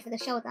or over the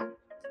shoulder.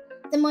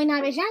 The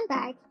Moynat Rejane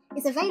bag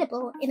is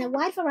available in a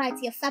wide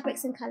variety of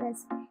fabrics and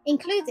colours,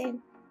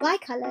 including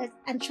bicoloured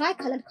and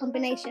tricoloured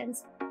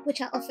combinations,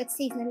 which are offered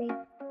seasonally.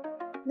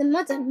 The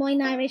modern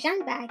Moynat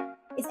Rejane bag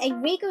is a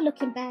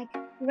regal-looking bag,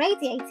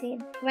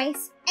 radiating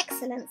grace,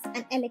 excellence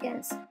and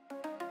elegance.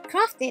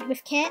 Crafted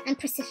with care and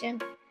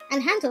precision,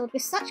 and handled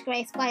with such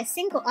grace by a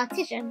single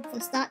artisan from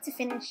start to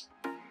finish.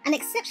 An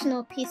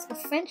exceptional piece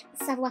of French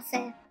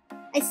savoir-faire.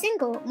 A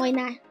single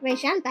Moynat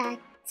Rejane bag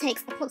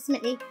takes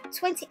approximately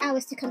 20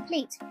 hours to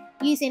complete,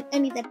 using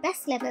only the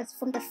best leathers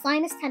from the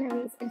finest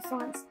tanneries in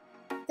France.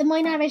 The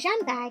Moynat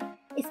Rejane bag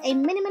is a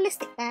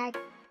minimalistic bag,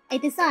 a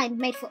design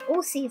made for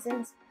all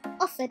seasons,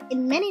 offered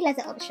in many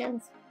leather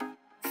options,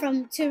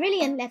 from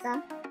Tyrolean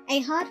leather, a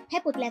hard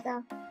pebbled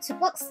leather, to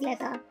boxed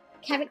leather,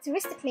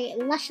 characteristically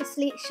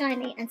lusciously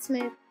shiny and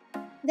smooth.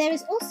 There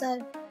is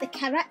also the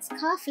Karat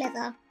calf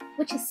leather,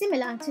 which is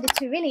similar to the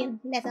Tyrolean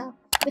leather,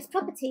 with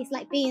properties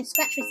like being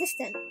scratch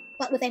resistant,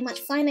 but with a much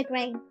finer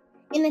grain,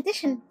 in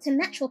addition to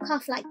natural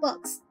calf-like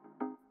box,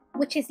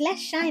 which is less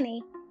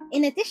shiny,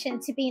 in addition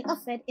to being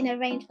offered in a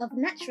range of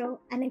natural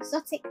and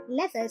exotic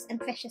leathers and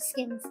precious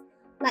skins,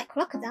 like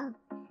crocodile,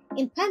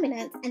 in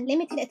permanent and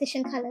limited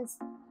edition colours.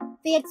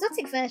 The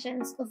exotic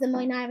versions of the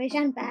Moynat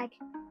Rejane bag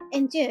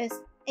endures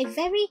a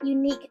very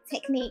unique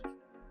technique,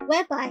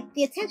 whereby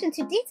the attention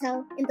to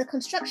detail in the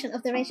construction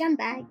of the Rejane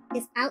bag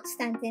is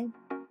outstanding.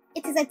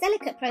 It is a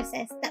delicate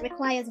process that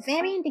requires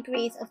varying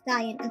degrees of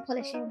dyeing and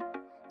polishing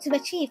to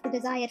achieve the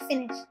desired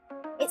finish.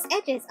 Its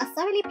edges are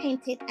thoroughly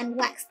painted and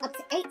waxed up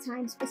to 8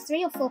 times with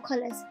 3 or 4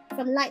 colours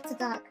from light to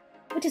dark,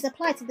 which is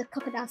applied to the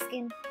crocodile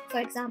skin, for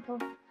example.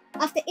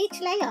 After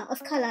each layer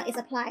of colour is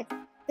applied,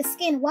 the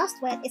skin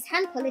whilst wet is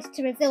hand polished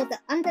to reveal the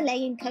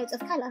underlaying coat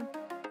of colour.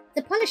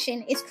 The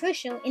polishing is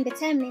crucial in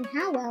determining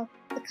how well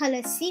the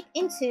colours seep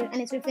into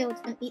and is revealed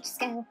on each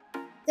scale.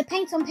 The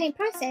paint-on-paint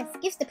process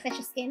gives the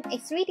precious skin a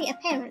 3D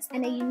appearance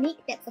and a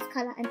unique depth of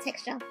colour and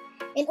texture,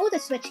 in order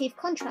to achieve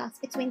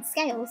contrast between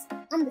scales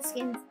on the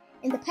skins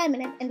in the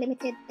permanent and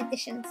limited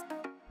editions.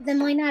 The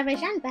Moynat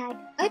Rejane bag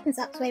opens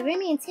up to a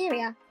roomy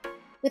interior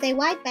with a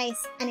wide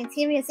base and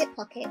interior zip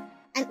pocket,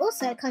 and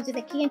also comes with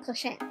a key and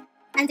clochette,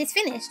 and is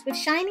finished with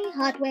shiny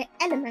hardware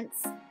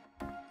elements,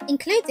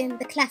 including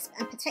the clasp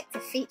and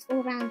protective feet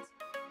all round.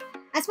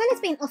 As well as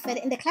being offered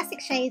in the classic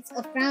shades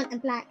of brown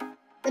and black,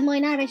 the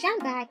Moynat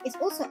Rejane bag is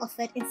also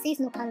offered in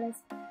seasonal colours.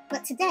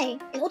 But today,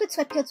 in order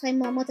to appeal to a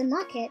more modern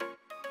market,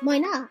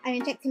 Moynat are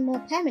injecting more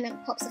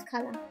permanent pops of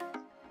colour.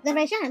 The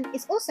Rejane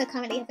is also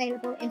currently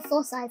available in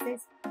 4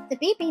 sizes, the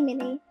BB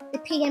Mini, the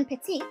PM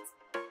Petite,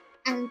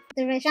 and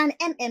the Rejane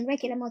MM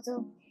regular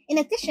model, in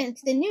addition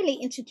to the newly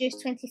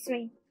introduced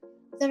 23.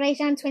 The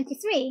Rejane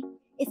 23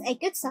 is a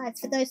good size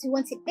for those who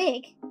want it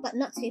big, but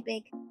not too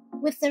big.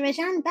 With the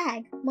Rejane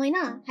bag,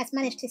 Moynat has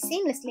managed to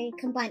seamlessly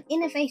combine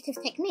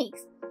innovative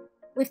techniques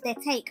with their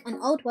take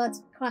on old world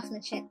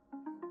craftsmanship.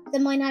 The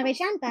Moynat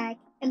Rejane bag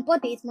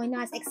embodies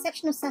Moynat's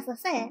exceptional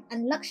savoir-faire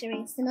and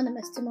luxury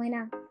synonymous to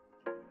Moynat.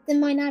 The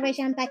Moynat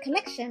Rejane bag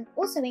collection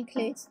also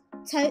includes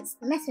totes,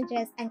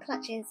 messengers and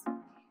clutches.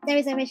 There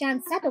is a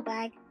Rejane saddle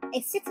bag,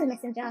 a sitter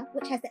messenger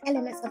which has the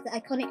elements of the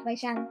iconic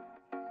Rejane.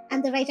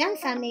 And the Rejane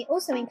family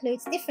also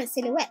includes different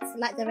silhouettes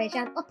like the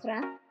Rejane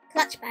Opera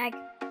clutch bag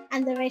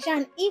and the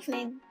Rejane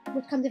Evening,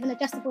 which comes with an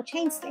adjustable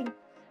chain sling,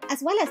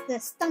 as well as the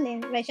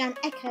stunning Rejane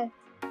Echo,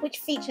 which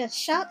features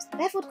sharp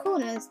beveled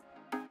corners,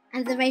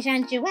 and the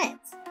Rejane Duet,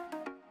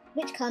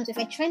 which comes with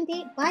a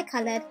trendy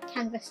bi-coloured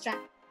canvas strap.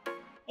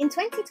 In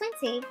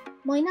 2020,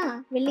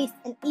 Moynat released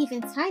an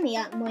even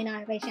tinier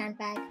Moynat Rejane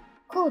bag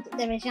called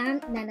the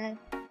Rejane Nano.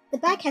 The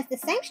bag has the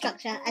same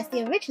structure as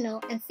the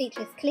original and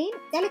features clean,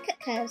 delicate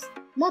curves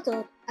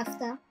modelled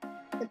after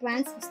the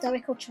brand's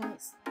historical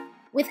trunks.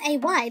 With a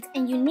wide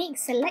and unique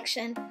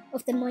selection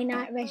of the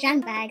Moynat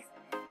Rejane bags,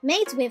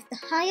 made with the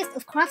highest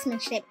of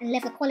craftsmanship and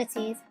leather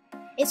qualities,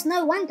 it's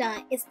no wonder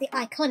it's the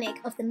iconic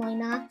of the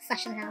Moynat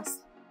fashion house,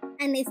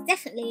 and it's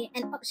definitely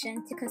an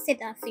option to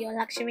consider for your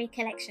luxury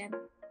collection.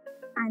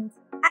 And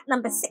at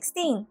number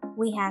 16,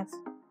 we have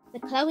the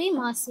Chloe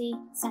Marcie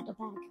Saddle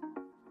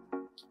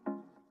Bag.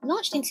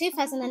 Launched in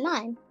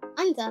 2009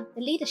 under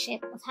the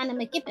leadership of Hannah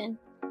McGibbon,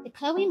 the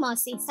Chloe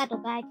Marcie Saddle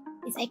Bag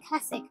is a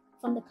classic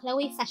from the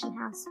Chloe fashion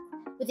house,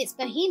 with its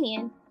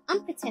bohemian,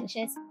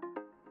 unpretentious,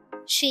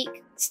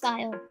 chic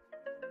style.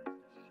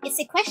 Its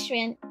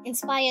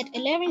equestrian-inspired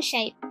alluring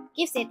shape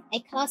gives it a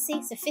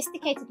classy,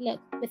 sophisticated look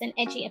with an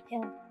edgy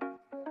appeal.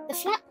 The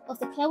flap of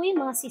the Chloe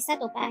Marcie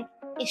Saddle Bag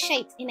is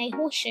shaped in a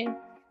horseshoe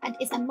and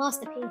is a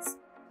masterpiece,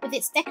 with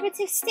its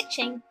decorative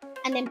stitching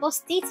and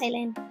embossed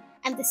detailing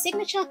and the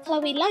signature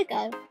Chloe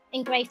logo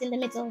engraved in the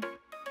middle.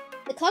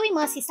 The Chloe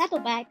Marcie Saddle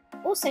Bag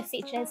also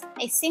features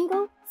a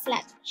single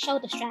flat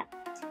shoulder strap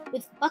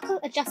with buckle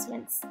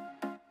adjustments.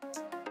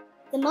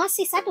 The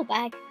Marcie Saddle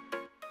Bag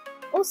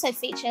also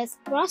features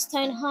brass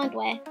tone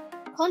hardware,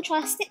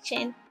 contrast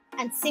stitching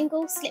and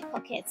single slip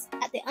pockets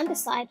at the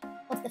underside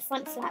of the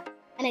front flap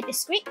and a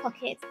discreet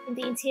pocket in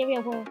the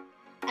interior wall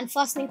and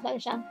fastening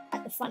closure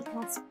at the front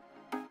clasp.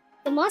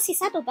 The Marcie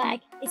Saddle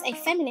Bag is a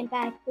feminine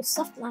bag with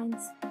soft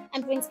lines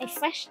and brings a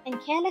fresh and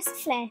careless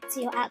flair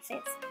to your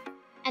outfits,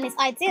 and is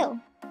ideal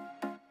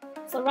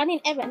for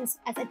running errands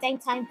as a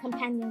daytime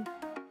companion.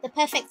 The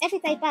perfect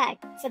everyday bag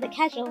for the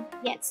casual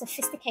yet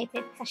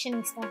sophisticated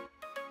fashionista.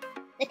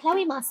 The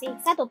Chloe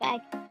Marcie Saddle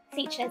Bag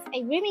features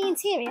a roomy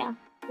interior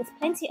with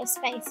plenty of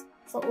space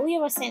for all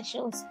your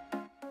essentials,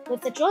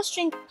 with the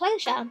drawstring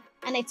closure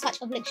and a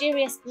touch of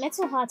luxurious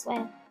metal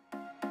hardware.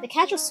 The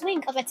casual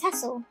swing of a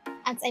tassel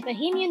adds a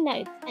bohemian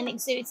note and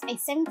exudes a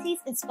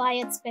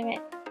 70s-inspired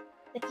spirit.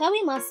 The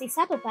Chloe Marcie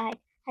Saddle Bag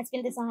has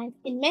been designed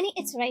in many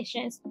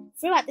iterations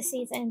throughout the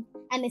season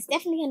and is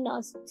definitely a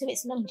nod to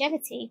its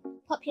longevity,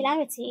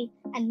 popularity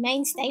and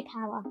mainstay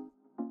power.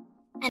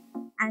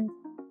 And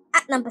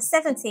at number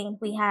 17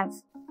 we have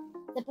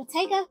the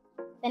Bottega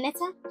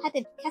Veneta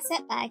Padded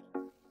Cassette Bag.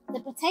 The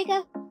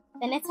Bottega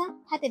Veneta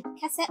Padded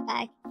Cassette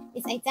Bag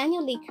is a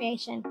Daniel Lee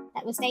creation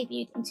that was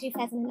debuted in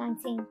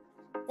 2019.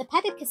 The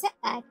padded cassette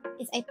bag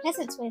is a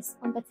pleasant twist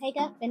on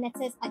Bottega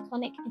Veneta's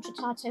iconic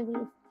intricate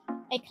weave,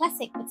 a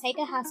classic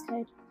Bottega house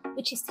code,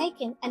 which is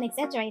taken and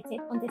exaggerated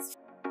on this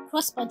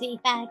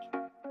crossbody bag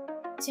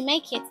to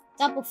make it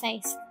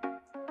double-faced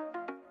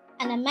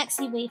and a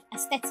maxi weave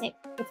aesthetic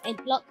with a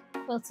block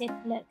quilted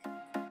look.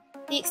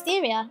 The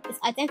exterior is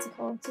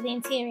identical to the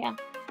interior,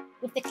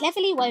 with the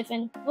cleverly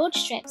woven broad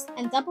strips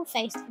and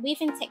double-faced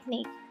weaving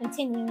technique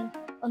continuing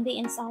on the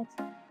inside.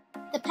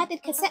 The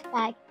padded cassette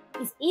bag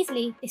is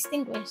easily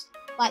distinguished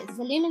by its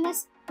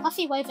voluminous,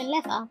 puffy woven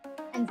leather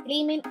and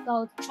gleaming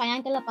gold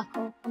triangular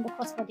buckle on the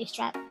crossbody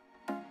strap.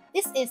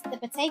 This is the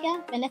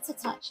Bottega Veneta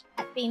touch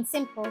at being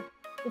simple,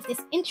 with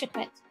this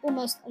intricate,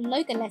 almost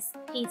logoless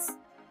piece,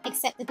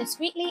 except the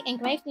discreetly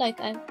engraved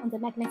logo on the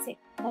magnetic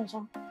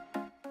closure.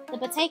 The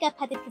Bottega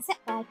padded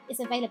cassette bag is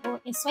available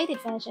in suede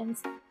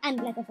versions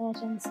and leather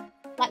versions,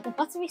 like the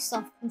buttery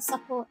soft and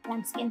supple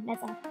lambskin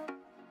leather.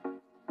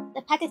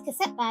 The padded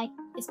cassette bag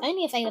is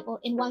only available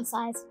in one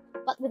size,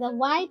 but with a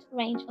wide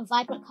range of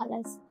vibrant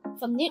colours,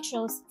 from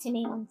neutrals to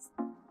neons.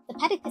 The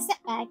padded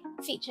cassette bag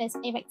features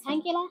a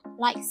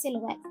rectangular-like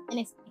silhouette and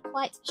is a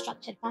quite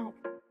structured bag.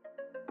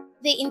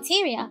 The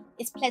interior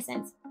is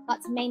pleasant, but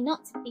may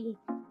not be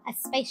as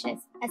spacious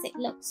as it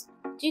looks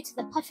due to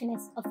the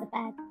puffiness of the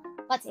bag,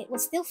 but it will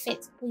still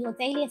fit for your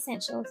daily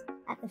essentials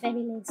at the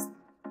very least.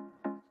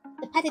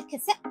 The padded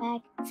cassette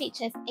bag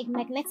features a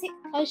magnetic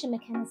closure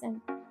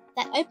mechanism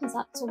that opens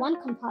up to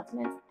one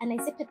compartment and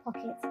a zippered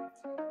pocket,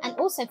 and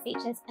also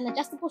features an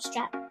adjustable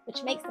strap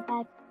which makes the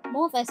bag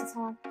more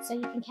versatile, so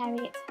you can carry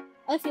it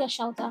over your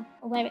shoulder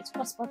or wear it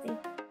crossbody.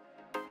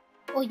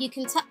 Or you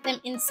can tuck them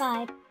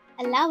inside,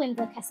 allowing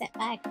the cassette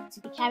bag to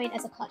be carried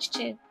as a clutch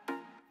too.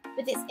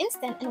 With its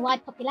instant and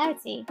wide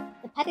popularity,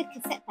 the padded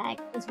cassette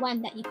bag is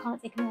one that you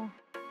can't ignore.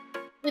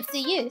 With the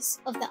use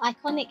of the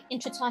iconic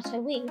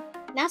intratato weave,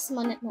 now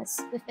synonymous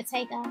with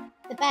Bottega,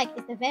 the bag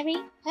is the very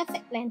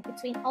perfect blend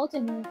between old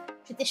and new,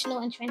 traditional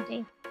and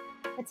trendy.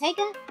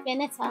 Bottega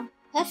Veneta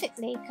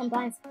perfectly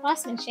combines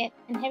craftsmanship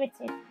and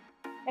heritage,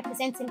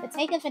 representing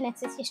Bottega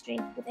Veneta's history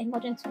with a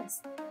modern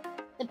twist.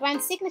 The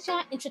brand's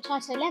signature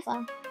intratato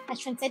leather has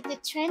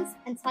transcended trends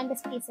and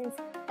timeless pieces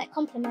that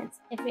complement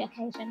every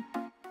occasion.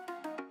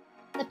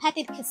 The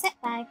padded cassette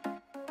bag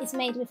is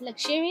made with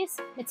luxurious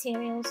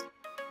materials,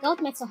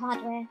 gold metal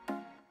hardware,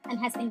 and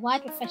has a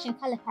wide refreshing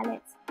colour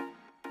palette,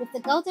 with the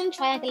golden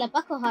triangular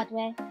buckle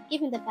hardware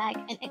giving the bag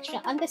an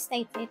extra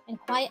understated and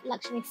quiet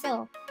luxury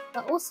feel,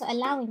 but also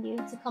allowing you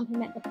to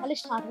complement the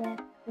polished hardware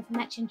with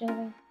matching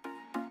jewellery.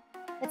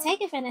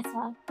 Bottega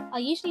Veneta are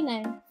usually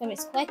known for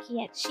its quirky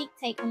yet chic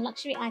take on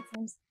luxury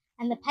items,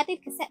 and the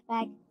padded cassette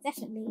bag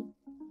definitely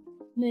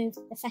moved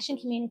the fashion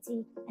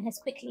community and has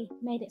quickly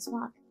made its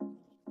mark.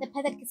 The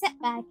padded cassette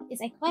bag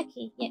is a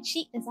quirky yet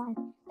chic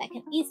design that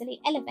can easily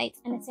elevate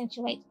and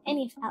accentuate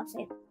any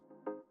outfit.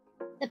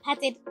 The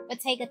padded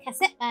Bottega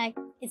cassette bag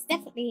is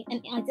definitely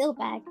an ideal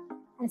bag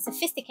and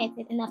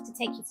sophisticated enough to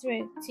take you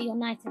through to your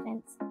night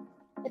events.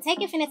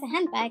 Bottega Veneta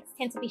handbags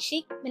tend to be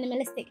chic,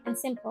 minimalistic and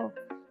simple,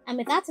 and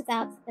without a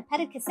doubt, the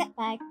padded cassette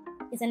bag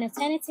is an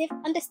alternative,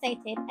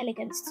 understated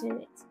elegance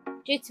to it,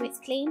 due to its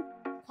clean,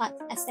 cut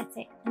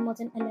aesthetic and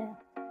modern allure.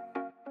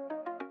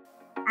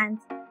 And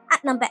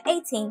at number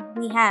 18,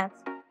 we have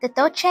the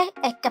Dolce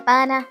 &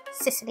 Gabbana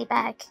Sicily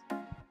bag.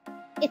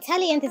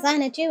 Italian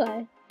designer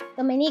duo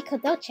Domenico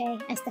Dolce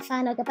and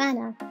Stefano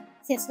Gabbana,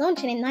 since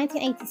launching in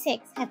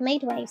 1986, have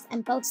made waves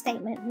and bold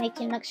statement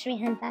making luxury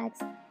handbags.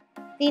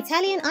 The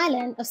Italian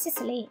island of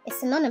Sicily is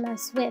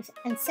synonymous with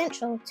and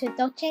central to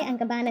Dolce &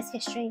 Gabbana's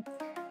history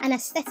and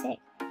aesthetic,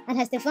 and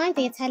has defined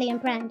the Italian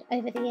brand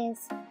over the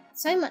years.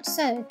 So much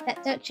so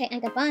that Dolce &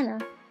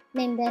 Gabbana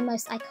named their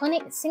most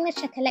iconic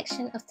signature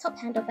collection of top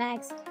handle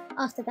bags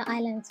after the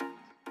island.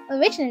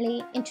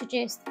 Originally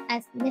introduced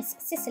as Miss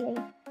Sicily,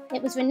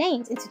 it was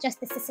renamed into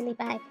just the Sicily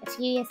bag a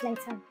few years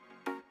later.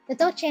 The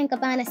Dolce &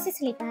 Gabbana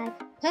Sicily bag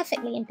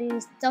perfectly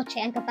imbues Dolce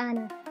 &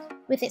 Gabbana,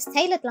 with its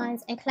tailored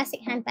lines and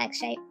classic handbag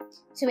shape,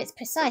 to its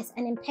precise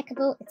and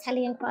impeccable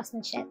Italian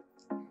craftsmanship.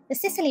 The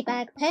Sicily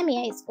bag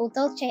permeates all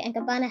Dolce &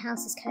 Gabbana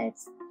house's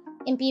codes,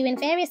 imbuing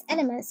various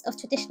elements of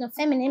traditional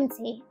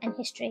femininity and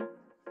history.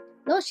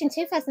 Launched in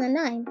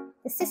 2009,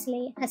 the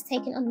Sicily has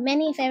taken on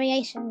many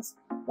variations,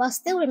 while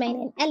still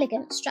remaining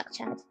elegant,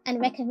 structured,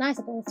 and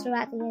recognisable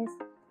throughout the years.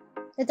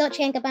 The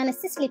Dolce & Gabbana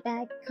Sicily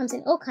bag comes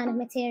in all kinds of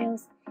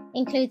materials,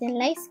 including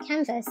lace,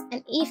 canvas,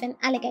 and even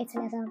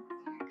alligator leather,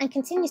 and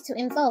continues to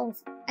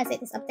evolve as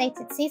it is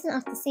updated season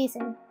after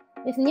season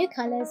with new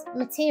colours,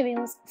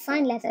 materials,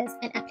 fine leathers,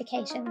 and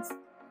applications.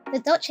 The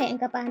Dolce &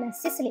 Gabbana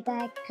Sicily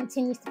bag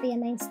continues to be a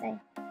mainstay.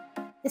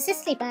 The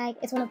Sicily bag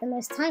is one of the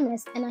most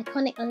timeless and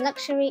iconic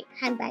luxury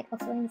handbag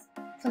offerings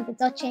from the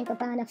Dolce &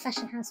 Gabbana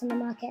fashion house on the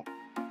market.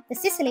 The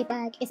Sicily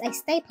bag is a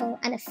staple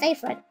and a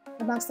favourite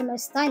amongst the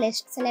most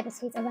stylish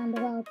celebrities around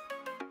the world.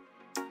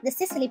 The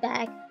Sicily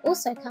bag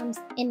also comes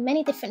in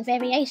many different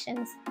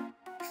variations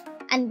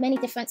and many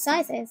different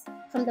sizes,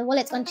 from the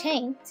wallet on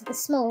chain to the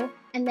small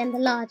and then the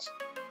large,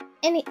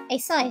 a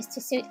size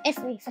to suit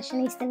every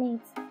fashionista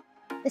needs.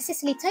 The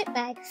Sicily tote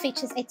bag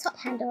features a top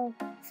handle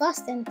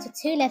fastened to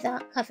two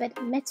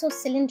leather-covered metal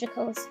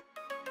cylindricals,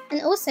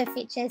 and also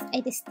features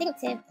a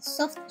distinctive,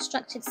 soft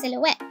structured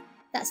silhouette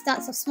that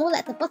starts off small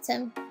at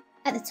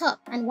the top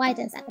and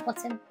widens at the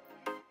bottom.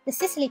 The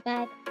Sicily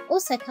bag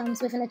also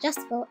comes with an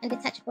adjustable and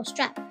detachable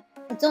strap,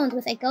 adorned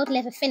with a gold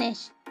leather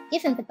finish,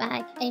 giving the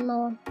bag a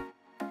more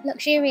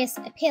luxurious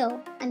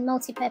appeal and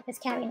multi-purpose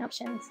carrying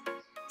options,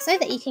 so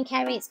that you can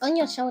carry it on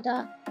your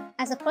shoulder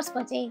as a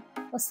crossbody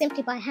or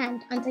simply by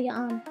hand under your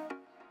arm.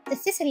 The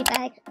Sicily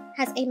bag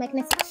has a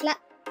magnetic flat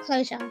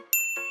closure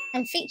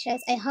and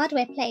features a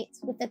hardware plate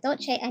with the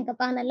Dolce &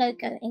 Gabbana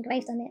logo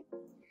engraved on it.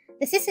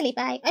 The Sicily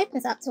bag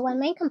opens up to one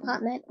main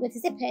compartment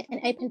with zippered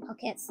and open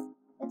pockets.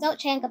 The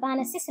Dolce &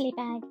 Gabbana Sicily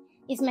bag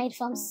is made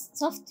from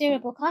soft,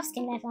 durable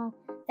calfskin leather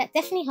that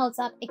definitely holds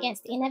up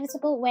against the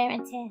inevitable wear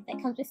and tear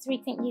that comes with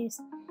frequent use,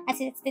 as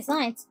it's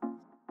designed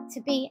to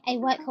be a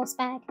workhorse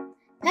bag,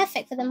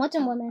 perfect for the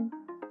modern woman.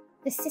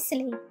 The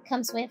Sicily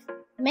comes with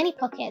many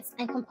pockets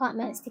and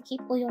compartments to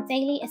keep all your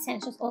daily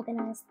essentials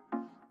organised.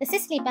 The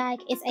Sicily bag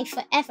is a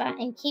forever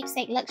and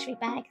keepsake luxury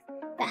bag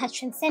that has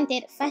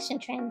transcended fashion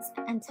trends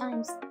and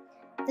times.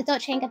 The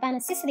Dolce &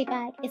 Gabbana Sicily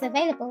bag is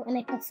available in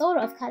a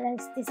plethora of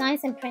colours,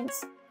 designs and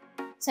prints,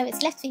 so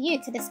it's left for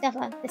you to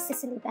discover the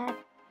Sicily bag,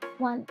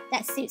 one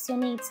that suits your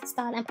needs,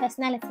 style and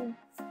personality.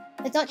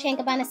 The Dolce &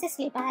 Gabbana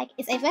Sicily bag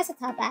is a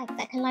versatile bag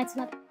that can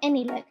lighten up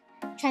any look,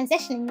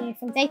 transitioning you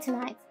from day to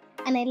night,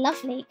 and a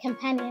lovely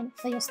companion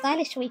for your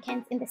stylish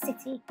weekends in the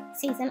city,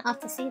 season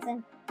after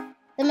season.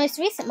 The most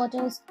recent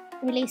models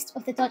released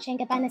of the Dolce &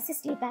 Gabbana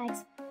Sicily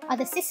bags are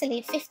the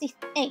Sicily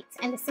 58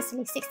 and the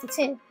Sicily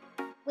 62,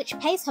 which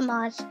pays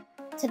homage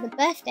to the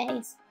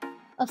birthdays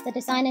of the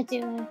designer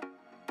duo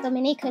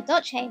Domenico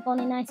Dolce, born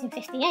in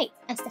 1958,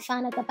 and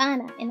Stefano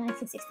Gabbana in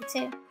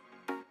 1962,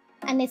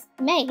 and is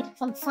made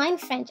from fine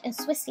French and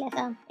Swiss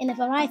leather in a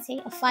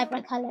variety of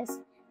vibrant colours,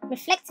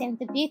 reflecting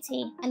the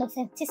beauty and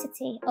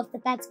authenticity of the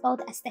bag's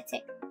bold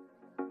aesthetic.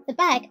 The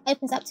bag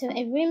opens up to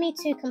a roomy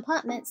 2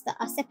 compartments that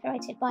are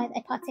separated by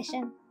a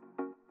partition.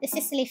 The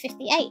Sicily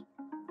 58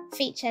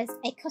 features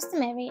a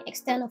customary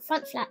external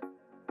front flap,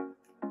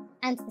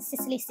 and the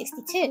Sicily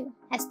 62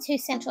 has 2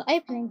 central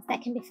openings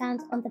that can be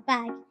found on the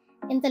bag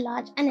in the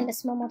large and in the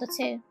small model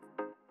too.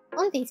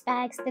 On these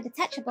bags, the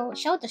detachable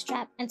shoulder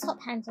strap and top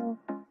handle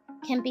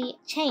can be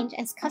changed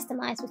and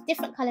customized with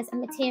different colours and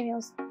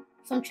materials,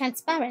 from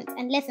transparent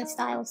and leather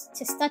styles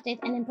to studded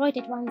and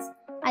embroidered ones,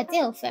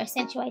 ideal for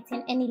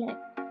accentuating any look.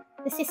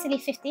 The Sicily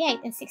 58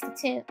 and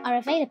 62 are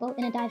available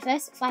in a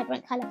diverse,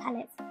 vibrant colour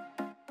palette.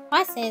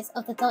 Prices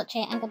of the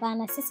Dolce &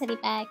 Gabbana Sicily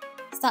bag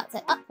starts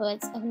at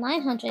upwards of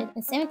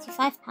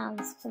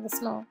 £975 for the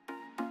small.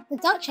 The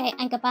Dolce &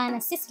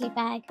 Gabbana Sicily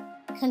bag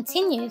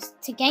continues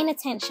to gain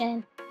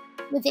attention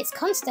with its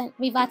constant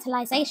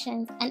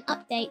revitalizations and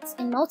updates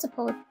in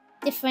multiple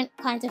different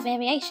kinds of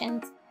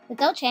variations. The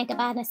Dolce &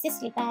 Gabbana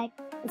Sicily bag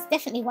is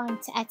definitely one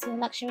to add to your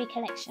luxury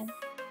collection.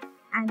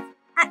 And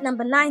at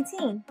number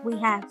 19, we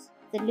have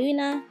the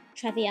Luna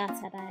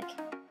Traviata bag.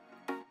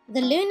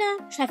 The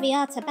Luna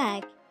Traviata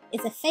bag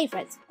is a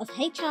favourite of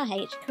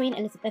HRH Queen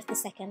Elizabeth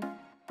II.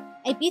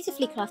 A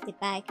beautifully crafted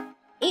bag,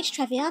 each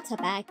Traviata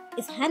bag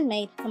is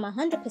handmade from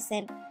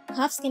 100%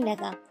 calfskin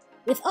leather,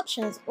 with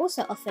options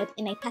also offered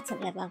in a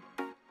patent leather.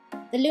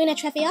 The Luna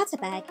Traviata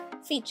bag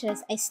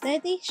features a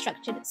sturdy,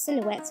 structured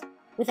silhouette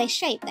with a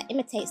shape that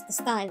imitates the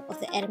style of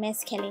the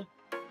Hermes Kelly.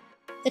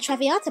 The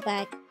Traviata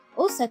bag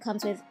also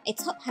comes with a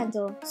top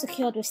handle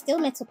secured with steel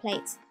metal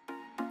plates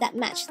that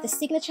match the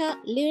signature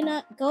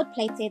Luna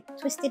gold-plated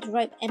twisted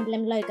rope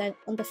emblem logo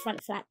on the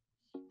front flap,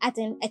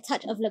 adding a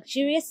touch of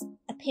luxurious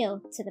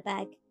appeal to the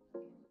bag.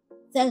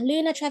 The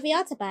Luna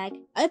Traviata bag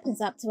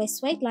opens up to a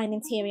suede-lined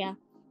interior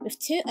with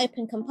 2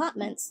 open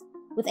compartments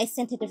with a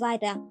centre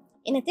divider,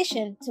 in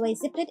addition to a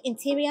zippered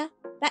interior,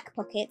 back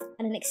pocket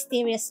and an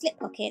exterior slip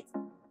pocket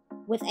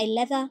with a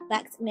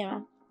leather-backed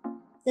mirror.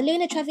 The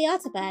Luna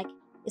Traviata bag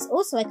is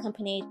also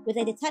accompanied with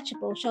a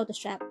detachable shoulder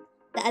strap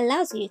that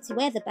allows you to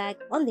wear the bag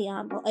on the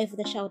arm or over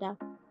the shoulder.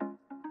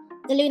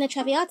 The Luna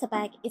Traviata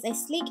bag is a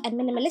sleek and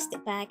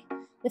minimalistic bag,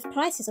 with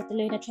prices of the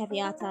Luna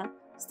Traviata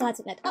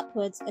starting at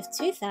upwards of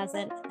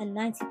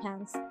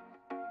 £2,090.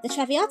 The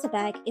Traviata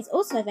bag is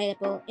also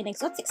available in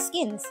exotic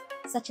skins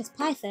such as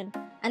python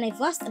and a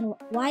vast and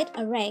wide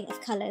array of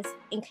colours,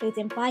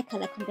 including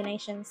bi-colour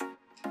combinations.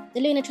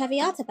 The Luna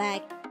Traviata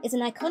bag is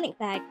an iconic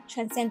bag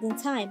transcending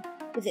time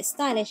with its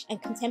stylish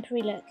and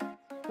contemporary look.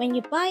 When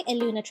you buy a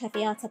Luna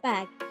Traviata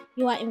bag,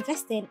 you are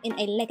investing in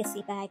a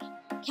legacy bag,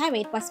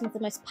 carried by some of the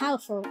most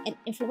powerful and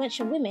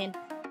influential women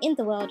in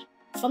the world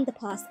from the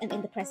past and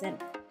in the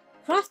present.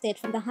 Crafted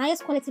from the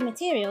highest quality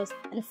materials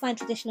and fine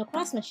traditional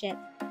craftsmanship,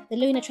 the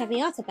Luna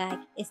Traviata bag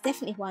is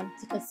definitely one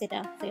to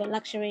consider for your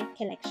luxury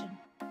collection.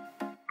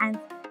 And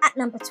at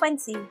number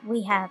 20,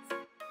 we have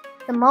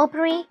the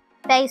Mulberry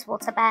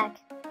Bayswater bag.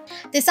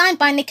 Designed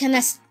by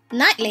Nicholas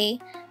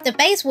Knightley, the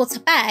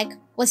Bayswater bag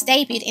was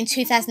debuted in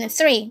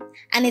 2003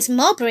 and is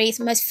Mulberry's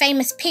most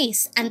famous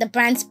piece and the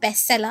brand's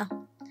bestseller.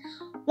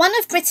 One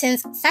of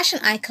Britain's fashion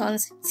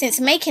icons since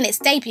making its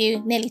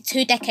debut nearly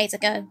 2 decades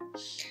ago.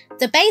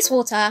 The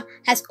Bayswater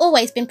has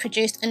always been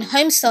produced on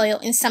home soil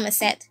in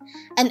Somerset,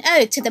 an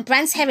ode to the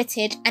brand's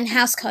heritage and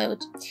house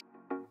code.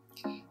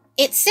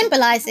 It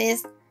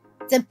symbolises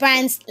the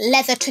brand's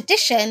leather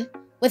tradition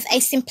with a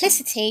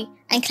simplicity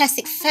and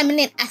classic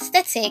feminine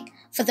aesthetic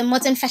for the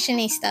modern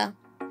fashionista.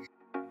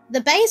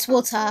 The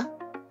Bayswater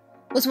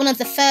was one of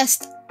the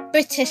first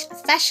British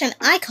fashion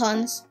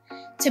icons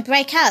to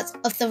break out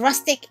of the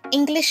rustic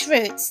English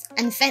roots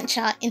and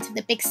venture into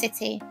the big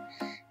city.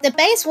 The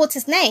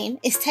Bayswater's name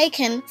is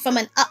taken from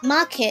an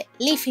upmarket,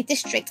 leafy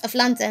district of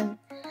London.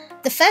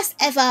 The first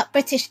ever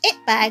British it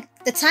bag,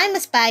 the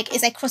timeless bag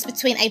is a cross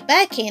between a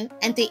Birkin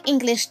and the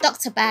English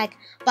doctor bag,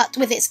 but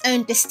with its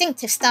own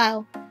distinctive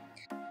style.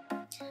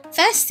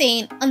 First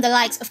seen on the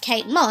likes of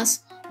Kate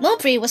Moss,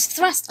 Mulberry was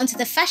thrust onto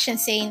the fashion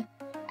scene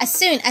as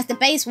soon as the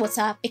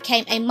Bayswater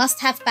became a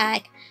must-have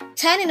bag,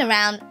 turning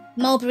around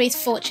Mulberry's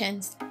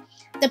fortunes.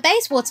 The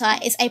Bayswater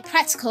is a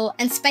practical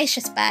and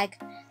spacious bag,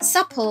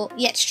 supple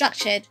yet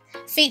structured,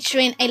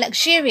 featuring a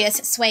luxurious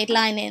suede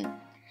lining.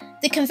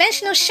 The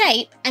conventional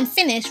shape and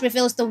finish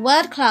reveals the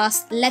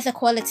world-class leather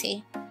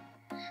quality.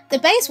 The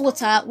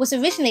Bayswater was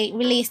originally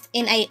released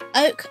in a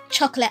oak,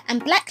 chocolate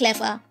and black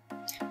leather,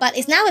 but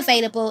is now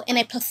available in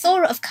a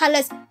plethora of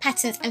colours,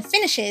 patterns and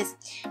finishes,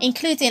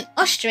 including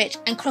ostrich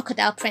and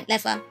crocodile print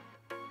leather.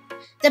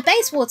 The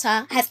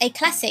Bayswater has a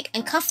classic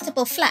and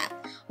comfortable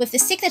flap with the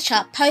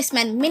signature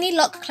Postman mini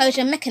lock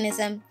closure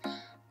mechanism,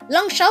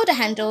 long shoulder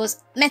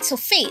handles, metal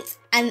feet,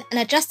 and an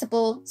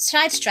adjustable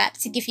side strap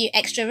to give you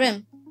extra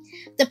room.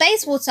 The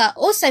Bayswater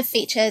also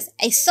features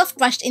a soft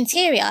brushed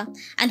interior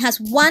and has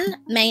one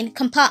main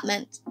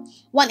compartment,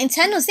 one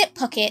internal zip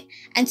pocket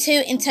and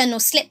two internal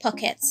slip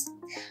pockets,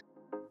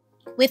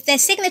 with their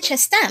signature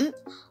stamp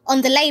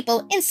on the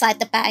label inside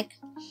the bag.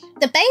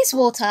 The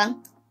Bayswater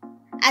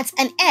adds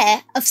an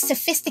air of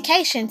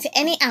sophistication to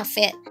any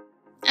outfit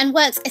and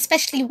works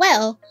especially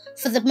well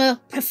for the more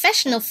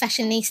professional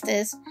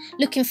fashionistas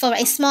looking for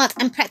a smart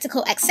and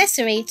practical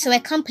accessory to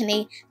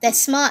accompany their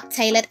smart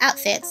tailored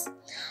outfits.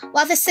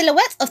 While the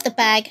silhouette of the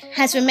bag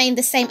has remained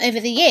the same over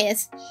the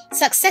years,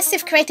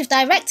 successive creative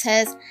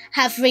directors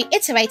have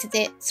reiterated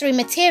it through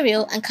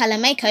material and colour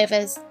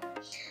makeovers.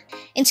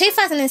 In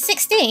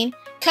 2016,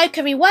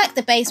 Coca reworked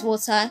the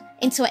Bayswater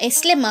into a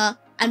slimmer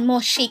and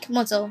more chic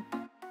model.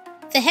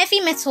 The heavy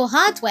metal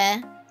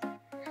hardware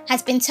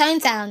has been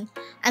toned down,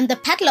 and the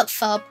padlock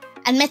fob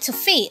and metal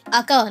feet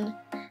are gone,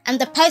 and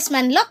the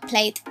Postman lock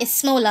plate is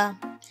smaller.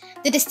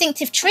 The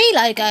distinctive tree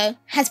logo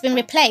has been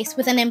replaced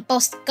with an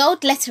embossed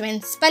gold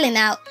lettering spelling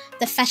out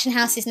the fashion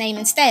house's name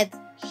instead.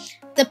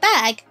 The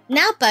bag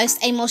now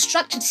boasts a more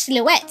structured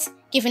silhouette,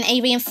 giving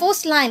a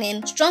reinforced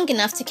lining strong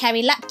enough to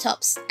carry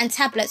laptops and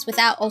tablets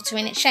without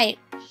altering its shape.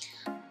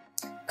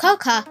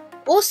 Coca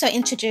also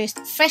introduced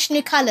fresh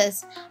new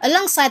colours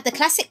alongside the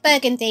classic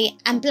burgundy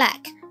and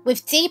black,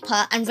 with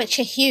deeper and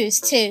richer hues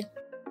too.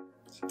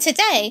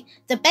 Today,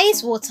 the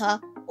Bayswater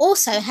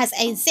also has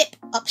a zip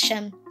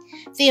option.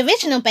 The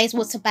original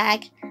Bayswater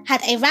bag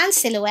had a round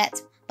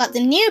silhouette, but the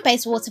new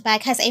Bayswater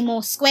bag has a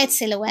more squared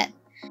silhouette.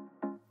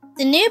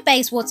 The new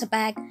Bayswater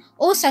bag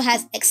also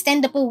has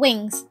extendable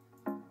wings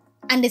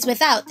and is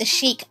without the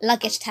chic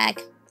luggage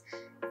tag.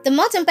 The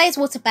modern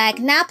Bayswater bag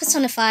now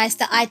personifies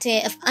the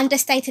idea of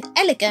understated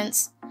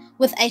elegance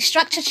with a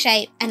structured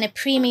shape and a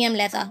premium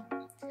leather.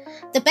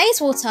 The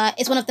Bayswater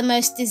is one of the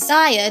most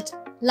desired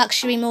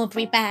luxury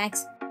Mulberry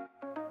bags,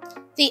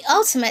 the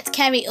ultimate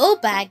carry-all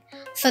bag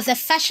for the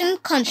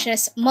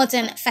fashion-conscious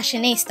modern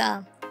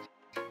fashionista.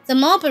 The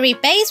Mulberry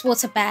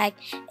Bayswater bag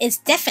is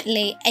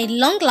definitely a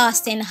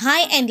long-lasting,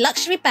 high-end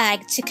luxury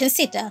bag to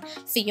consider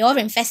for your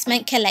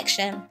investment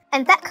collection.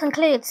 And that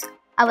concludes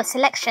our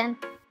selection.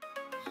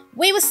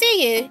 We will see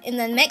you in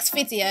the next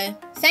video.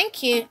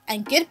 Thank you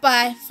and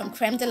goodbye from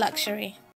Creme de Luxury.